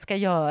vad de ska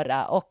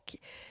göra och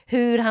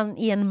hur han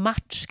i en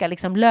match ska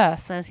liksom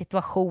lösa en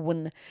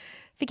situation.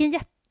 Fick en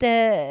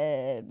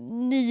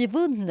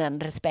nyvunnen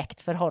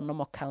respekt för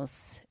honom och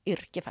hans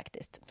yrke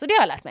faktiskt. Så det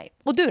har jag lärt mig.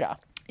 Och du då?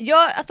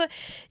 Ja, alltså,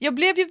 jag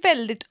blev ju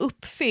väldigt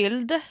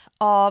uppfylld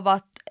av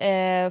att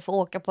få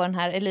åka på den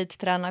här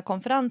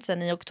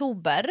elittränarkonferensen i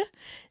oktober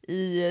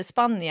i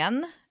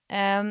Spanien.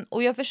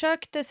 Och jag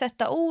försökte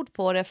sätta ord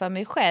på det för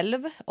mig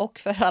själv och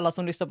för alla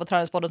som lyssnar på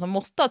Träningspodden som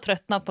måste ha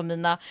tröttnat på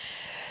mina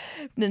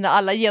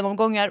alla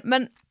genomgångar.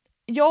 Men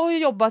jag har ju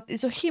jobbat i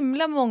så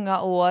himla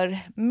många år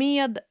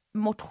med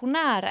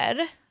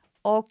motionärer.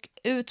 Och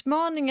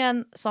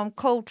utmaningen som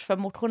coach för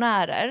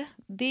motionärer,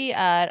 det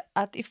är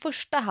att i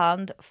första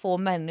hand få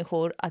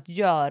människor att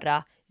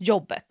göra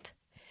jobbet.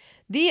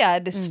 Det är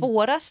det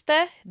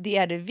svåraste, det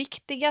är det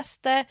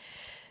viktigaste.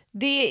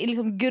 Det är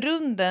liksom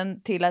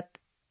grunden till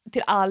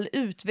all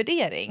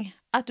utvärdering.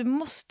 att du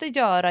måste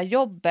göra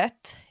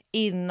jobbet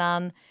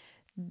innan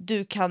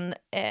du kan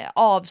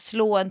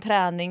avslå en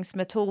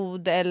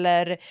träningsmetod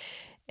eller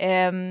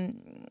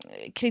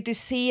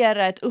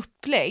kritisera ett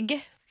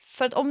upplägg.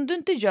 För att om du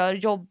inte gör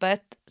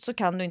jobbet så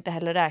kan du inte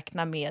heller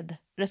räkna med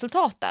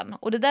resultaten.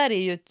 Och det där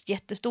är ju ett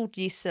jättestort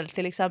gissel,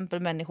 till exempel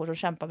människor som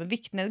kämpar med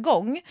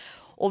viktnedgång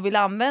och vill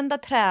använda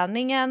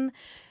träningen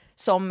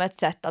som ett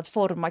sätt att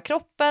forma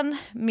kroppen,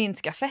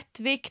 minska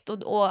fettvikt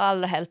och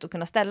allra helst att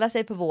kunna ställa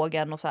sig på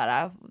vågen och så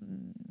här,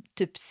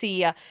 typ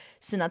se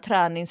sina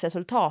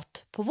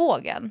träningsresultat på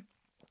vågen.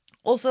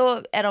 Och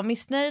så är de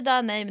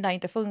missnöjda, nej men det har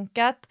inte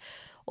funkat.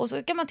 Och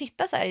så kan man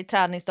titta så här i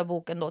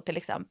träningsdagboken då till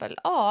exempel.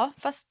 Ja,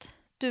 fast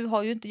du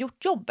har ju inte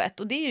gjort jobbet.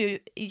 Och det är ju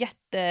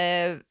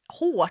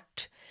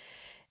jättehårt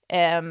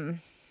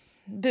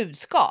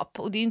budskap.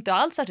 Och det är ju inte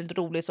alls särskilt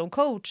roligt som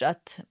coach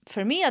att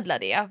förmedla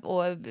det.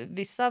 Och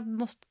vissa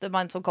måste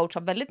man som coach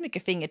ha väldigt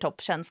mycket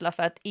fingertoppskänsla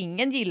för att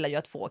ingen gillar ju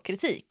att få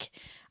kritik.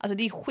 Alltså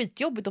det är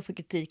skitjobbigt att få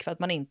kritik för att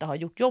man inte har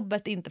gjort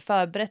jobbet, inte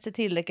förberett sig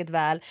tillräckligt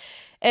väl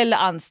eller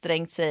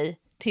ansträngt sig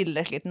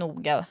tillräckligt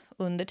noga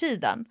under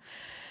tiden.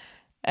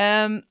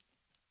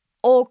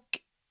 Och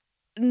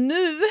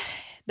nu,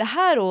 det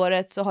här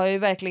året, så har jag ju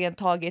verkligen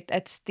tagit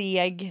ett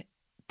steg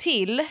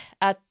till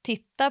att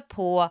titta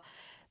på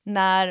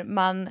när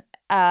man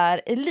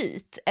är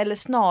elit, eller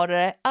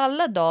snarare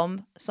alla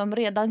de som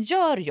redan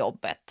gör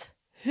jobbet.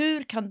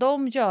 Hur kan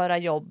de göra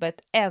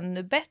jobbet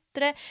ännu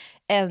bättre,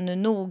 ännu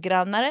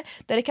noggrannare?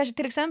 Där det kanske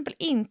till exempel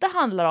inte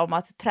handlar om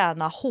att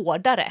träna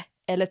hårdare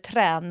eller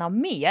träna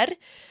mer,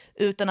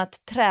 utan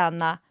att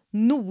träna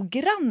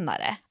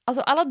noggrannare.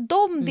 Alltså alla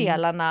de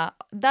delarna,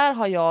 där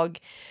har jag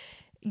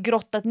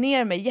grottat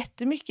ner mig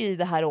jättemycket i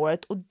det här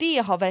året. Och det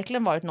har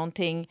verkligen varit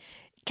någonting,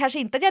 kanske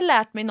inte att jag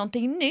lärt mig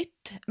någonting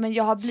nytt, men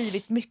jag har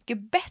blivit mycket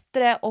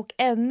bättre och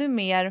ännu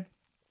mer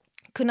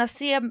kunna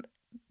se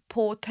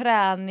på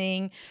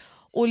träning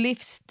och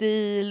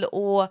livsstil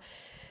och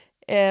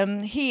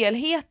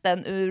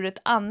helheten ur ett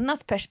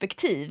annat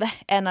perspektiv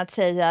än att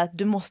säga att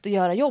du måste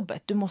göra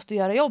jobbet, du måste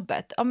göra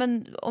jobbet. Ja,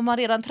 men om man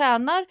redan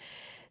tränar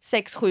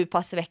 6-7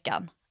 pass i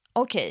veckan,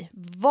 okej,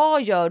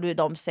 vad gör du i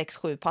de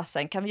 6-7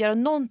 passen? Kan vi göra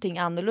någonting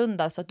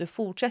annorlunda så att du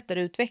fortsätter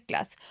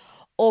utvecklas?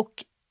 Och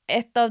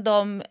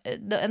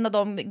en av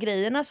de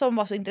grejerna som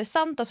var så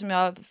intressanta som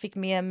jag fick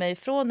med mig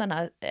från den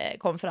här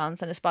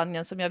konferensen i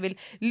Spanien, som jag vill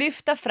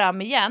lyfta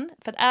fram igen,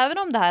 för att även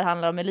om det här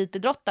handlar om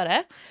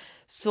elitidrottare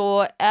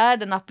så är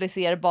den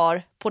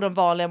applicerbar på de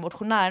vanliga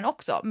motionärerna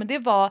också. Men det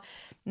var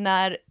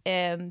när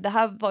det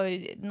här var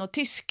ju några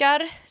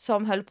tyskar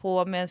som höll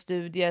på med en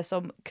studie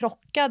som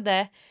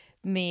krockade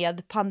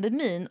med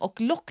pandemin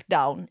och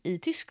lockdown i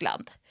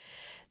Tyskland.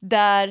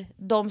 Där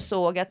de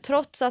såg att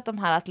trots att de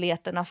här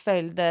atleterna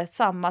följde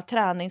samma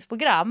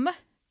träningsprogram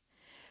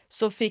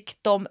så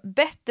fick de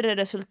bättre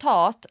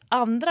resultat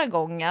andra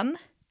gången.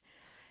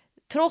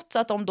 Trots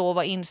att de då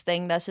var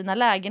instängda i sina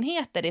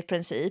lägenheter i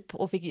princip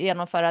och fick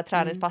genomföra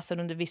träningspassen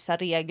under vissa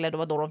regler. Det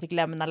var då de fick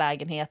lämna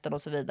lägenheten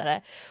och så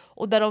vidare.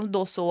 Och där de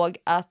då såg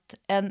att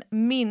en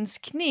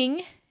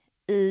minskning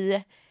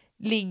i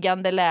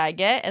liggande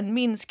läge, en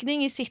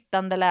minskning i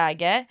sittande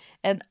läge,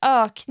 en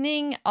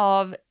ökning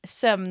av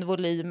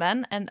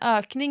sömnvolymen, en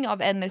ökning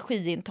av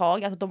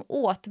energiintag, alltså att de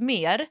åt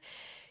mer,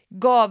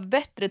 gav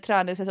bättre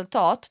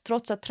träningsresultat.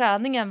 Trots att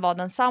träningen var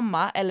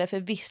densamma, eller för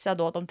vissa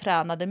då att de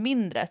tränade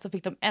mindre, så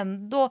fick de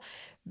ändå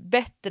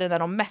bättre när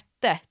de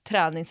mätte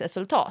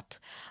träningsresultat.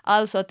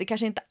 Alltså att det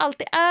kanske inte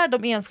alltid är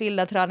de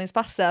enskilda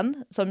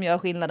träningspassen som gör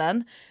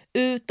skillnaden,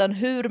 utan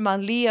hur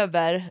man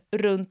lever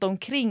runt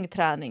omkring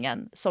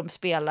träningen som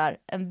spelar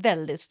en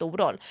väldigt stor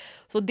roll.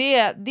 Så det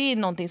är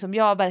någonting som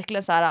jag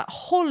verkligen så här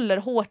håller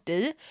hårt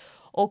i,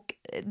 och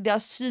det har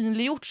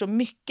synliggjort så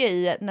mycket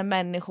i när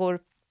människor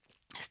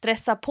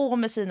stressar på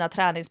med sina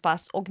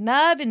träningspass, och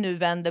när vi nu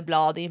vänder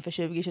blad inför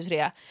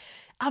 2023,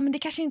 men det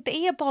kanske inte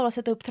är bara att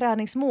sätta upp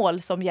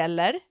träningsmål som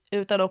gäller,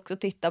 utan också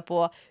titta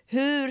på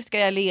hur ska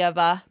jag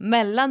leva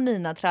mellan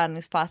mina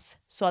träningspass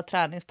så att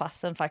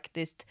träningspassen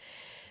faktiskt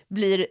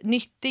blir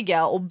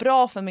nyttiga och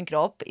bra för min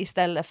kropp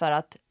istället för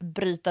att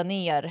bryta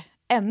ner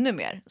ännu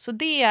mer. Så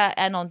det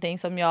är någonting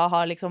som jag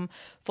har liksom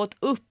fått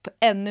upp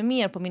ännu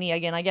mer på min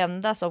egen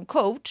agenda som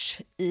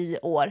coach i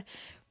år.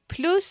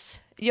 Plus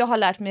jag har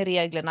lärt mig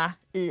reglerna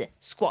i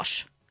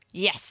squash.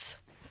 Yes!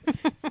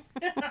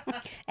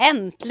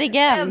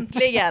 Äntligen!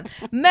 Äntligen!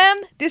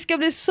 Men det ska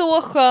bli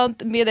så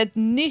skönt med ett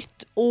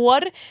nytt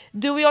år.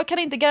 Du och jag kan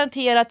inte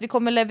garantera att vi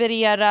kommer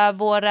leverera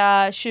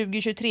våra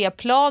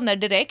 2023-planer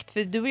direkt.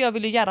 För du och jag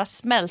vill ju gärna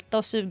smälta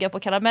och suga på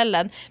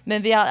karamellen.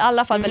 Men vi är i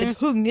alla fall väldigt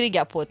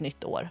hungriga på ett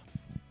nytt år.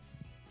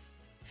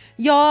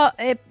 Ja,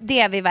 det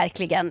är vi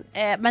verkligen.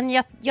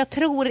 Men jag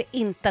tror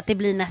inte att det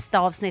blir nästa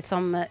avsnitt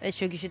som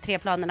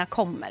 2023-planerna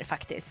kommer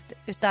faktiskt.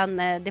 Utan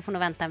det får nog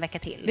vänta en vecka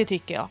till. Det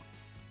tycker jag.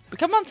 Då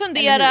kan man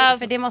fundera.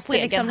 För det måste på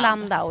liksom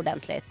landa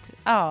ordentligt.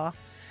 Ja,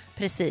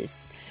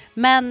 precis.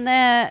 Men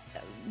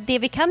det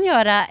vi kan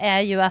göra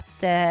är ju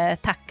att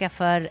tacka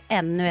för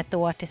ännu ett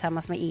år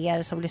tillsammans med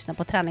er som lyssnar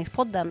på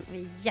Träningspodden.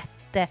 Vi är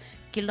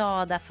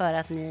jätteglada för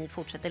att ni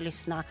fortsätter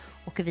lyssna.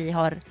 Och vi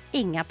har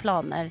inga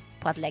planer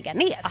på att lägga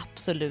ner.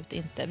 Absolut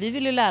inte. Vi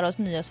vill ju lära oss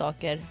nya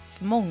saker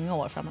för många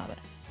år framöver.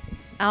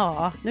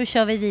 Ja, nu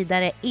kör vi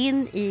vidare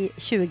in i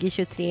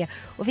 2023.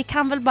 Och vi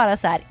kan väl bara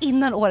så här,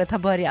 innan året har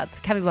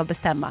börjat, kan vi bara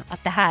bestämma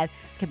att det här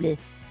ska bli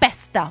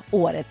bästa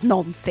året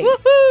någonsin.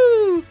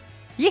 Woho!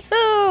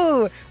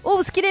 Juhu!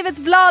 Oskrivet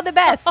blad är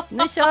bäst.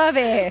 Nu kör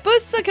vi.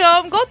 Puss och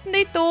kram, gott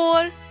nytt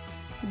år!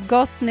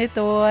 Gott nytt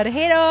år.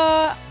 Hej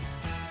då!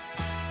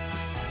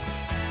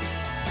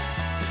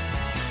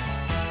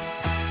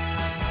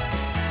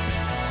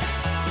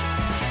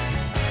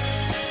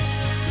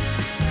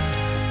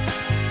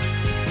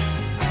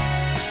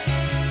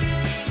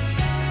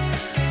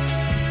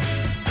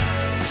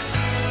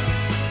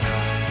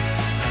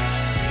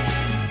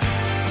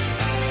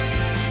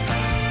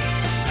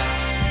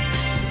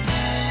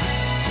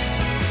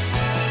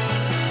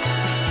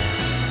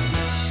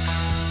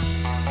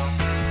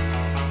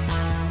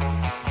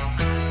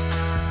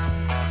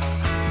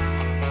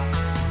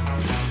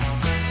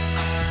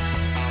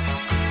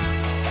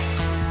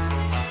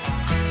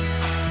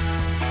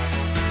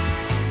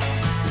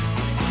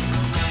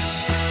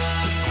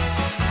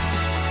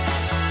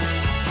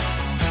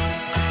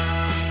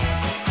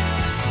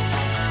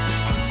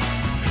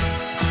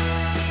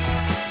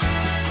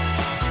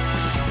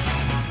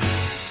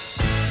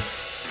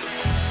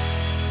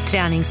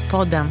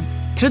 Träningspodden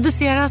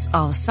produceras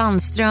av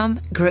Sandström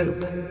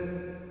Group.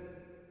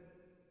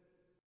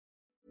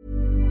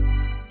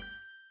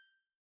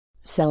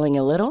 Selling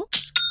a little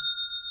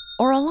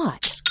or a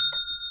lot?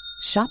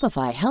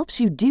 Shopify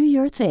helps you do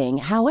your thing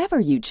however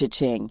you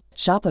cha-ching.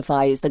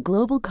 Shopify is the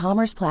global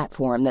commerce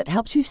platform that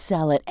helps you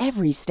sell at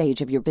every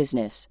stage of your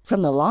business.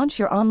 From the launch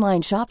your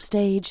online shop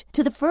stage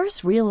to the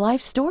first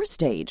real-life store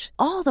stage,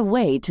 all the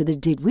way to the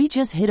did we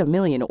just hit a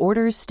million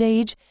orders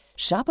stage.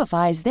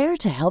 Shopify is there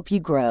to help you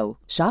grow.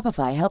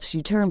 Shopify helps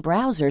you turn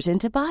browsers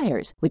into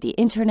buyers with the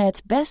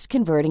internet's best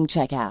converting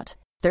checkout.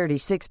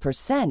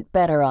 36%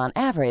 better on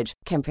average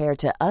compared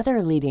to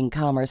other leading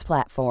commerce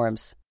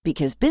platforms.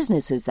 Because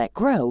businesses that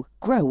grow,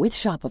 grow with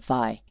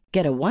Shopify.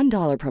 Get a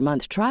 $1 per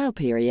month trial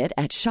period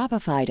at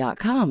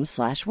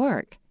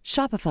shopify.com/work.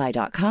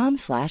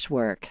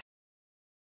 Shopify.com/work.